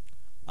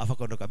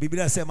akaondoka.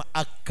 Biblia inasema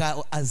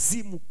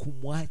akaazimu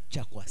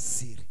kumwacha kwa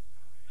siri.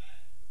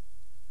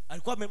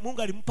 Alikuwa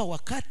Mungu alimpa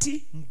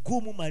wakati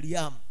mgumu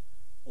Mariamu.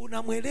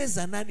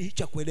 Unamweleza nani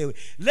hicho kuelewe?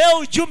 Leo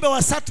ujumbe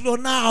wa Saturday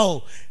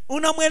nao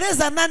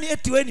unamweleza nani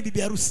eti wewe ni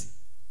bibi harusi?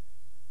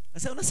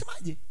 Sasa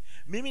unasemaje?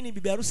 Mimi ni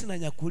bibi harusi na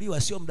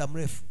nyakuliwa sio muda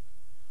mrefu.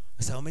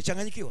 Sasa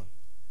umechanganyikiwa.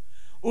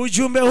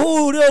 Ujumbe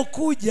huu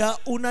uliokuja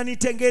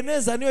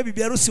unanitengeneza niwe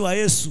bibi harusi wa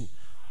Yesu.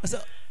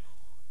 Sasa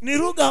ni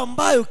lugha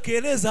ambayo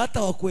ukieleza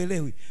hata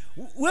wakuelewi.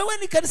 Wewe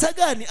ni kanisa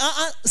gani?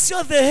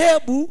 Sio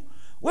dhehebu.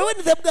 Wewe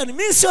ni dhehebu gani?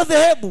 Mimi sio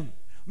dhehebu.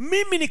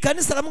 Mimi ni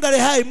kanisa la Mungu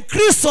aliye hai,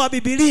 Mkristo wa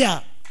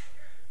Biblia.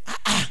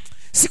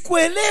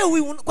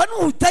 Sikuelewi. Kwani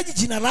unahitaji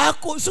jina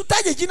lako?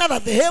 Usitaje jina la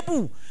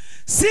dhehebu.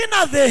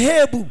 Sina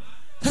dhehebu.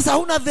 Sasa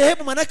huna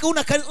dhehebu maana yake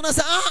una kanisa.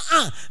 Unasema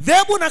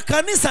dhehebu na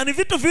kanisa ni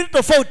vitu viwili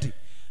tofauti.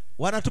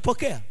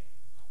 Wanatupokea,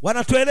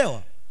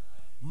 wanatuelewa.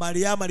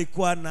 Mariamu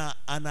alikuwa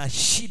ana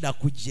shida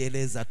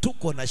kujieleza.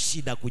 Tuko na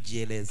shida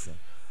kujieleza.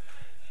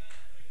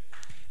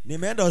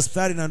 Nimeenda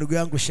hospitali na ndugu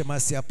yangu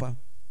Shemasi hapa,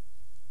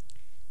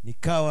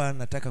 nikawa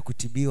nataka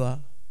kutibiwa.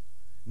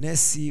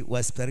 Nesi wa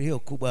hospitali hiyo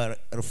kubwa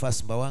Rufaa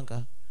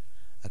Sumbawanga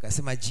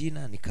akasema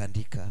jina,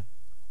 nikaandika.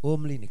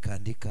 Umri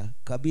nikaandika,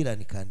 kabila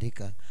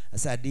nikaandika.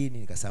 Asa dini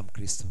nikasema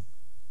Mkristo.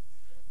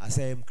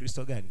 Asa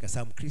Mkristo gani?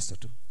 Nikasema Mkristo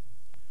tu,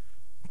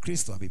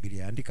 Mkristo wa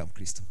Biblia, andika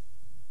Mkristo.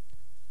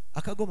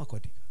 Akagoma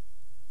kuandika.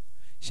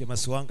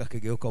 Shemasi wangu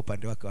akageuka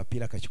upande wake wa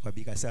pili akachukua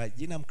bika, sasa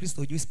jina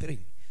Mkristo hujui spelling,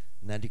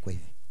 inaandikwa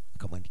hivi.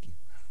 Akamwandikia.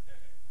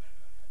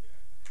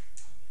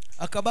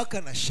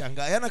 Akabaka na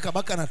shanga, yana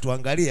kabaka na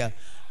tuangalia,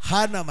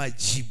 hana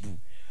majibu.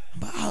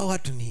 Mbao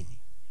watu nini?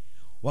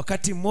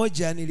 Wakati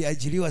mmoja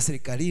niliajiriwa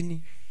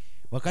serikalini,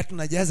 wakati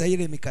tunajaza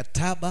ile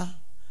mikataba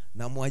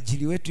na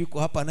mwajiri wetu yuko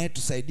hapa naye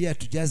tusaidia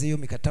tujaze hiyo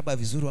mikataba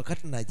vizuri.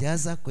 Wakati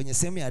najaza kwenye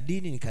sehemu ya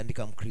dini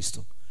nikaandika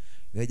Mkristo.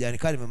 Yeye jana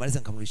kali nimemaliza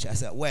nikamrudisha.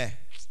 Sasa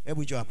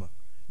hebu njoo hapa.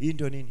 Hii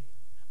ndio nini?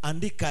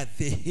 andika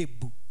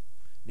dhehebu.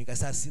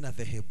 Nikasema sina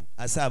dhehebu.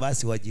 Asa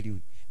basi waajiriwe.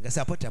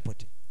 Nikasema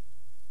pote.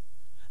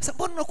 Sasa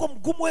mbona unakuwa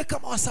mgumu wewe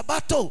kama wa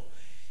Sabato?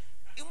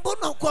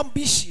 Mbona unakuwa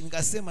mbishi?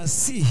 Nikasema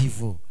si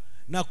hivyo.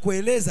 Na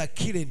kueleza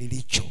kile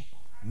nilicho.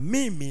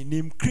 Mimi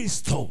ni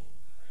Mkristo.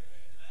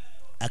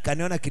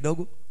 Akaniona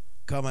kidogo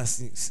kama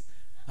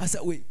sasa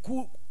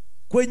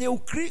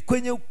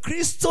kwenye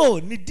Ukristo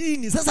ni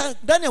dini. Sasa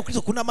ndani ya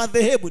Ukristo kuna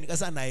madhehebu.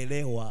 Nikasema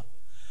naelewa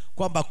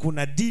kwamba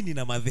kuna dini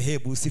na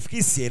madhehebu.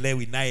 Usifikiri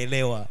sielewi,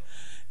 naelewa.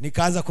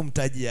 Nikaanza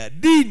kumtajia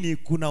dini.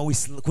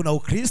 Kuna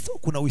Ukristo,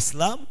 kuna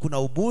Uislamu, kuna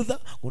Ubudha,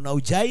 kuna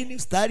Ujaini,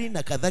 Ustari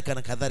na kadhalika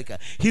na kadhalika.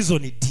 Hizo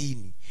ni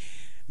dini.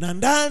 Na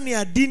ndani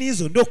ya dini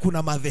hizo ndio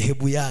kuna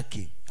madhehebu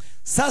yake.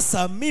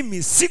 Sasa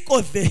mimi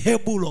siko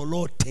dhehebu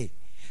lolote.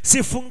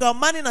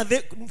 Sifungamani na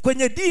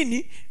kwenye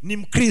dini ni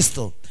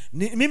Mkristo.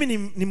 Mimi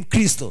ni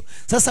Mkristo.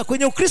 Sasa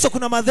kwenye Ukristo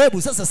kuna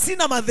madhehebu. Sasa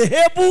sina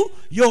madhehebu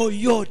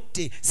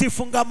yoyote.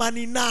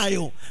 Sifungamani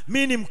nayo.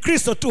 Mimi ni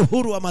Mkristo tu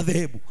huru wa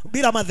madhehebu.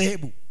 Bila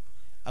madhehebu.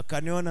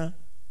 Akaniona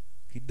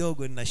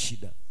kidogo nina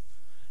shida.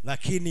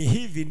 Lakini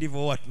hivi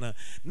ndivyo watu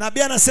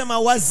Nabii anasema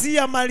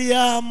wazia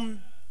Mariamu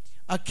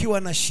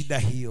akiwa na shida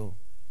hiyo.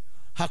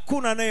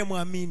 Hakuna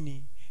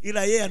anayemwamini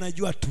ila yeye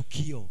anajua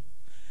tukio.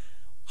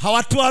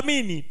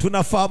 Hawatuamini,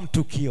 tunafahamu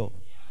tukio.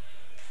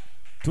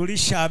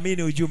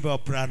 Tulishaamini ujumbe wa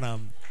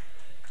Branham.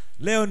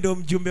 Leo ndio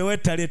mjumbe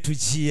wetu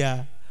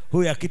aliyetujia.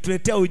 Huyu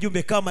akituletea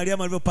ujumbe kama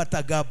Mariamu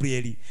alivyopata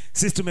Gabrieli.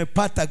 Sisi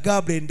tumepata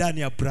Gabriel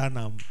ndani ya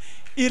Branham.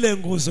 Ile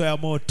nguzo ya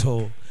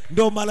moto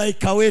ndio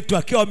malaika wetu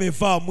akiwa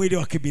wamevaa mwili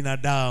wa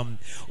kibinadamu.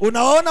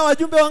 Unaona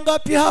wajumbe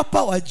wangapi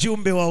hapa?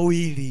 Wajumbe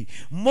wawili.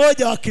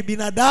 Mmoja wa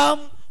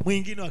kibinadamu,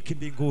 mwingine wa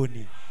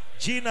kimbinguni.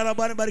 Jina la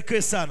Bwana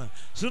barikiwe sana.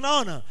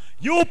 Tunaona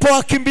yupo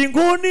wa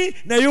kimbinguni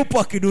na yupo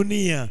wa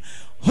kidunia.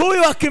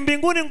 Huyu wa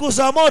kimbinguni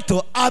nguzo ya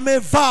moto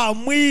amevaa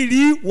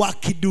mwili wa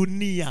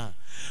kidunia.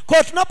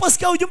 Kwa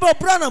tunaposikia ujumbe wa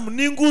Branham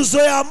ni nguzo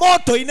ya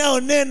moto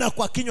inayonena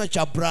kwa kinywa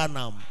cha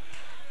Branham.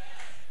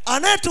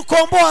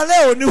 Anayetukomboa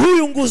leo ni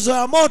huyu nguzo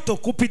ya moto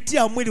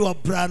kupitia mwili wa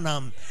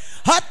Branham.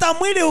 Hata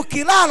mwili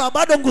ukilala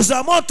bado nguzo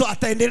ya moto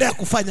ataendelea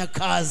kufanya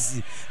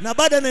kazi. Na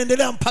bado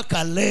anaendelea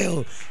mpaka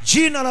leo.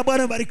 Jina la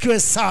Bwana barikiwe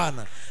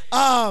sana.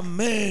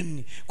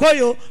 Amen. Kwa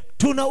hiyo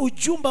tuna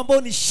ujumbe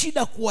ambao ni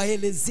shida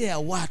kuwaelezea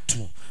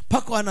watu.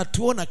 Mpaka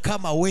wanatuona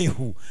kama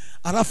wehu.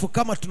 Alafu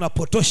kama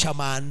tunapotosha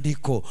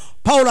maandiko.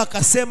 Paulo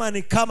akasema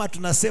ni kama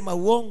tunasema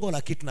uongo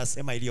lakini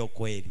tunasema iliyo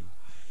kweli.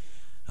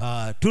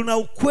 Tuna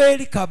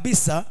ukweli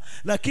kabisa,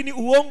 lakini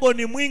uongo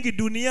ni mwingi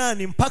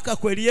duniani mpaka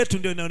kweli yetu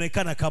ndio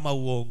inaonekana kama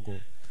uongo.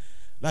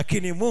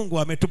 Lakini Mungu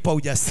ametupa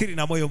ujasiri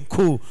na moyo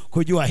mkuu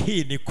kujua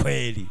hii ni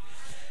kweli.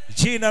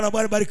 Jina la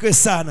Bwana barikiwe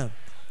sana.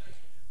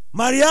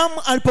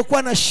 Mariamu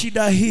alipokuwa na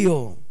shida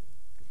hiyo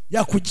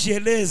ya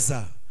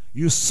kujieleza,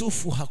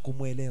 Yusufu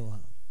hakumuelewa.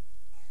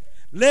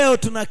 Leo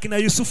tuna kina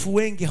Yusufu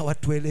wengi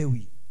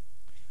hawatuelewi.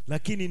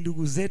 Lakini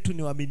ndugu zetu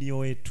ni waaminio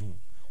wetu.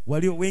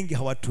 Walio wengi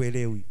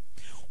hawatuelewi.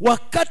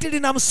 Wakati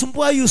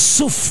linamsumbua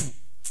Yusufu,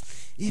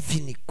 hivi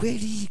ni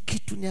kweli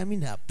kitu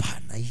niamini?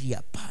 Hapana, hii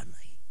hapana.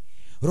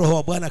 Roho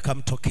wa Bwana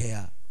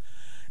akamtokea.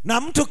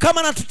 Na mtu kama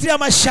anatutia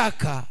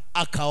mashaka,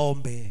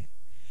 akaombe.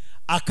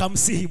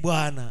 Akamsihi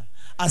Bwana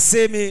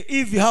aseme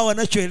hivi hawa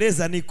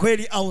wanachoeleza ni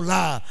kweli au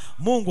la.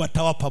 Mungu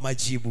atawapa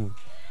majibu.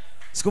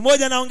 Siku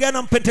moja naongea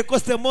na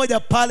Mpentekoste mmoja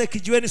pale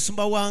kijiweni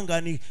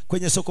Sumbawanga, ni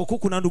kwenye soko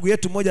kuu. Na ndugu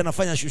yetu mmoja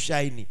anafanya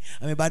shushaini.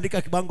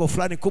 Amebandika kibango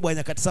fulani kubwa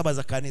nyakati 7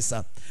 za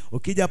kanisa.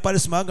 Ukija pale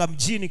Sumbawanga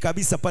mjini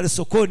kabisa pale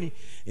sokoni,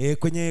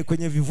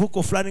 kwenye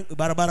vivuko fulani,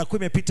 barabara kuu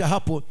imepita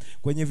hapo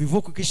kwenye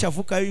vivuko, kisha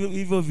vuka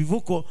hivyo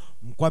vivuko,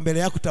 kwa mbele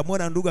yako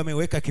utamwona ndugu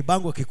ameweka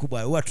kibango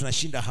kikubwa. Huwa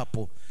tunashinda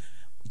hapo.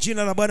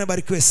 Jina la Bwana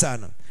barikiwe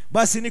sana.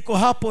 Basi niko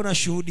hapo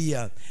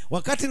nashuhudia.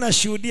 Wakati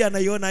nashuhudia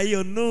naiona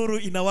hiyo nuru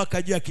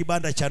inawaka juu ya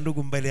kibanda cha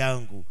ndugu mbele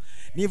yangu.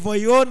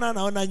 Nilivyoiona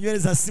naona nywele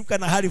za simka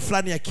na hali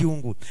fulani ya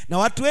kiungu. Na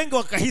watu wengi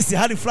wakahisi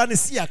hali fulani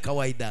si ya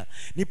kawaida.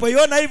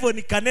 Nilipoiona hivyo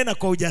nikanena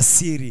kwa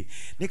ujasiri.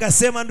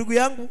 Nikasema ndugu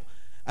yangu,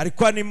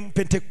 alikuwa ni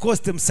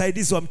Pentekoste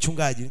msaidizi wa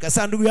mchungaji.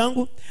 Nikasema ndugu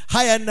yangu,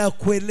 haya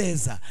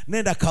ninakueleza,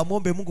 nenda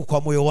kaombe Mungu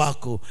kwa moyo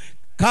wako.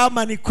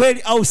 Kama ni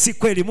kweli au si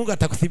kweli Mungu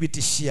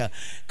atakuthibitishia.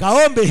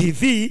 Kaombe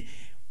hivi,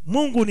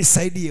 Mungu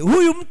nisaidie.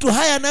 Huyu mtu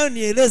haya nayo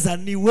nieleza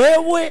ni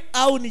wewe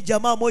au ni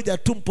jamaa moja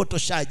tu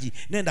mpotoshaji?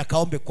 Nenda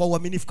kaombe kwa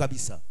uaminifu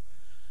kabisa.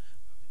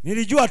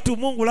 Nilijua tu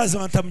Mungu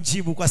lazima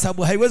atamjibu, kwa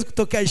sababu haiwezi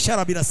kutokea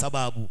ishara bila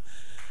sababu.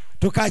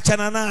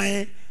 Tukaachana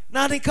naye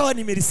na nikawa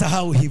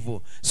nimelisahau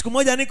hivyo. Siku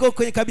moja niko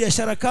kwenye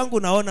kabiashara kangu,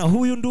 naona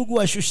huyu ndugu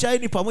wa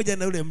shushaini pamoja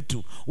na yule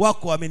mtu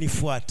wako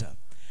wamenifuata.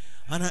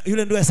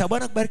 Yule ndio asema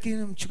Bwana kubariki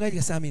mchungaji.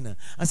 Kasema amina.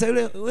 Sasa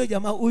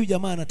huyu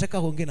jamaa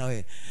anataka kuongea na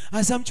wewe.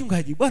 Sasa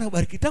mchungaji, Bwana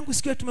kubariki, tangu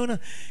siku tumeona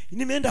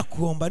nimeenda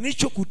kuomba,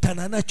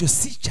 nilichokutana nacho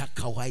si cha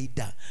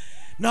kawaida.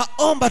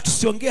 naomba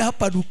tusiongee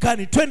hapa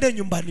dukani, twende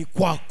nyumbani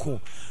kwako.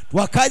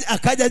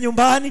 Akaja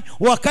nyumbani,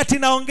 wakati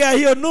naongea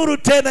hiyo nuru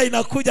tena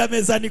inakuja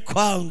mezani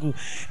kwangu.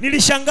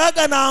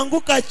 Nilishangaga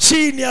naanguka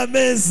chini ya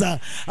meza,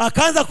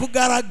 akaanza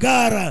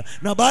kugaragara,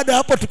 na baada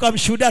hapo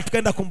tukamshuhudia,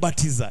 tukaenda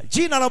kumbatiza.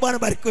 Jina la Bwana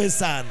barikiwe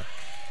sana.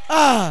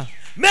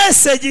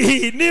 Message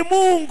hii ni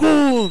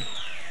Mungu.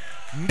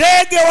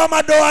 Ndege wa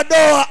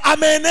madoadoa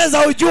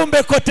ameeneza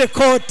ujumbe kote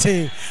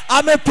kote,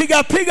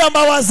 amepiga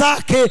mbawa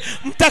zake.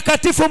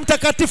 Mtakatifu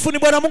mtakatifu ni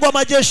Bwana Mungu wa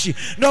majeshi.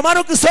 Ndio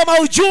maana ukisoma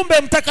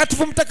ujumbe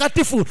mtakatifu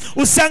mtakatifu,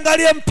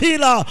 usiangalie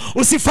mpira,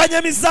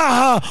 usifanye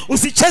mizaha,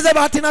 usicheze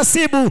bahati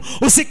nasibu,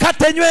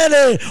 usikate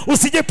nywele,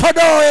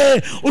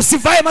 usijipodoe,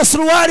 usivae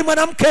masuruali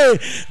mwanamke.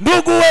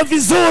 Ndugu, uwe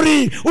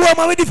vizuri, uwe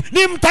mwaminifu.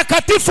 Ni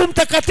mtakatifu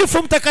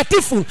mtakatifu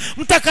mtakatifu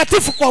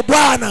mtakatifu kwa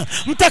Bwana,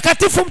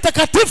 mtakatifu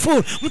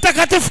mtakatifu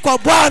mtakatifu kwa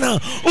Bwana.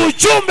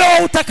 Ujumbe wa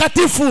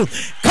utakatifu.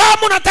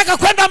 Kama unataka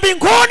kwenda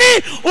mbinguni,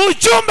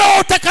 ujumbe wa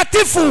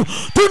utakatifu.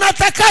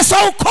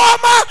 Tunatakaswa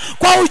ukoma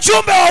kwa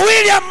ujumbe wa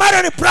William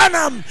Marion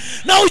Branham,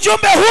 na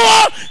ujumbe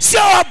huo sio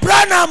wa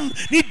Branham,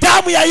 ni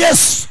damu ya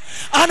Yesu.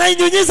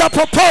 Anainyunyiza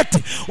popote.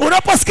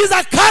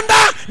 Unaposikiza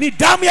kanda, ni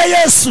damu ya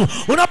Yesu.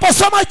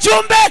 Unaposoma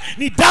jumbe,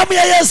 ni damu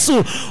ya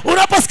Yesu.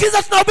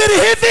 Unaposikiza tunahubiri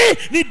hivi,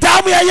 ni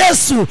damu ya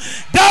Yesu.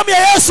 Damu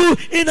ya Yesu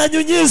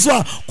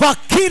inanyunyizwa kwa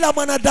kila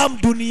mwanadamu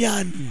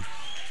duniani.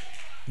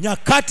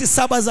 Nyakati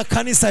 7 za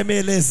kanisa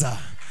imeeleza,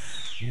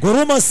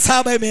 ngurumo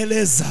 7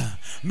 imeeleza,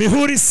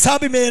 mihuri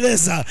 7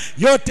 imeeleza.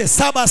 Yote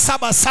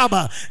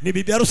 777 ni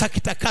bibi harusi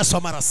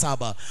akitakaswa mara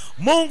 7.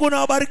 Mungu na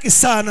wabariki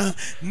sana.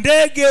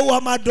 Ndege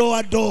wa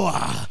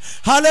madoadoa.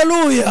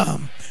 Haleluya.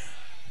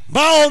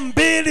 Mbao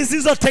 2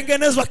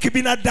 zilizotengenezwa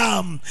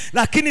kibinadamu,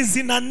 lakini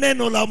zina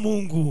neno la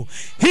Mungu.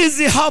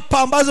 Hizi hapa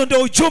ambazo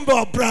ndio ujumbe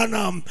wa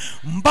Branham.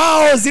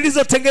 Mbao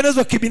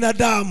zilizotengenezwa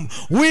kibinadamu,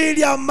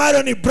 William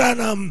Marion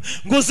Branham.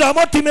 Nguzo ya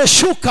moto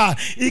imeshuka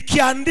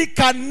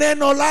ikiandika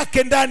neno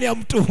lake ndani ya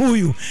mtu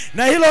huyu,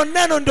 na hilo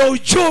neno ndio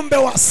ujumbe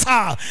wa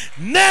saa.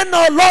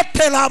 Neno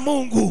lote la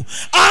Mungu,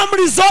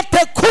 amri zote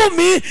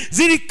 10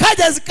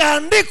 zilikaja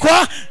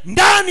zikaandikwa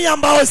ndani ya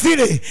mbao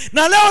zile,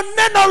 na leo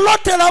neno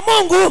lote la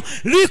Mungu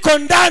liko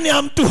ndani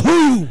ya mtu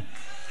huyu.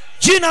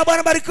 Jina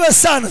Bwana barikiwe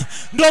sana.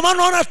 Ndio maana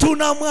unaona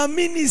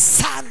tunamwamini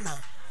sana.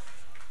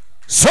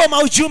 Soma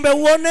ujumbe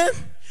uone.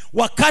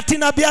 Wakati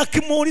nabii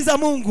akimuuliza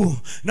Mungu,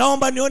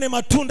 naomba nione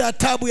matunda ya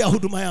taabu ya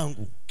huduma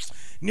yangu,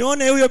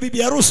 nione huyo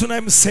bibi harusi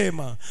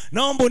unayemsema,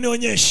 naomba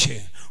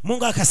unionyeshe.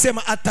 Mungu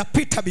akasema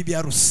atapita bibi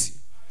harusi.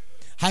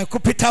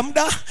 Haikupita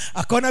muda,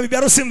 akaona bibi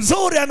harusi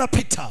mzuri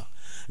anapita,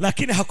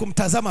 lakini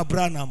hakumtazama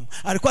Branham.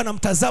 Alikuwa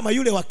anamtazama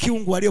yule wa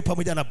kiungu alio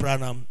pamoja na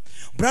Branham.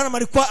 Branham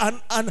alikuwa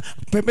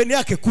pembeni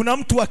yake kuna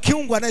mtu wa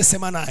kiungu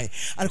anayesema naye.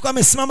 Alikuwa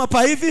amesimama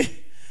pa hivi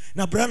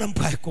na Branham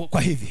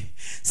kwa hivi.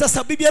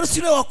 Sasa bibi harusi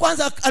yule wa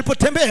kwanza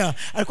alipotembea,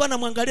 alikuwa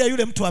anamwangalia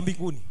yule mtu wa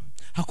mbinguni,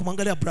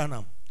 hakumwangalia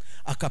Branham.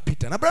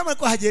 Akapita. Na Branham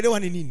alikuwa hajaelewa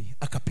ni nini,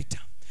 akapita.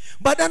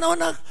 Baada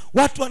anaona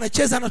watu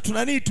wanacheza na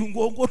tunani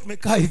tunguo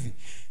tumekaa hivi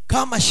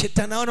kama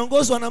shetani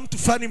anaongozwa na mtu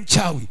fulani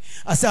mchawi.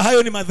 Asa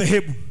hayo ni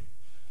madhehebu.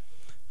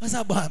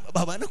 Sasa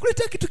baba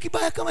nakuletea kitu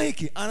kibaya kama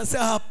hiki.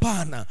 Anasema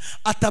hapana,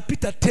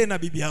 atapita tena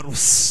bibi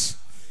harusi.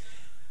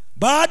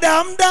 Baada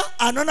ya muda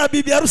anaona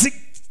bibi harusi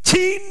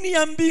chini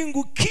ya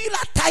mbingu, kila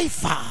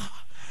taifa,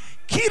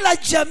 kila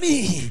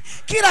jamii,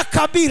 kila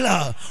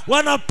kabila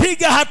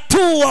wanapiga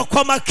hatua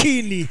kwa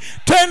makini.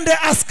 Twende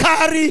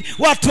askari,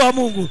 watu wa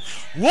Mungu.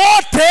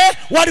 Wote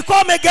walikuwa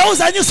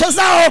wamegeuza nyuso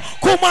zao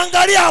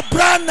kumwangalia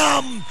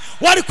Branham.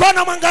 Walikuwa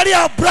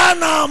wanamwangalia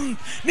Branham.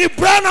 Ni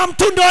Branham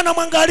tu ndio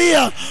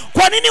wanamwangalia.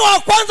 Kwa nini wa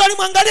kwanza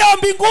walimwangalia wa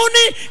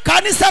mbinguni?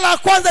 Kanisa la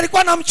kwanza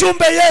lilikuwa na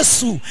mjumbe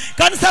Yesu.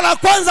 Kanisa la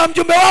kwanza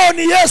mjumbe wao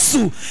ni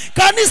Yesu.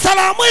 Kanisa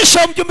la mwisho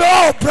mjumbe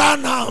wao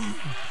Branham.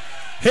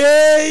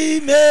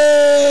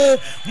 Amen.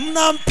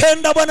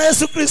 Mnampenda Bwana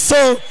Yesu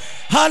Kristo.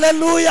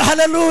 Haleluya,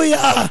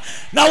 haleluya.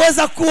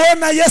 Naweza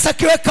kuona Yesu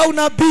akiweka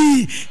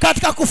unabii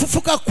katika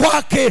kufufuka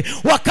kwake.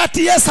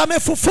 Wakati Yesu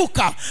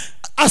amefufuka,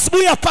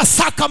 asubuhi ya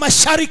Pasaka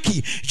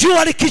mashariki,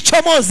 jua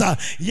likichomoza,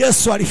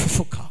 Yesu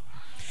alifufuka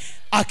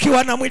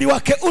akiwa na mwili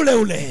wake ule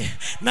ule,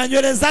 na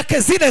nywele zake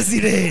zile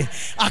zile,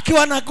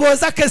 akiwa na nguo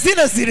zake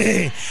zile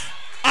zile.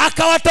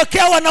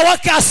 Akawatokea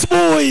wanawake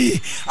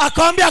asubuhi,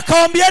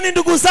 akawaambieni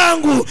ndugu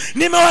zangu,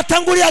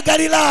 nimewatangulia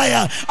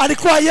Galilaya.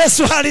 Alikuwa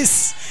Yesu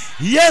halisi.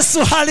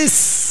 Yesu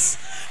halisi.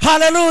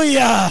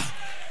 Haleluya.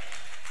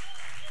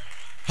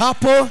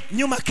 Hapo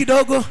nyuma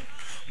kidogo,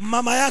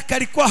 mama yake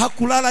alikuwa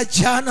hakulala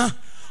jana.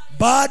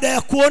 Baada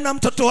ya kuona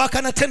mtoto wake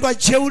anatendwa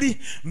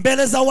jeuri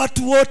mbele za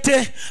watu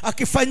wote,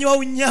 akifanywa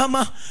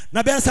unyama,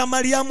 na Bwana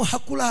Mariamu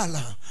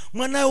hakulala.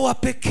 mwanae wa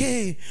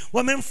pekee,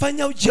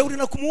 wamemfanya ujeuri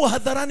na kumuua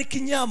hadharani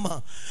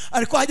kinyama.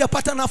 Alikuwa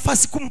hajapata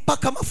nafasi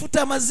kumpaka mafuta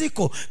ya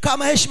maziko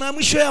kama heshima ya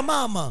mwisho ya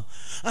mama.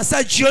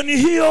 Asa jioni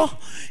hiyo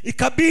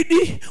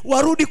ikabidi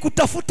warudi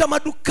kutafuta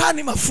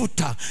madukani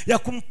mafuta ya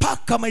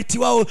kumpaka maiti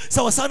wao,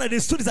 sawa sawa na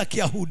desturi za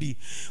Kiyahudi.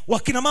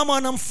 Wakina mama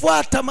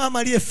wanamfuata mama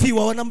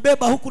aliyefiwa,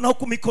 wanambeba huku na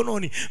huku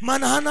mikononi,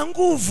 maana hana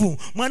nguvu.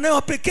 Mwanae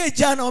wa pekee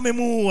jana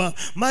wamemuua.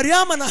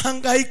 Mariamu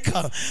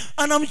anahangaika,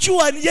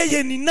 anamjua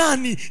yeye ni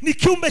nani, ni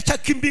kiumbe cha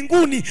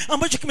kimbinguni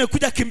ambacho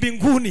kimekuja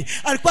kimbinguni.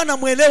 Alikuwa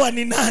anamuelewa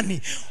ni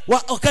nani.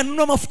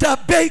 Wakanunua mafuta ya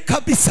bei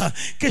kabisa.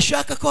 Kesho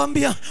yake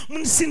akawaambia,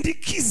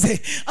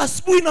 mnisindikize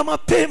asubuhi na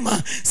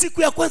mapema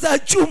siku ya kwanza ya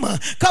juma,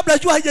 kabla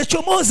jua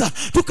haijachomoza,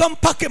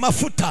 tukampake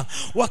mafuta.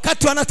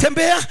 Wakati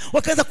wanatembea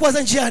wakaanza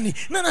kuwaza njiani,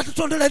 nani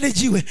atatuondolea ile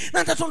jiwe,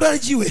 nani atatuondolea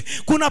jiwe.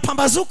 Kuna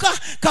pambazuka,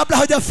 kabla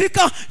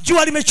hajafika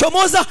jua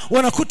limechomoza,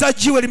 wanakuta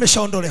jiwe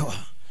limeshaondolewa.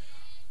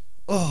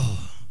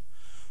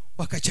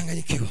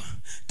 Wakachanganyikiwa,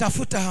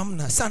 tafuta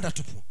hamna, sanda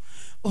tupu.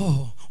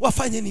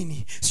 Wafanye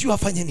nini? Si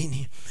wafanye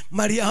nini?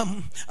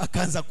 Mariamu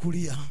akaanza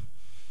kulia,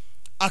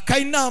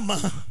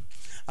 akainama.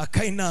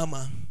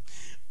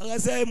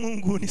 Akazae,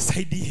 Mungu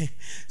nisaidie,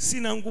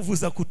 sina nguvu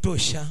za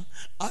kutosha,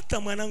 hata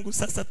mwanangu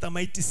sasa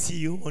tamaiti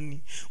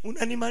sioni,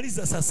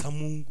 unanimaliza sasa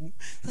Mungu.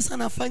 Sasa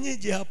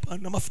nafanyeje hapa?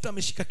 Na mafuta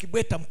ameshika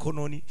kibweta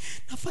mkononi,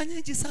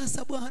 nafanyeje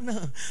sasa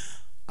Bwana?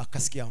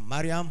 Akasikia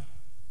Mariam,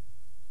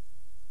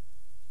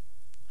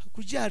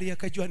 hakujali,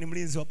 akajua ni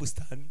mlinzi wa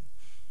bustani.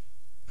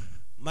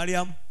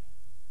 Mariam,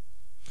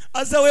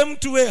 azawe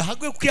mtu we,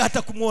 hakukukia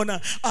hata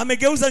kumuona,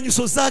 amegeuza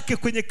nyuso zake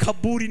kwenye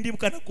kaburi, ndipo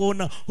kana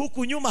kuona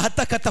huku nyuma,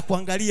 hata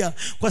kuangalia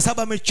kwa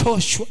sababu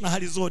amechoshwa na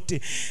hali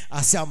zote.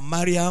 Asa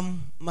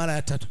Mariam mara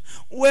ya tatu,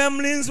 we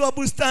mlinzi wa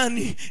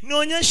bustani,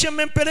 nionyeshe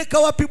mmempeleka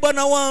wapi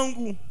bwana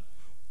wangu.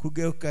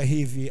 Kugeuka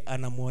hivi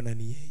anamuona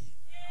ni yeye.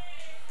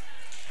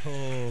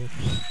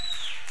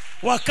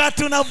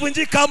 Wakati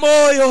unavunjika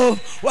moyo,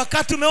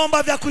 wakati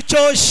umeomba vya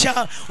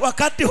kuchosha,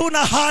 wakati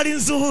huna hali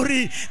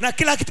nzuri na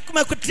kila kitu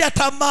kumekutia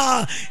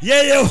tamaa,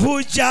 yeye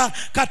huja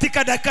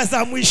katika dakika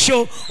za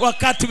mwisho.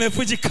 Wakati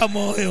umevunjika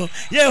moyo,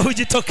 yeye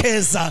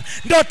hujitokeza,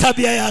 ndio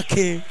tabia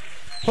yake.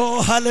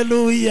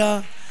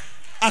 Haleluya.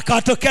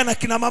 Akawatokea na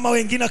kina mama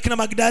wengine, kina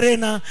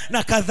Magdalena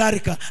na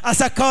kadhalika.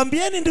 Asa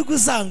kawaambieni, ndugu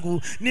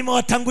zangu,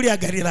 nimewatangulia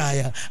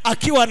Galilaya,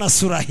 akiwa na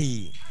sura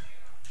hii.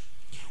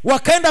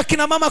 Wakaenda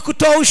kina mama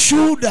kutoa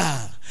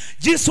ushuhuda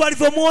jinsi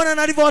walivyomuona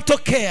na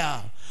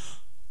alivyowatokea.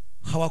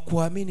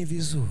 Hawakuamini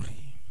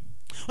vizuri.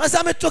 Sasa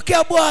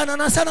ametokea Bwana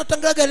na sana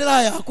tangaza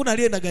Galilaya. Hakuna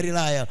alienda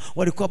Galilaya,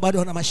 walikuwa bado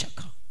wana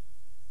mashaka.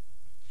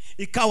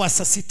 Ikawa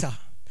saa 6,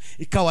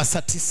 ikawa saa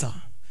 9,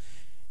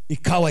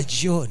 ikawa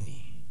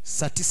jioni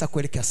saa 9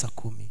 kuelekea saa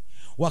 10,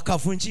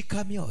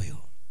 wakavunjika mioyo.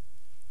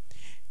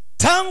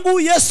 Tangu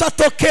Yesu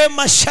atokee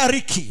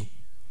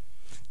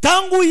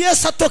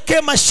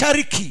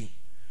mashariki,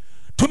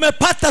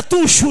 tumepata tu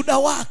ushuhuda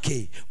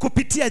wake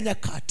kupitia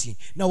nyakati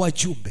na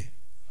wajumbe.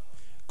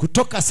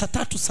 Kutoka saa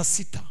 3, saa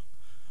 6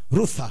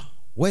 Ruther,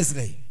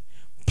 Wesley,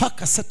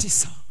 mpaka saa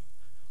 9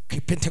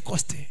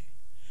 Pentekoste.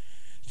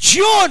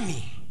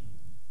 Jioni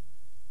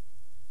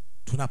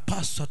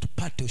tunapaswa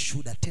tupate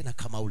ushuhuda tena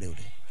kama ule.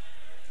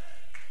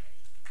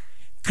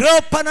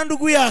 Kleopa na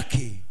ndugu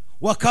yake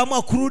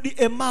wakaamua kurudi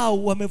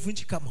Emau,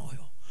 wamevunjika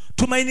moyo.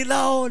 Tumaini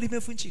lao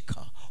limevunjika.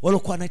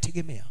 Walikuwa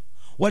wanaitegemea,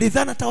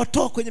 walidhani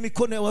atawatoa kwenye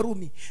mikono ya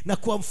Warumi na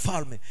kuwa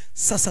mfalme.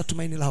 Sasa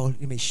tumaini lao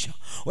limeisha.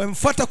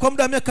 Wamemfuata kwa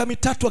muda wa miaka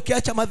 3,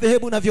 wakiacha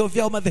madhehebu na vyao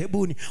vyao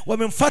madhehebuni.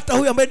 Wamemfuata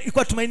huyu ambaye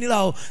ilikuwa tumaini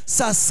lao.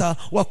 Sasa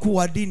wakuu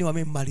wa dini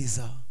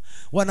wamemmaliza,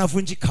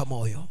 wanavunjika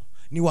moyo.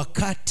 Ni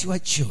wakati wa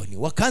jioni,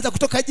 wakaanza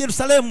kutoka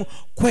Yerusalemu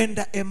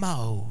kwenda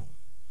Emau.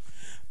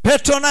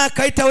 Petro naye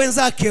akaita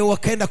wenzake,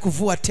 wakaenda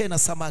kuvua tena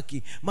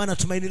samaki, maana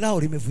tumaini lao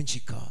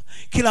limevunjika.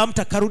 Kila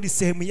mtu akarudi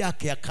sehemu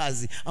yake ya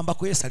kazi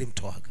ambako Yesu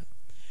alimtoaga.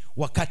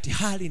 Wakati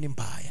hali ni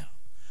mbaya,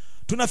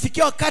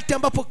 tunafikia wakati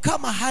ambapo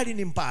kama hali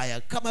ni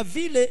mbaya, kama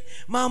vile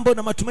mambo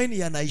na matumaini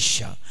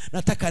yanaisha,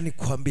 nataka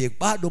nikuambie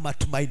bado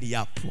matumaini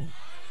yapo.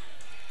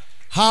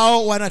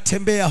 Hao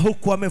wanatembea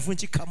huku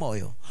wamevunjika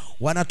moyo,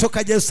 wanatoka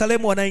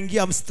Yerusalemu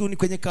wanaingia msituni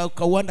kwenye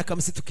kauanda kama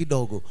msitu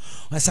kidogo.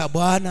 Sasa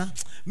Bwana,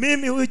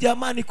 mimi huyu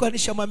jamani kwa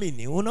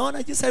nishamwamini.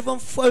 Unaona jinsi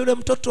alivyomfua yule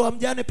mtoto wa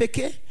mjane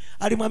pekee,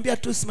 alimwambia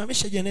tu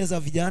simamisha jeneza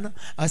vijana,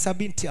 asa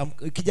binti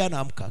kijana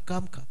amka,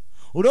 kaamka.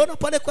 Unaona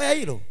pale kwa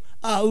hilo,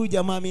 huyu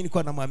jamaa mimi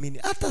nilikuwa namwamini.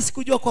 Hata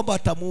sikujua kwamba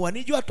atamuua,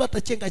 nijua tu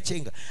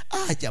atachenga.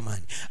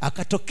 Jamani,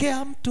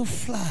 akatokea mtu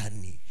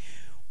fulani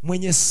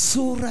mwenye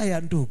sura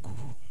ya ndugu,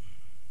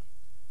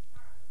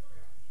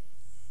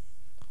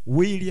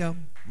 William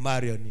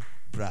Marion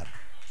Branham.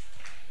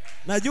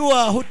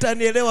 Najua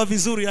hutanielewa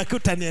vizuri, lakini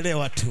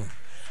utanielewa tu.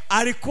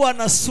 Alikuwa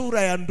na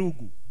sura ya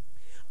ndugu.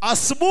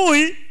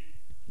 Asubuhi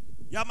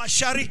ya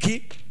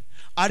mashariki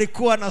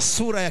alikuwa na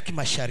sura ya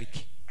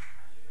kimashariki.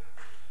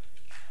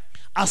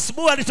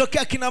 Asubuhi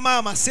alitokea kina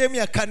mama sehemu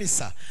ya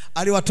kanisa,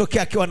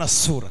 aliwatokea akiwa na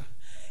sura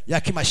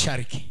ya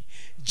kimashariki.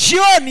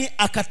 Jioni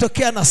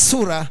akatokea na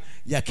sura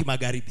ya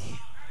kimagharibi.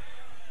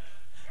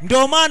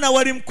 Ndio maana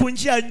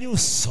walimkunjia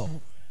nyuso,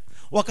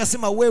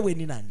 wakasema wewe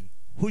ni nani?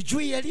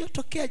 Hujui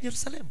yaliyotokea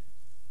Yerusalemu?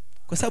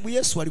 Kwa sababu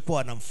Yesu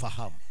alikuwa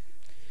anamfahamu,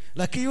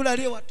 lakini yule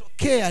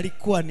aliyewatokea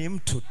alikuwa ni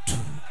mtu tu.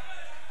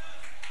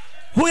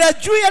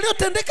 Huyajui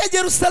yaliyotendeka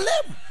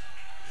Yerusalemu,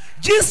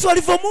 jinsi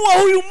walivyomuua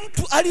huyu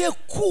mtu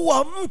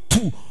aliyekuwa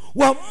mtu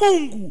wa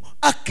Mungu,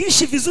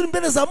 akiishi vizuri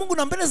mbele za Mungu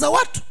na mbele za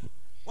watu.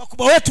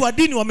 Wakubwa wetu wa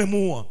dini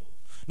wamemuua,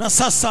 na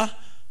sasa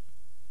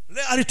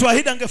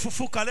alituahidi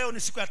angefufuka. Leo ni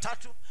siku ya 3.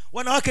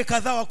 Wanawake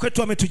kadhaa wa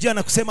kwetu wametujia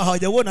na kusema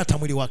hawajauona hata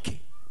mwili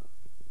wake.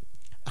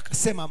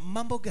 Akasema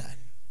mambo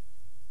gani?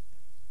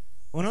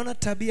 Unaona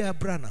tabia ya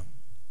Branham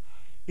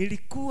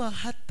ilikuwa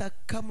hata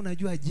kama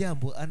unajua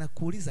jambo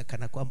anakuuliza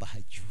kana kwamba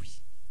hajui.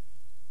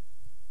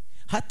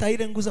 Hata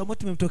ile nguzo ya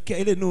moto imemtokea,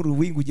 ile nuru,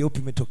 wingu jeupe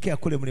imetokea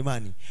kule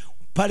mlimani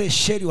pale,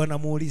 Sheri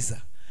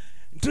wanamuuliza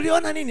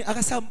tuliona nini?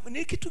 Akasema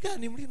ni kitu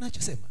gani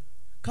mlinachosema?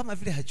 Kama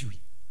vile hajui.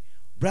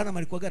 Branham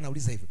alikuwa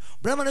anauliza hivyo.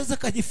 Branham anaweza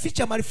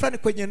kujificha mahali fulani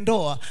kwenye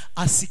ndoa,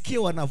 asikie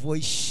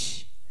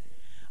wanavyoishi,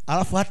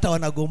 alafu hata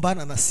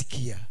wanagombana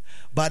nasikia,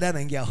 baadaye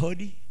anaingia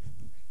hodi.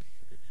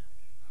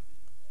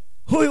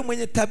 Huyu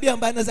mwenye tabia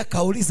ambaye anaweza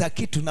kauliza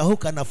kitu na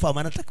huko anafahamu,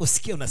 anataka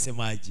usikie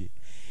unasemaje.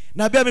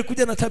 Nabii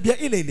amekuja na tabia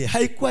ile ile,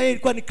 haikuwa yeye,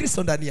 ilikuwa ni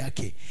Kristo ndani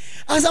yake.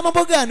 Akasema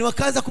mambo gani?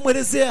 Wakaanza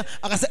kumuelezea.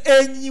 Akasema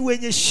enyi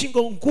wenye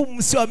shingo ngumu,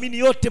 msioamini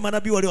yote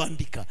manabii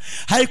walioandika.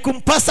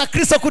 Haikumpasa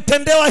Kristo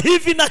kutendewa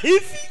hivi na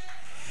hivi?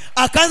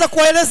 Akaanza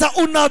kueleza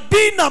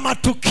unabii na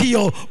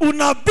matukio,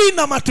 unabii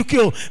na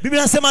matukio.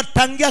 Biblia inasema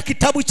tangia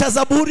kitabu cha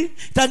Zaburi,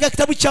 tangia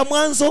kitabu cha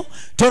Mwanzo,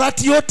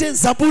 Torati yote,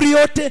 Zaburi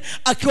yote,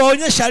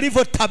 akiwaonyesha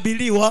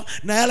alivyotabiliwa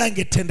na yale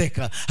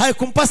angetendeka.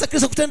 Haikumpasa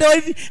Kristo kutendewa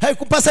hivi,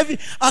 haikumpasa hivi.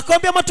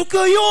 Akawaambia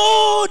matukio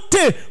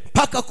yote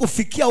mpaka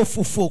kufikia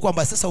ufufuo,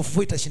 kwamba sasa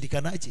ufufuo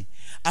itashindikanaje.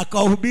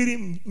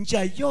 Akawahubiri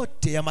njia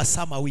yote ya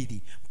masaa 2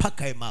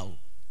 mpaka Emau.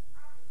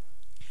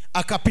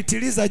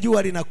 Akapitiliza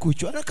jua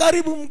linakuchwa. Na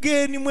karibu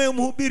mgeni, mwe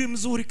mhubiri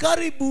mzuri,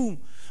 karibu.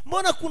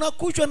 Mbona kuna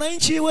kuchwa na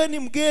nchi wewe ni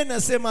mgeni?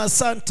 Asema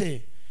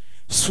asante.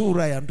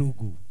 Sura ya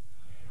ndugu.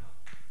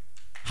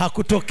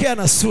 Hakutokea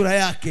na sura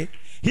yake,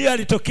 hiyo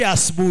alitokea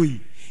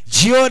asubuhi.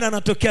 Jioni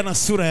anatokea na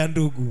sura ya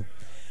ndugu.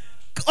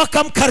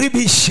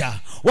 Wakamkaribisha.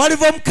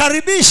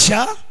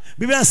 Walivyomkaribisha,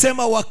 Biblia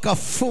inasema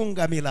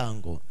wakafunga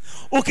milango.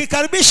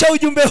 Ukikaribisha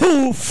ujumbe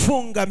huu,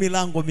 funga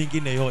milango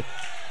mingine yote,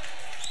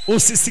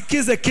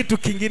 usisikize kitu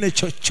kingine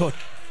chochote.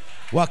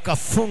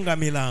 Wakafunga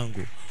milango,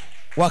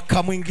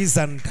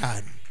 wakamuingiza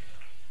ndani.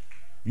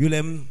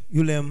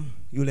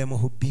 Yule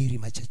mhubiri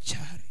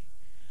machachari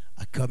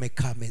akiwa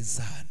amekaa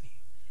mezani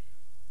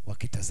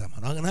wakitazama.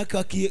 Na wanawake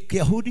wa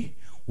Kiyahudi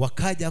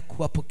wakaja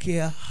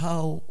kuwapokea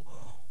hao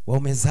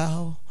waume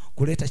zao,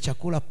 kuleta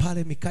chakula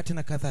pale, mikate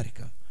na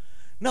kadhalika.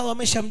 Na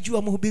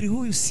wameshamjua mhubiri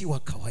huyu si wa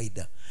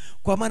kawaida,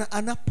 kwa maana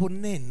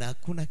anaponena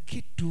kuna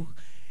kitu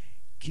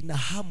kina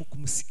hamu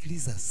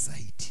kumsikiliza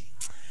zaidi.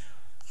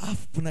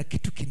 Afu kuna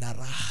kitu kina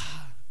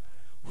raha.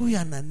 Huyu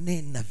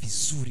ananena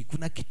vizuri,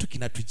 kuna kitu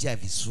kinatujia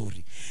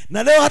vizuri.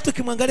 Na leo hata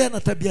ukimwangalia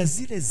ana tabia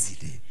zile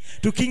zile.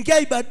 Tukiingia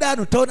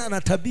ibadani utaona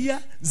ana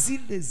tabia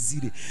zile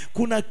zile.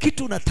 Kuna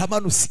kitu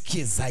unatamani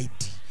usikie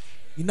zaidi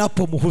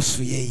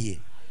inapomhusu yeye.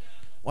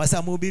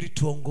 Wasa mhubiri,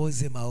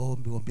 tuongoze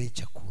maombi, ombe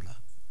chakula.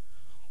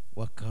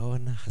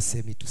 Wakaona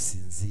hasemi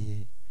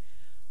tusinzie,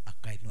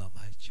 akainua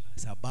macho.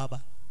 Sasa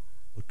Baba,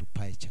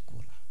 utupae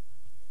chakula.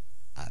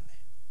 Amen.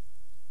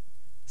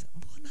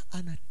 Mbona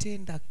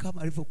anatenda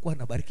kama alivyokuwa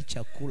anabariki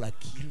chakula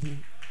kile?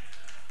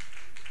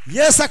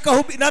 Yesu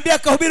akahubiri, nabii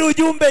akahubiri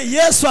ujumbe,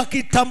 Yesu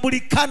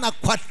akitambulikana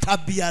kwa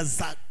tabia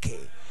zake.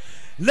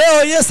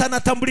 Leo Yesu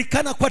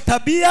anatambulikana kwa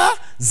tabia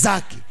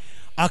zake.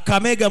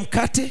 Akamega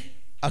mkate,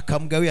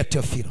 akamgawia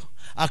Teofilo.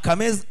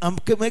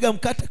 Akamega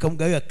mkate,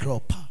 akamgawia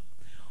Kleopa.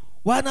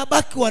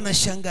 Wanabaki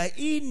wanashangaa,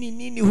 hii ni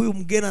nini huyu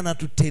mgeni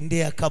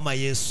anatutendea kama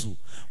Yesu?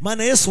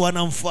 Maana Yesu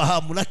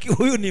wanamfahamu, lakini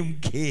huyu ni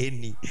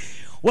mgeni.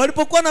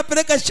 Walipokuwa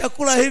wanapeleka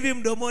chakula hivi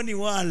mdomoni,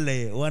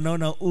 wale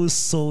wanaona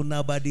uso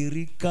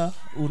unabadilika,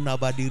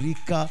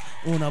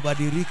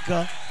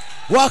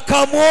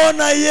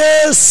 wakamwona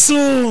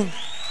Yesu,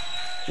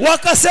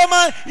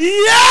 wakasema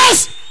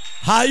yes,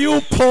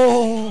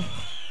 hayupo.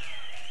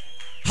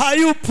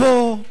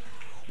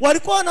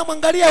 Walikuwa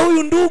wanamwangalia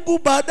huyu ndugu,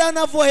 baadaye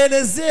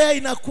anavyoelezea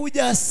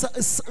inakuja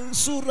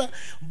sura,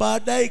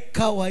 baadaye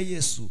kawa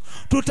Yesu.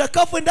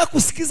 Tutakapoenda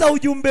kusikiza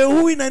ujumbe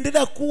huu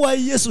inaendelea kuwa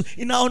Yesu,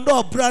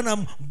 inaondoa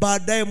Branham,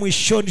 baadaye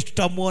mwishoni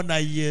tutamwona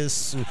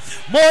Yesu.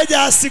 Moja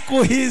ya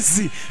siku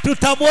hizi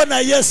tutamwona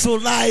Yesu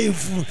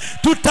live,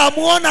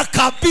 tutamwona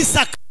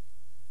kabisa.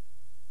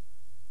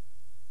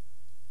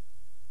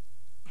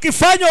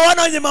 Kifanywa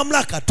wana wenye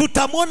mamlaka,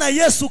 tutamwona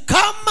Yesu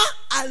kama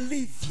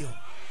alivyo.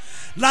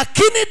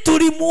 Lakini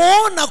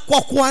tulimuona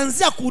kwa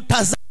kuanzia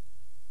kutazama.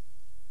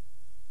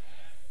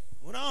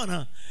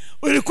 Unaona?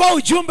 Ilikuwa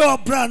ujumbe wa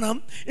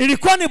Branham,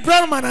 ilikuwa ni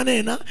Branham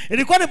ananena,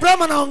 ilikuwa ni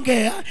Branham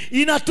anaongea,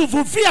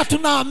 inatuvuvia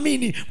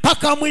tunaamini,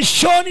 mpaka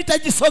mwishoni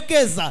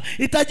itajisogeza,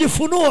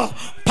 itajifunua,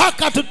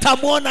 mpaka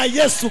tutamwona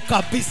Yesu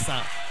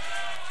kabisa.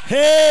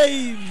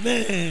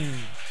 Amen.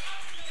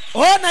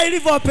 Ona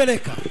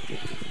ilivyowapeleka.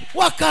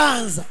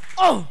 Wakaanza.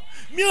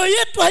 Mioyo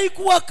yetu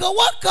haikuwaka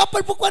waka hapa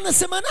alipokuwa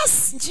anasema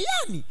nasi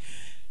njiani.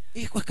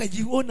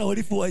 Wakajiona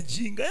walivyo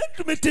wajinga.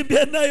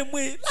 Tumetembea naye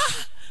mwili.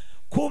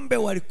 Kumbe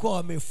walikuwa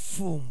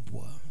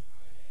wamefumbwa.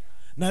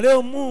 Na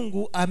leo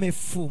Mungu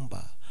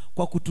amefumba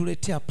kwa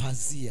kutuletea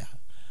pazia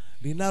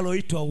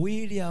linaloitwa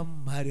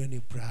William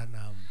Marion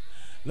Branham.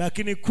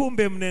 Lakini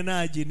kumbe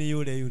mnenaji ni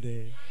yule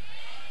yule.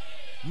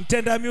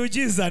 Mtenda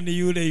miujiza ni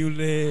yule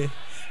yule.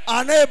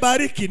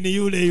 Anayebariki ni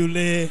yule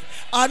yule.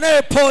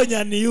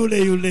 Anayeponya ni yule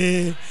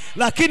yule.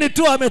 Lakini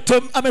tu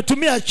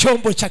ametumia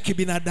chombo cha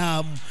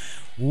kibinadamu.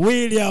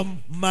 William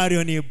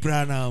Marion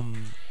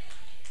Branham.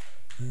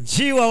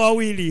 Njiwa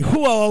wawili,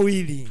 hua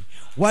wawili,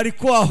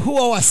 walikuwa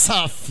hua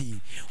wasafi,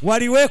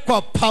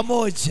 waliwekwa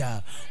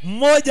pamoja.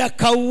 Mmoja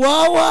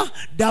kauawa,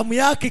 damu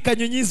yake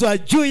ikanyunyizwa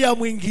juu ya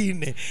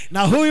mwingine,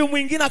 na huyu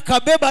mwingine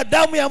akabeba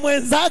damu ya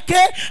mwenzake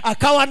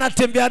akawa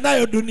anatembea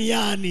nayo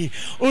duniani.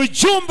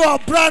 Ujumbe wa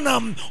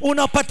Branham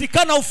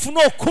unapatikana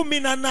Ufunuo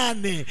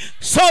 18.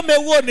 Some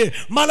uone.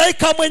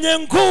 Malaika mwenye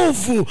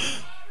nguvu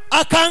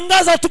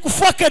akaangaza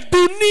utukufu wake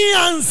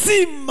dunia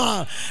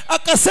nzima,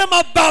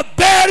 akasema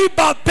Babeli,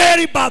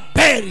 Babeli,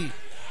 Babeli.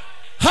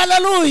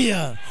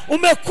 Haleluya.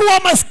 Umekuwa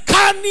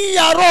maskani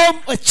ya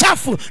roho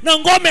chafu na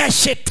ngome ya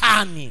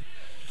shetani.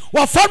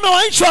 Wafalme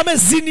wa nchi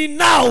wamezini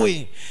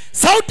nawe.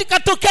 Sauti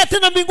katokea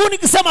tena mbinguni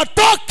ikisema,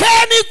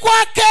 tokeni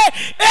kwake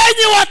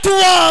enyi watu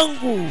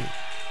wangu.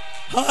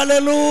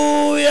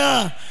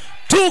 Haleluya.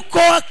 Tuko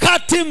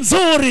wakati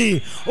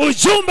mzuri.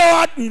 Ujumbe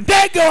wa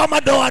ndege wa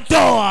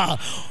madoadoa.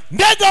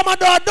 Ndege wa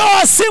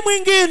madoadoa si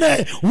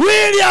mwingine,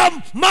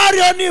 William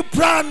Marion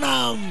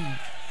Branham.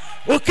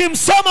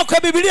 Ukimsoma kwa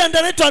Biblia ndio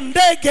anaitwa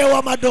ndege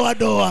wa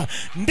madoadoa.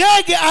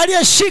 Ndege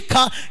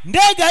aliyeshika,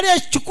 ndege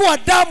aliyechukua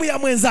damu ya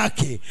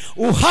mwenzake,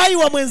 uhai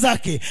wa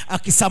mwenzake,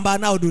 akisambaa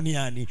nao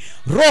duniani.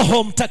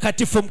 Roho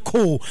Mtakatifu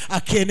mkuu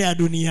akienea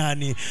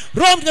duniani.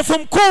 Roho Mtakatifu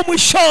mkuu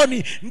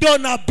mwishoni ndio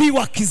nabii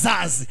wa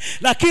kizazi.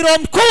 Lakini Roho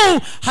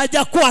mkuu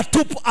hajakuwa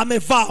tupu,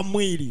 amevaa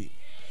mwili.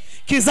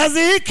 Kizazi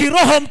hiki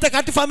Roho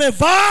Mtakatifu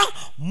amevaa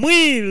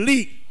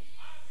mwili.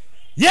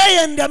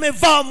 Yeye ndiye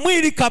amevaa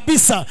mwili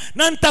kabisa.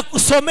 Na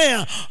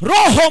nitakusomea.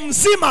 Roho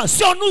mzima,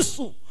 sio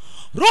nusu.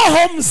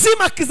 Roho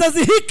mzima kizazi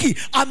hiki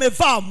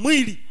amevaa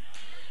mwili.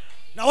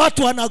 Na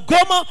watu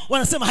wanagoma,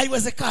 wanasema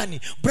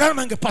haiwezekani, Branham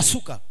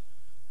angepasuka.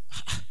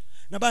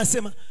 Na baba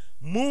anasema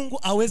Mungu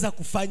aweza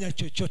kufanya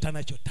chochote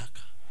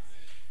anachotaka.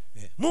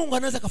 Mungu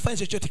anaweza kufanya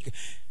chochote.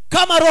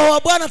 Kama Roho wa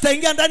Bwana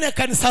ataingia ndani ya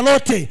kanisa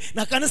lote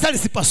na kanisa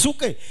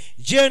lisipasuke,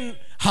 je,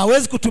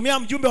 hawezi kutumia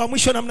mjumbe wa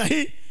mwisho namna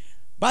hii?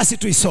 Basi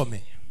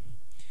tuisome.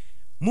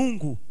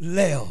 Mungu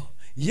leo,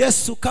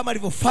 Yesu kama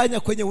alivyofanya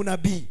kwenye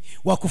unabii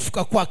wa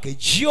kufuka kwake,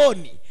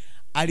 jioni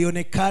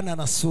alionekana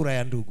na sura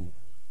ya ndugu.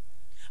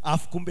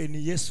 Afu kumbe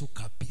ni Yesu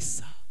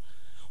kabisa.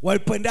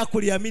 Walipoendea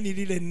kuliamini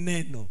lile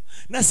neno.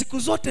 Na siku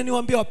zote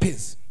niwaambie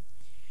wapenzi,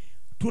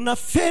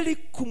 tunafeli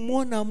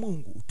kumwona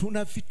Mungu.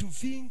 Tuna vitu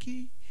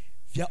vingi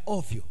vya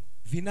ovyo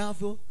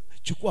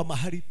vinavyochukua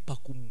mahali pa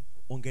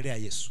kumongelea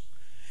Yesu.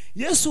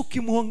 Yesu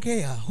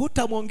ukimwongea,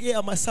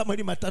 hutamwongea masaa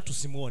 3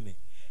 simuone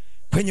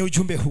kwenye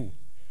ujumbe huu.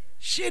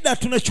 Shida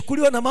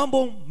tunachukuliwa na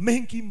mambo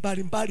mengi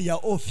mbalimbali ya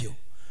ovyo.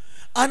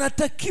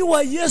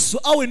 Anatakiwa Yesu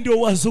awe ndio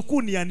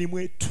wazukuni yani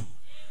mwetu.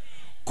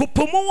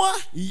 Kupumua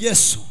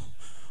Yesu,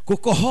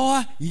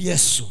 kukohoa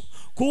Yesu,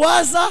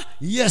 kuwaza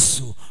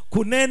Yesu,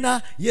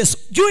 kunena Yesu.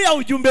 Juu ya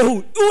ujumbe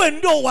huu uwe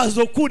ndio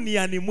wazukuni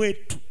yani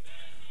mwetu.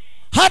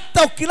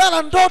 Hata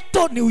ukilala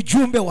ndoto ni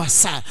ujumbe wa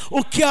saa.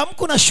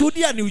 Ukiamka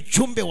unashuhudia ni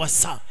ujumbe wa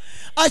saa.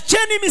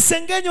 Acheni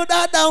misengenyo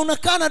dada,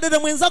 unakaa na dada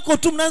mwenzako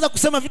tu mnaanza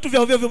kusema vitu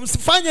vya ovyo.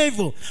 Msifanye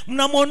hivyo.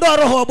 Mnamuondoa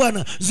Roho wa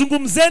Bwana.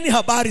 Zungumzeni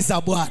habari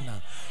za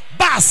Bwana.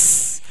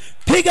 Basi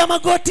piga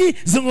magoti,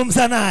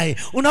 zungumza naye.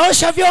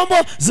 Unaosha vyombo,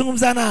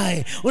 zungumza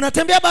naye.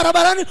 Unatembea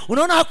barabarani,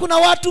 unaona hakuna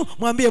watu,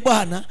 mwambie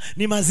Bwana,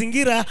 ni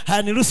mazingira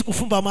hayaniruhusu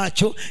kufumba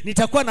macho,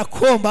 nitakuwa na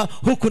kuomba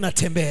huku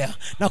natembea.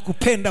 Na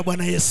kupenda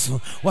Bwana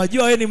Yesu.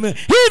 Wajua wewe ni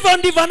hivyo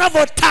ndivyo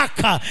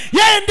anavyotaka.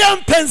 Yeye ndio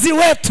mpenzi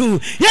wetu,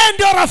 yeye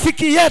ndio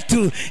rafiki yetu,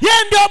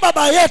 yeye ndio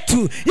baba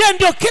yetu, yeye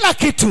ndio kila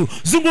kitu.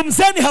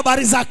 Zungumzeni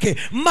habari zake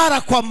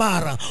mara kwa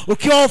mara.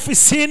 Ukiwa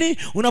ofisini,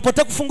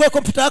 unapotaka kufungua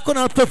kompyuta yako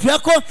na laptop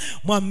yako,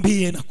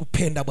 mwambie na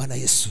kupenda Bwana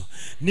Yesu,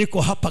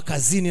 niko hapa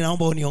kazini,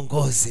 naomba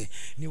uniongoze,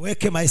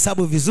 niweke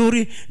mahesabu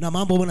vizuri na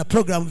mambo na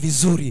program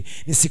vizuri,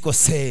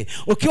 nisikosee.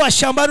 Ukiwa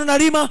shambani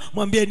unalima,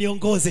 mwambie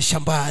niongoze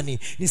shambani,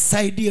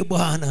 nisaidie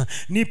Bwana,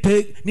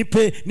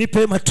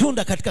 nipe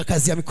matunda katika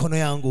kazi ya mikono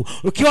yangu.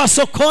 Ukiwa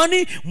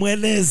sokoni,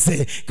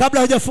 mweleze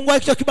kabla hujafungua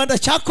hicho kibanda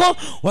chako,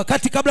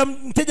 wakati kabla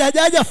mteja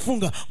hajaja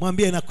funga,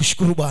 mwambie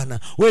nakushukuru Bwana,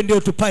 wewe ndio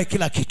tupae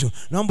kila kitu,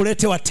 naomba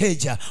ulete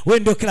wateja, wewe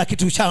ndio kila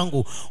kitu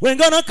changu.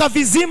 Wengine wanaweka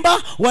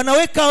vizimba,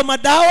 wanaweka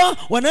madawa,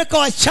 wanaweka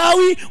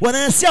wachawi,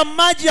 wanayasia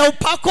maji ya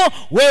upako.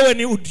 Wewe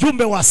ni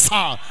ujumbe wa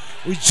saa.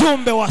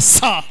 Ujumbe wa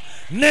saa,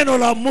 neno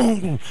la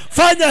Mungu.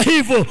 Fanya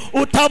hivyo,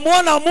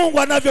 utamwona Mungu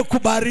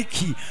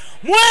anavyokubariki.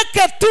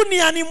 Mweke tu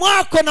niani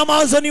mwako na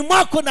mawazoni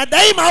mwako, na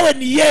daima awe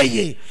ni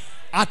yeye,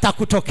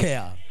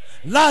 atakutokea.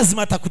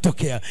 lazima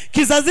atakutokea.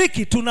 Kizazi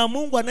hiki tuna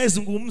Mungu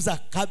anayezungumza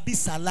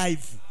kabisa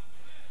live.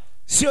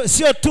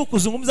 Sio tu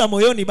kuzungumza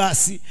moyoni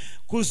basi,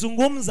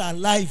 kuzungumza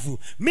live.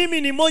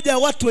 Mimi ni moja ya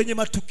watu wenye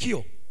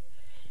matukio.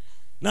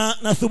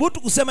 Na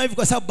thubutu kusema hivi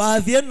kwa sababu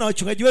baadhi yenu na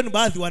wachungaji wenu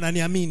baadhi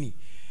wananiamini.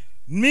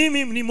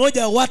 Mimi ni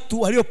moja ya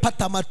watu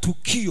waliopata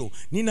matukio.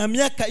 Nina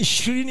miaka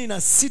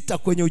 26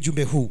 kwenye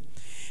ujumbe huu.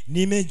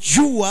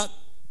 Nimejua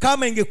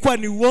kama ingekuwa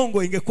ni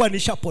uongo ingekuwa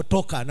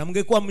nishapotoka na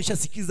mngekuwa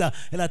mshasikiza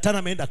Helatano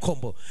ameenda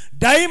kombo.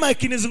 Daima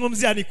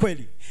ikinizungumzia ni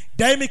kweli.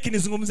 Daima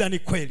ikinizungumzia ni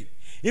kweli.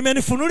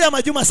 Imenifunulia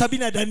majuma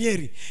 70 ya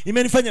Danieli.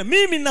 Imenifanya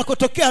mimi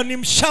ninakotokea ni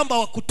mshamba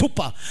wa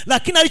kutupa,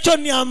 lakini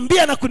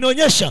alichoniambia na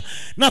kunionyesha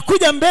na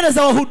kuja mbele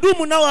za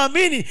wahudumu na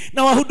waamini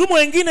na wahudumu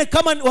wengine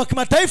kama wa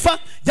kimataifa,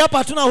 japo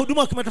hatuna wahudumu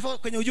wa kimataifa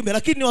kwenye ujumbe,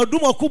 lakini ni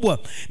wahudumu wakubwa,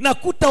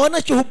 nakuta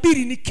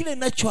wanachohubiri ni kile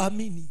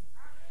ninachoamini.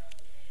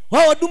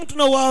 Wao wahudumu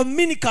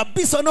tunawaamini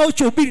kabisa,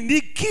 wanaohubiri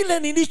ni kile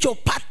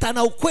nilichopata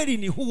na ukweli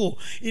ni huo.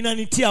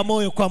 Inanitia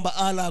moyo kwamba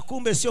ala,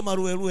 kumbe sio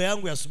maruerue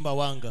yangu ya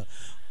Sumbawanga,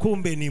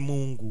 kumbe ni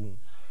Mungu.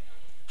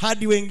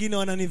 Hadi wengine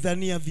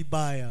wananidhania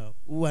vibaya.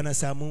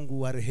 Wanasema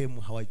Mungu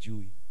warehemu,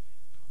 hawajui.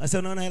 Sasa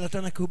unaona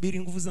Helatano kuhubiri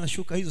nguvu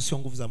zinashuka, hizo sio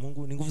nguvu za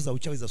Mungu, ni nguvu za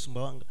uchawi za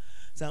Sumbawanga.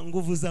 Sasa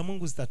nguvu za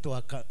Mungu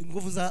zitatoa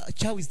nguvu za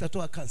uchawi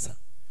zitatoa kansa.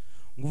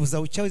 Nguvu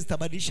za uchawi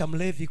zitabadilisha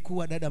mlevi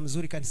kuwa dada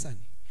mzuri kanisani,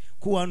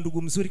 kuwa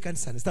ndugu mzuri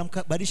kanisani,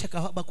 zitabadilisha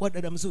kahaba kuwa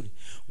dada mzuri.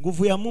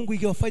 Nguvu ya Mungu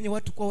ikiwafanye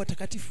watu kuwa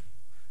watakatifu.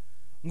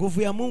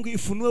 Nguvu ya Mungu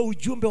ifunue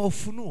ujumbe wa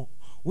ufunuo,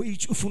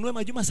 ufunue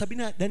majuma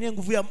 70 Danieli.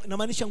 Nguvu ya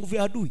namaanisha nguvu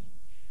ya adui,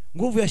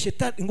 nguvu ya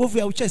shetani, nguvu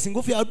ya uchawi,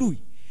 nguvu ya adui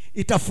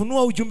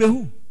itafunua ujumbe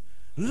huu.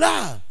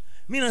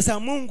 Mimi nasema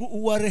Mungu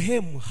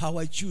uwarehemu,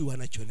 hawajui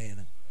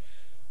wanachonena.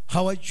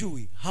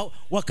 Hawajui.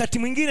 Wakati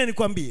mwingine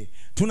nikwambie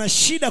tuna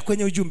shida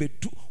kwenye ujumbe.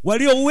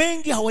 Walio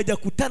wengi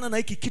hawajakutana na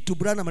hiki kitu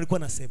Branham alikuwa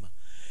anasema.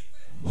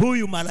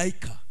 Huyu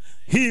malaika,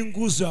 hii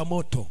nguzo ya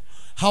moto,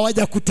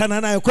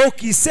 hawajakutana nayo. Kwa hiyo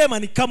ukisema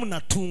ni kama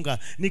natunga,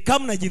 ni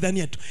kama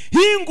najidhania tu.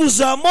 Hii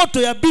nguzo ya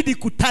moto yabidi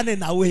kutane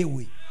na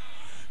wewe,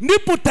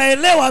 ndipo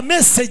utaelewa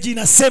message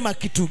inasema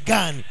kitu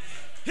gani.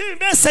 Hii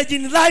message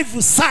ni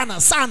live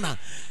sana sana.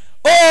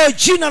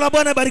 Jina la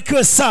Bwana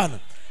barikiwe sana.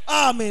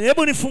 Amen.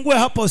 Hebu nifungue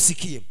hapa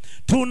usikie.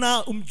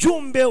 Tuna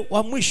mjumbe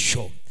wa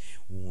mwisho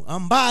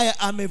ambaye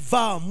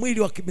amevaa mwili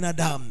wa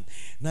kibinadamu.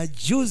 Na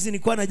juzi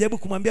nilikuwa najaribu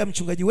kumwambia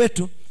mchungaji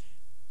wetu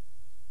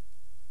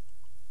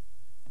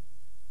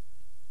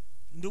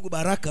ndugu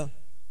Baraka,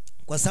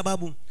 kwa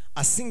sababu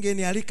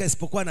asingenialika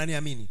isipokuwa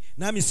ananiamini.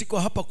 Nami siko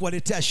hapa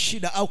kuwaletea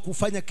shida au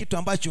kufanya kitu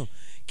ambacho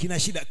kina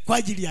shida. Kwa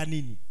ajili ya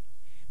nini?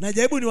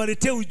 Najaribu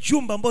niwaletee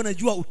ujumbe ambao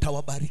najua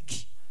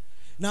utawabariki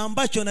na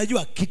ambacho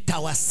najua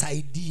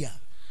kitawasaidia.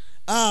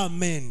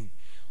 Amen.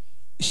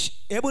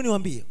 Hebu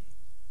niwaambie,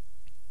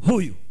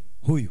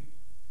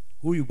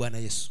 huyu Bwana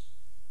Yesu,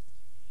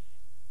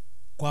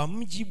 kwa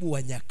mjibu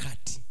wa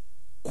nyakati,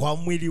 kwa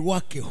mwili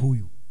wake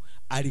huyu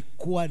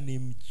alikuwa ni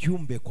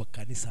mjumbe kwa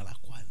kanisa la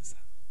kwanza,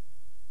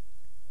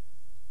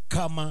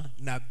 kama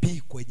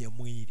nabii kwenye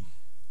mwili.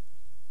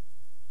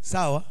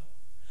 Sawa?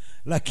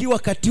 Lakini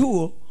wakati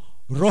huo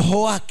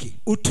roho wake,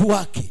 utu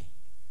wake,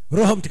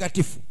 Roho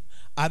Mtakatifu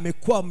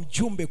amekuwa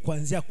mjumbe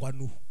kuanzia kwa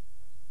Nuhu.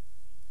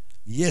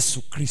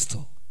 Yesu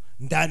Kristo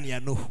ndani ya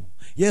Nuhu,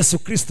 Yesu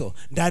Kristo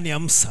ndani ya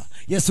Musa,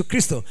 Yesu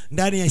Kristo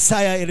ndani ya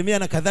Isaya, Yeremia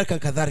na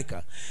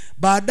kadhalika.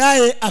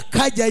 Baadaye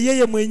akaja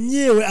yeye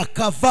mwenyewe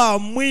akavaa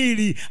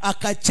mwili,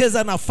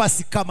 akacheza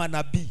nafasi kama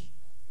nabii.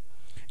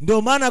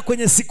 Ndio maana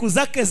kwenye siku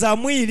zake za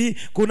mwili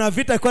kuna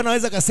vita alikuwa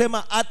anaweza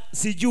kusema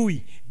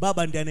sijui,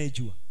 Baba ndiye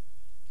anayejua.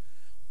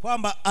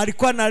 Kwamba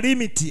alikuwa na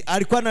limiti,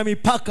 alikuwa na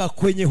mipaka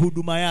kwenye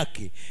huduma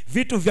yake,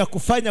 vitu vya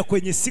kufanya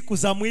kwenye siku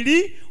za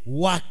mwili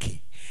wake.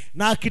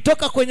 Na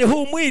akitoka kwenye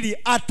huu mwili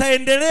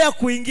ataendelea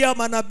kuingia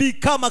manabii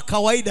kama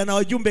kawaida na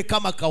wajumbe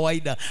kama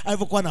kawaida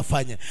alivyokuwa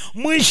anafanya.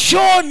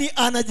 Mwishoni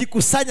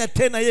anajikusanya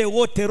tena yeye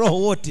wote, roho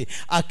wote,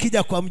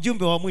 akija kwa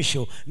mjumbe wa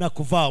mwisho na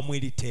kuvaa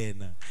mwili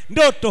tena.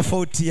 Ndio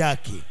tofauti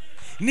yake.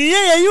 Ni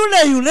yeye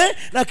yule,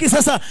 lakini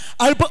sasa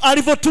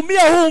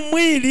alivyotumia huu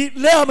mwili,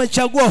 leo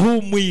amechagua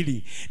huu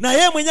mwili. Na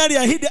yeye mwenyewe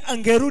aliahidi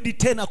angerudi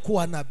tena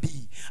kuwa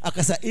nabii.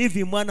 Akasema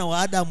hivi, mwana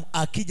wa Adamu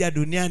akija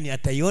duniani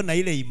ataiona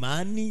ile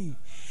imani?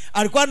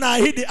 Alikuwa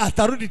anaahidi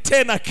atarudi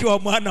tena akiwa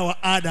mwana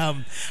wa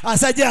Adamu.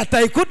 Asaje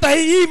ataikuta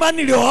hii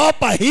imani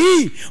iliyowapa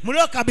hii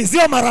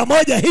mliokabidhiwa mara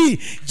moja hii?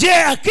 Je,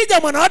 akija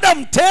mwana wa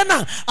Adamu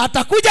tena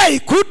atakuja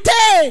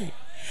ikute?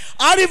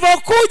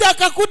 Alivyokuja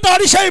akakuta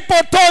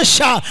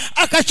walishaipotosha,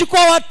 akachukua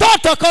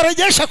watoto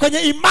akarejesha kwenye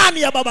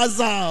imani ya baba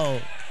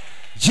zao.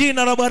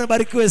 Jina la Bwana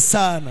barikiwe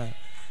sana.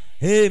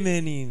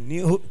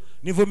 Amen.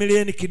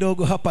 Nivumilieni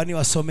kidogo hapa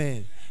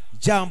niwasomee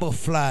jambo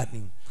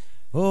fulani.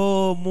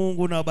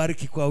 Mungu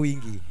nawabariki kwa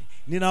wingi.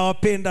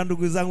 Ninawapenda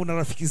ndugu zangu na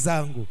rafiki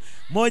zangu.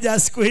 Moja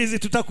siku hizi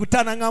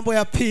tutakutana ngambo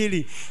ya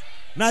pili.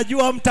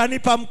 Najua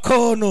mtanipa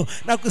mkono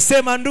na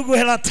kusema, ndugu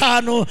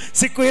Helatano,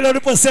 siku ile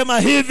uliposema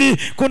hivi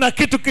kuna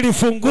kitu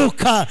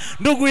kilifunguka.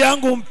 Ndugu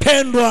yangu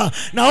mpendwa,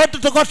 na wote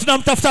tutakuwa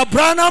tunamtafuta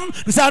Branham,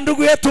 sasa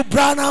ndugu yetu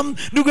Branham,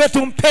 ndugu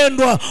yetu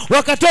mpendwa.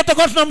 Wakati wote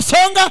tutakuwa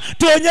tunamsonga,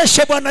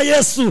 tuonyeshe Bwana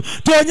Yesu,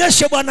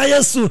 tuonyeshe Bwana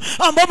Yesu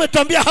ambaye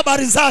umetuambia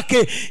habari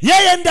zake.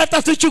 Yeye ndiye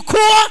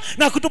atatuchukua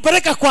na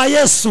kutupeleka kwa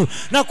Yesu,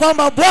 na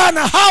kwamba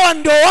Bwana, hawa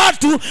ndio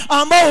watu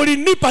ambao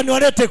ulinipa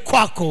niwalete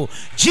kwako.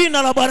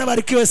 Jina la Bwana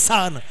barikiwe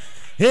sana.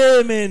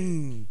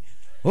 Amen.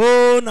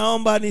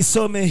 Naomba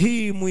nisome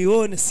hii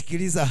muione,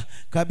 sikiliza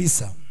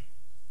kabisa.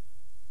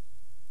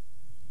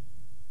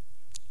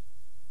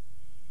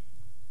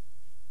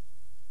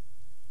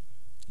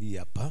 Hii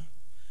hapa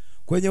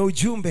kwenye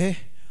ujumbe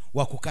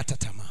wa kukata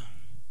tamaa,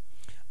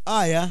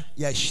 aya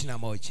ya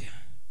 21.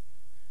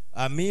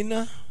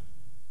 Amina.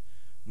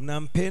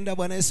 Mnampenda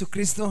Bwana Yesu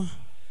Kristo?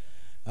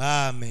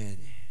 Amen.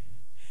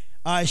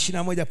 Aya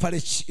 21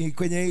 pale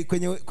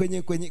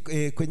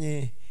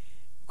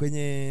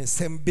kwenye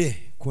sehemu B,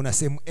 kuna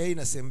sehemu A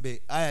na sehemu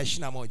B. Aya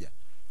 21,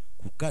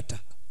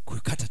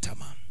 kukata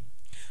tamaa.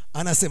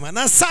 Anasema,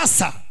 na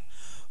sasa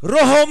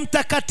Roho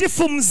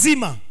Mtakatifu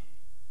mzima,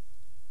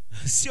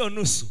 sio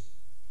nusu.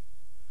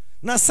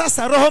 Na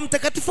sasa Roho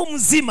Mtakatifu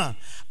mzima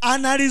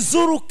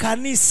analizuru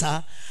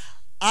kanisa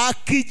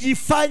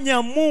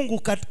akijifanya Mungu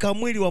katika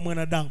mwili wa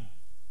mwanadamu.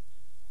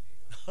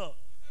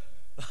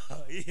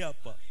 Hii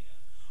hapa.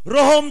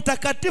 Roho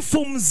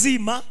Mtakatifu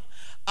mzima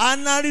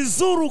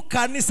analizuru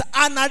kanisa,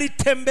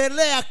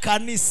 analitembelea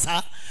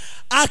kanisa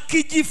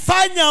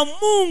akijifanya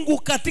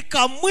Mungu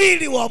katika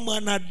mwili wa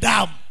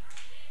mwanadamu.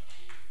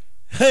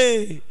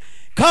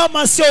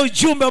 Kama sio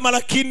ujumbe wa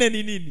Malaki 4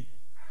 ni nini?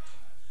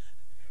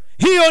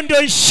 Hiyo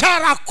ndio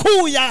ishara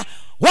kuu ya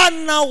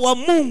wana wa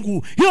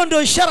Mungu. Hiyo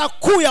ndio ishara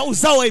kuu ya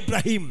uzao wa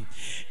Ibrahimu.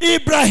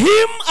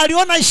 Ibrahimu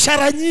aliona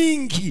ishara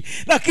nyingi,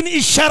 lakini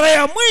ishara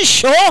ya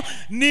mwisho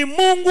ni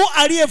Mungu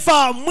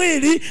aliyevaa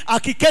mwili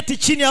akiketi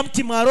chini ya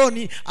mti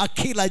mwaroni,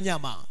 akila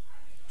nyama,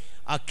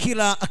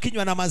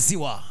 akinywa na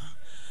maziwa,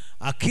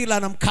 akila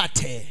na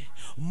mkate.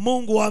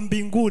 Mungu wa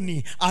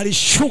mbinguni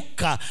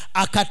alishuka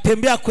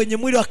akatembea kwenye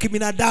mwili wa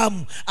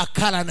kibinadamu,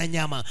 akala na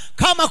nyama.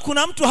 Kama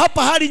kuna mtu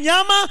hapa hali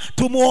nyama,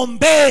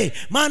 tumuombee,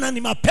 maana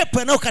ni mapepo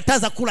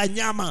yanayokataza kula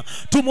nyama.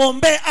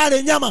 Tumuombee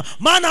ale nyama,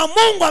 maana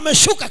Mungu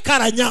ameshuka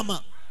kala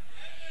nyama.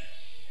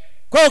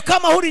 Kwa hiyo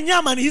kama huli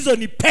nyama, ni hizo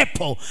ni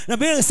pepo. Na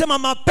Biblia inasema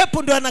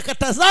mapepo ndio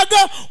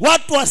yanakatazaga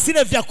watu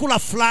wasile vyakula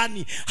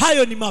fulani.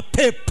 Hayo ni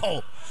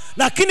mapepo.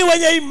 Lakini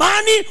wenye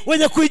imani,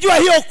 wenye kuijua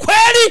hiyo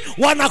kweli,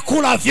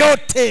 wanakula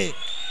vyote.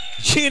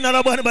 Jina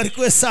la Bwana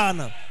barikiwe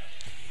sana.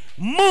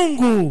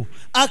 Mungu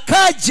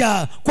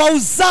akaja kwa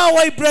uzao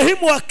wa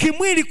Ibrahimu wa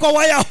kimwili kwa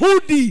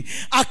Wayahudi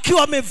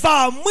akiwa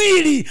amevaa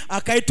mwili,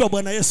 akaitwa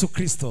Bwana Yesu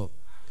Kristo.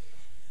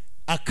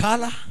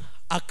 Akala,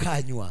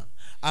 akanywa,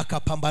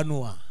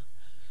 akapambanua,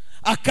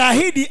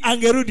 akaahidi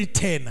angerudi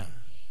tena.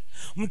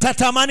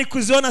 Mtatamani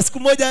kuziona siku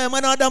moja ya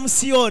mwana wa Adamu,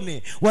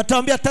 sione.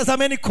 Wataambia,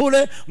 tazameni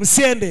kule,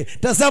 msiende.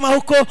 Tazama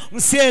huko,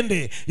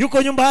 msiende.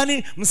 Yuko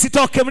nyumbani,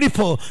 msitoke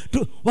mlipo.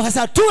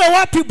 Wakasema, tuwe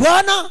wapi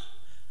Bwana?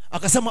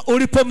 Akasema,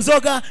 ulipo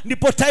mzoga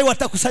ndipo tai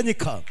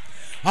watakusanyika.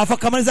 Alafu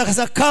akamaliza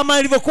akasema, kama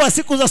ilivyokuwa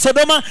siku za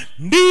Sodoma,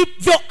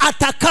 ndivyo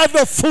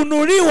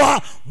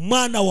atakavyofunuliwa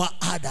mwana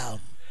wa Adamu.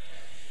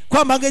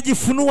 Kwamba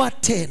angejifunua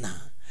tena.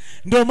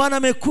 Ndio maana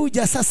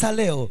amekuja sasa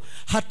leo.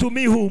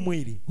 Hatumii huu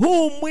mwili.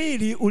 Huu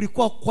mwili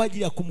ulikuwa kwa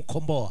ajili ya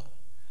kumkomboa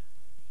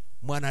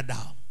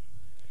mwanadamu.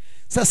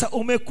 Sasa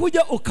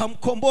umekuja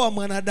ukamkomboa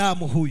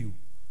mwanadamu huyu.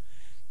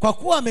 Kwa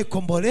kuwa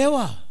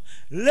amekombolewa,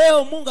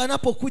 leo Mungu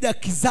anapokuja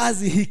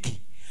kizazi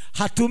hiki,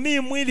 hatumii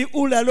mwili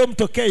ule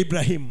aliomtokea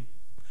Ibrahimu,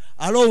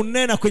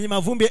 aliounena kwenye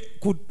mavumbi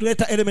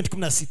kuleta element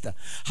 16.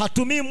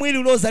 Hatumii mwili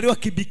uliozaliwa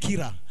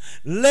kibikira.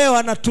 Leo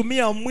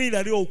anatumia mwili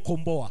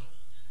alioukomboa.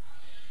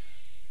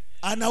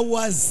 Ana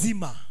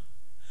uazima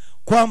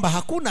kwamba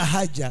hakuna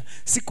haja.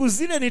 Siku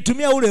zile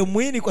nitumia ule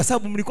mwili kwa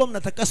sababu mlikuwa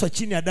mnatakaswa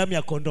chini ya damu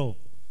ya kondoo.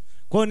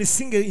 Kwa hiyo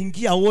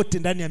nisingeingia wote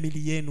ndani ya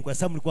mili yenu kwa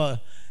sababu mlikuwa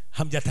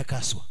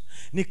hamjatakaswa.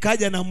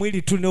 Nikaja na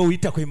mwili tu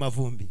ninaoita kwenye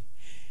mavumbi.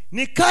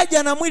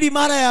 Nikaja na mwili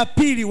mara ya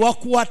pili wa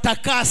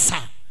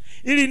kuwatakasa,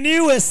 ili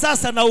niwe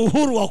sasa na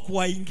uhuru wa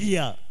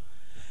kuwaingia.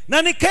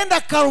 Na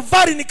nikaenda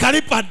Kalvari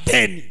nikalipa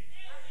deni.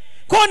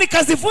 Kwa hiyo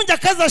nikazivunja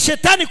kazi za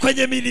shetani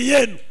kwenye mili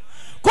yenu.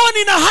 Kwa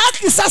nina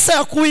haki sasa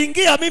ya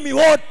kuingia mimi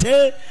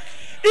wote,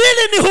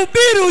 ili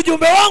nihubiri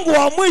ujumbe wangu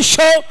wa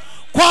mwisho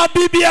kwa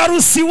bibi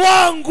harusi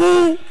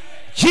wangu.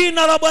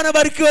 Jina la Bwana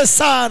barikiwe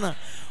sana.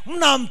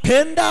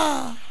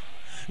 Mnampenda?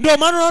 Ndio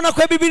maana unaona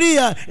kwa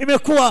Biblia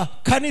imekuwa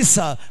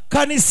kanisa,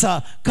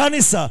 kanisa,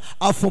 kanisa,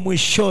 afu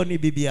mwishoni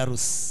bibi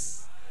harusi.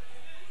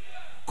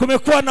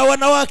 Kumekuwa na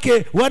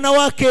wanawake,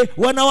 wanawake,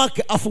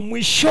 wanawake, afu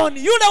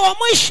mwishoni yule wa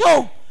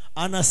mwisho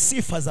ana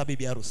sifa za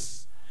bibi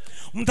harusi.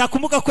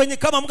 Mtakumbuka kwenye,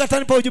 kama Mungu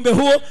atanipa ujumbe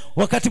huo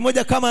wakati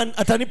mmoja, kama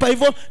atanipa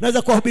hivyo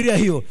naweza kuwahubiria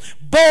hiyo.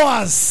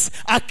 Boaz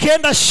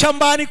akienda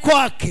shambani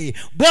kwake,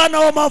 bwana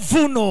wa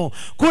mavuno.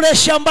 Kule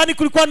shambani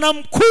kulikuwa na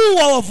mkuu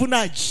wa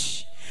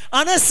wavunaji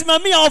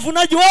anayesimamia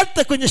wavunaji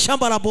wote kwenye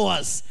shamba la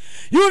Boaz.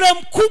 Yule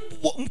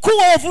mkuu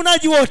wa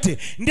wavunaji wote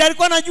ndiye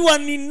alikuwa anajua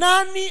ni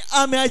nani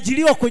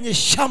ameajiriwa kwenye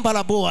shamba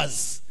la Boaz.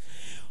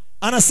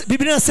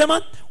 Biblia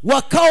inasema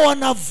wakao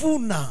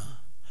wanavuna.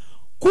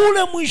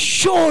 Kule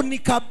mwishoni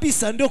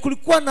kabisa ndio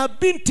kulikuwa na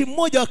binti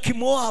mmoja wa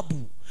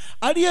Kimoabu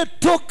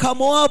aliyetoka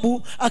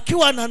Moabu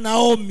akiwa na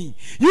Naomi.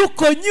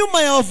 Yuko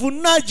nyuma ya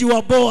wavunaji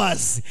wa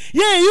Boaz.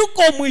 Yeye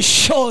yuko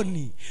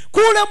mwishoni.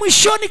 Kule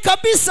mwishoni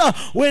kabisa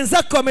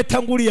wenzake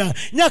wametangulia.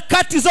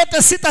 Nyakati zote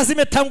 6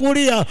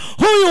 zimetangulia.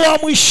 Huyu wa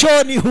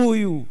mwishoni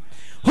huyu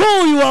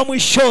wa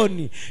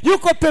mwishoni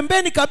yuko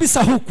pembeni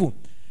kabisa huku.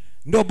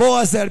 Ndio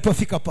Boaz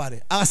alipofika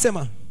pale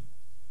akasema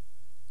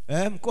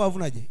mkuu wa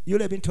wavunaji,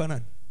 yule binti wa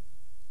nani?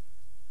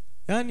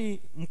 Yaani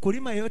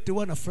mkulima yote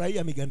huwa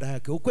anafurahia miganda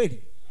yake,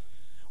 ukweli?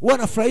 Huwa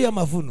anafurahia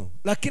mavuno,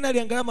 lakini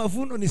aliangalia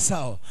mavuno ni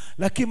sawa,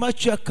 lakini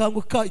macho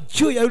yakaanguka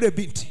juu ya yule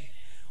binti.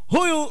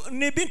 Huyu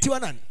ni binti wa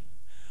nani?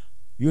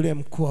 Yule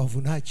mkuu wa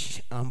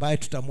wavunaji ambaye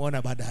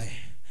tutamuona baadaye.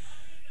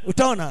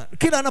 Utaona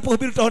kila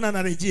anapohubiri utaona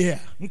anarejea.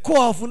 Mkuu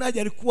wa wavunaji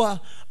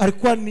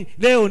alikuwa ni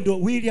leo ndio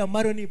William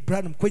Marion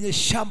Branham kwenye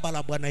shamba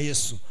la Bwana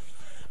Yesu.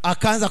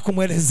 Akaanza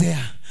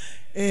kumwelezea,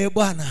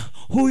 bwana,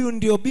 huyu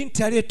ndio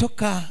binti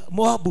aliyetoka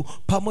Moabu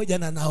pamoja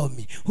na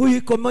Naomi. Huyu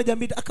iko mmoja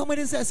mbili.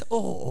 Akamwelezea,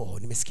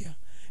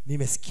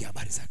 nimesikia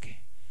habari zake.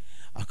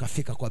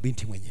 Akafika kwa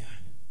binti mwenyewe.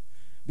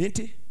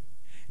 Binti,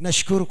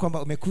 nashukuru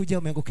kwamba umekuja,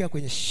 umeangukea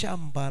kwenye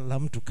shamba la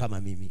mtu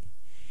kama mimi.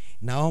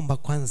 Naomba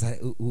kwanza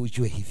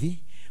ujue hivi,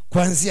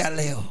 kuanzia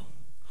leo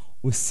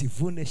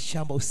usivune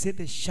shamba,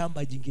 usiende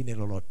shamba jingine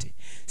lolote.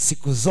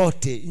 Siku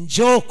zote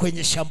njoo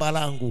kwenye shamba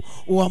langu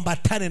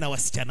uambatane na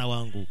wasichana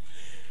wangu.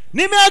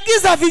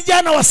 Nimeagiza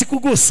vijana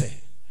wasikuguse,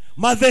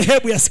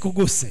 madhehebu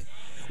yasikuguse,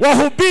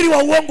 wahubiri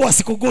wa uongo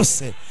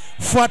wasikuguse.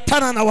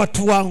 Fuatana na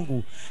watu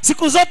wangu.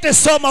 Siku zote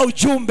soma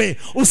ujumbe,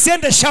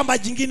 usiende shamba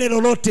jingine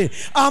lolote.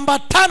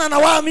 Ambatana na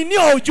waaminio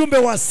wa ujumbe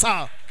wa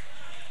saa.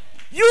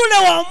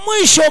 Yule wa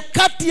mwisho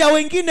kati ya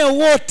wengine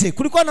wote,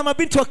 kulikuwa na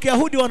mabinti wa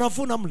Kiyahudi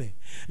wanavuna mle,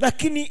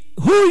 lakini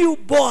huyu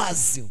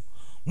Boaz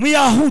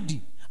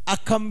Myahudi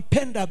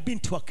akampenda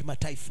binti wa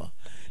kimataifa.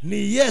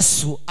 Ni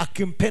Yesu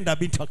akimpenda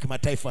binti wa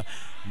kimataifa,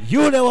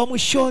 yule wa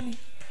mwishoni.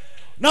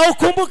 Na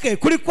ukumbuke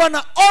kulikuwa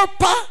na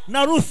Orpa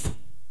na Ruth.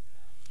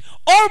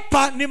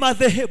 Orpa ni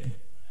madhehebu,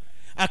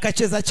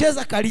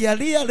 akacheza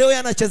kalialia. Leo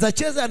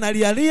anacheza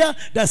analialia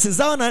dasi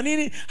zao na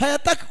nini,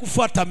 hayataki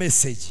kufuata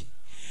message.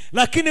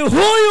 Lakini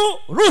huyu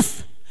Ruth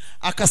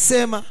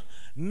akasema,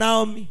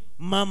 Naomi,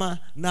 mama,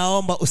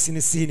 naomba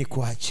usinisihi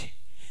kuache,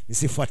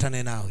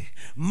 nisifuatane nawe,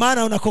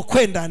 maana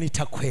unakokwenda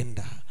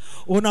nitakwenda,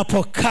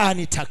 unapokaa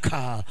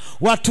nitakaa,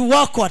 watu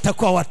wako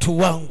watakuwa watu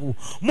wangu,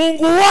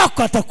 Mungu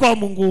wako atakuwa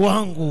Mungu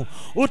wangu.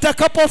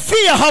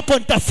 Utakapofia hapo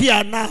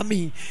nitafia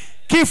nami,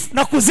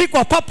 na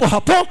kuzikwa papo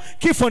hapo.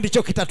 Kifo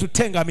ndicho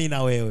kitatutenga mimi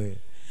na wewe.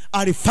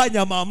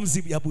 Alifanya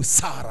maamuzi ya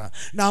busara,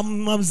 na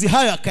maamuzi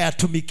hayo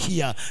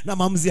akayatumikia, na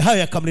maamuzi hayo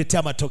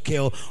yakamletea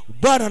matokeo.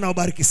 Bwana na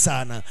wabariki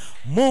sana.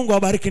 Mungu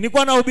awabariki.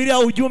 Nilikuwa nahubiria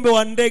ujumbe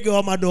wa ndege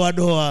wa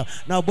madoadoa,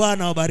 na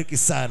Bwana wabariki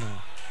sana.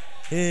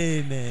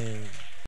 Amen.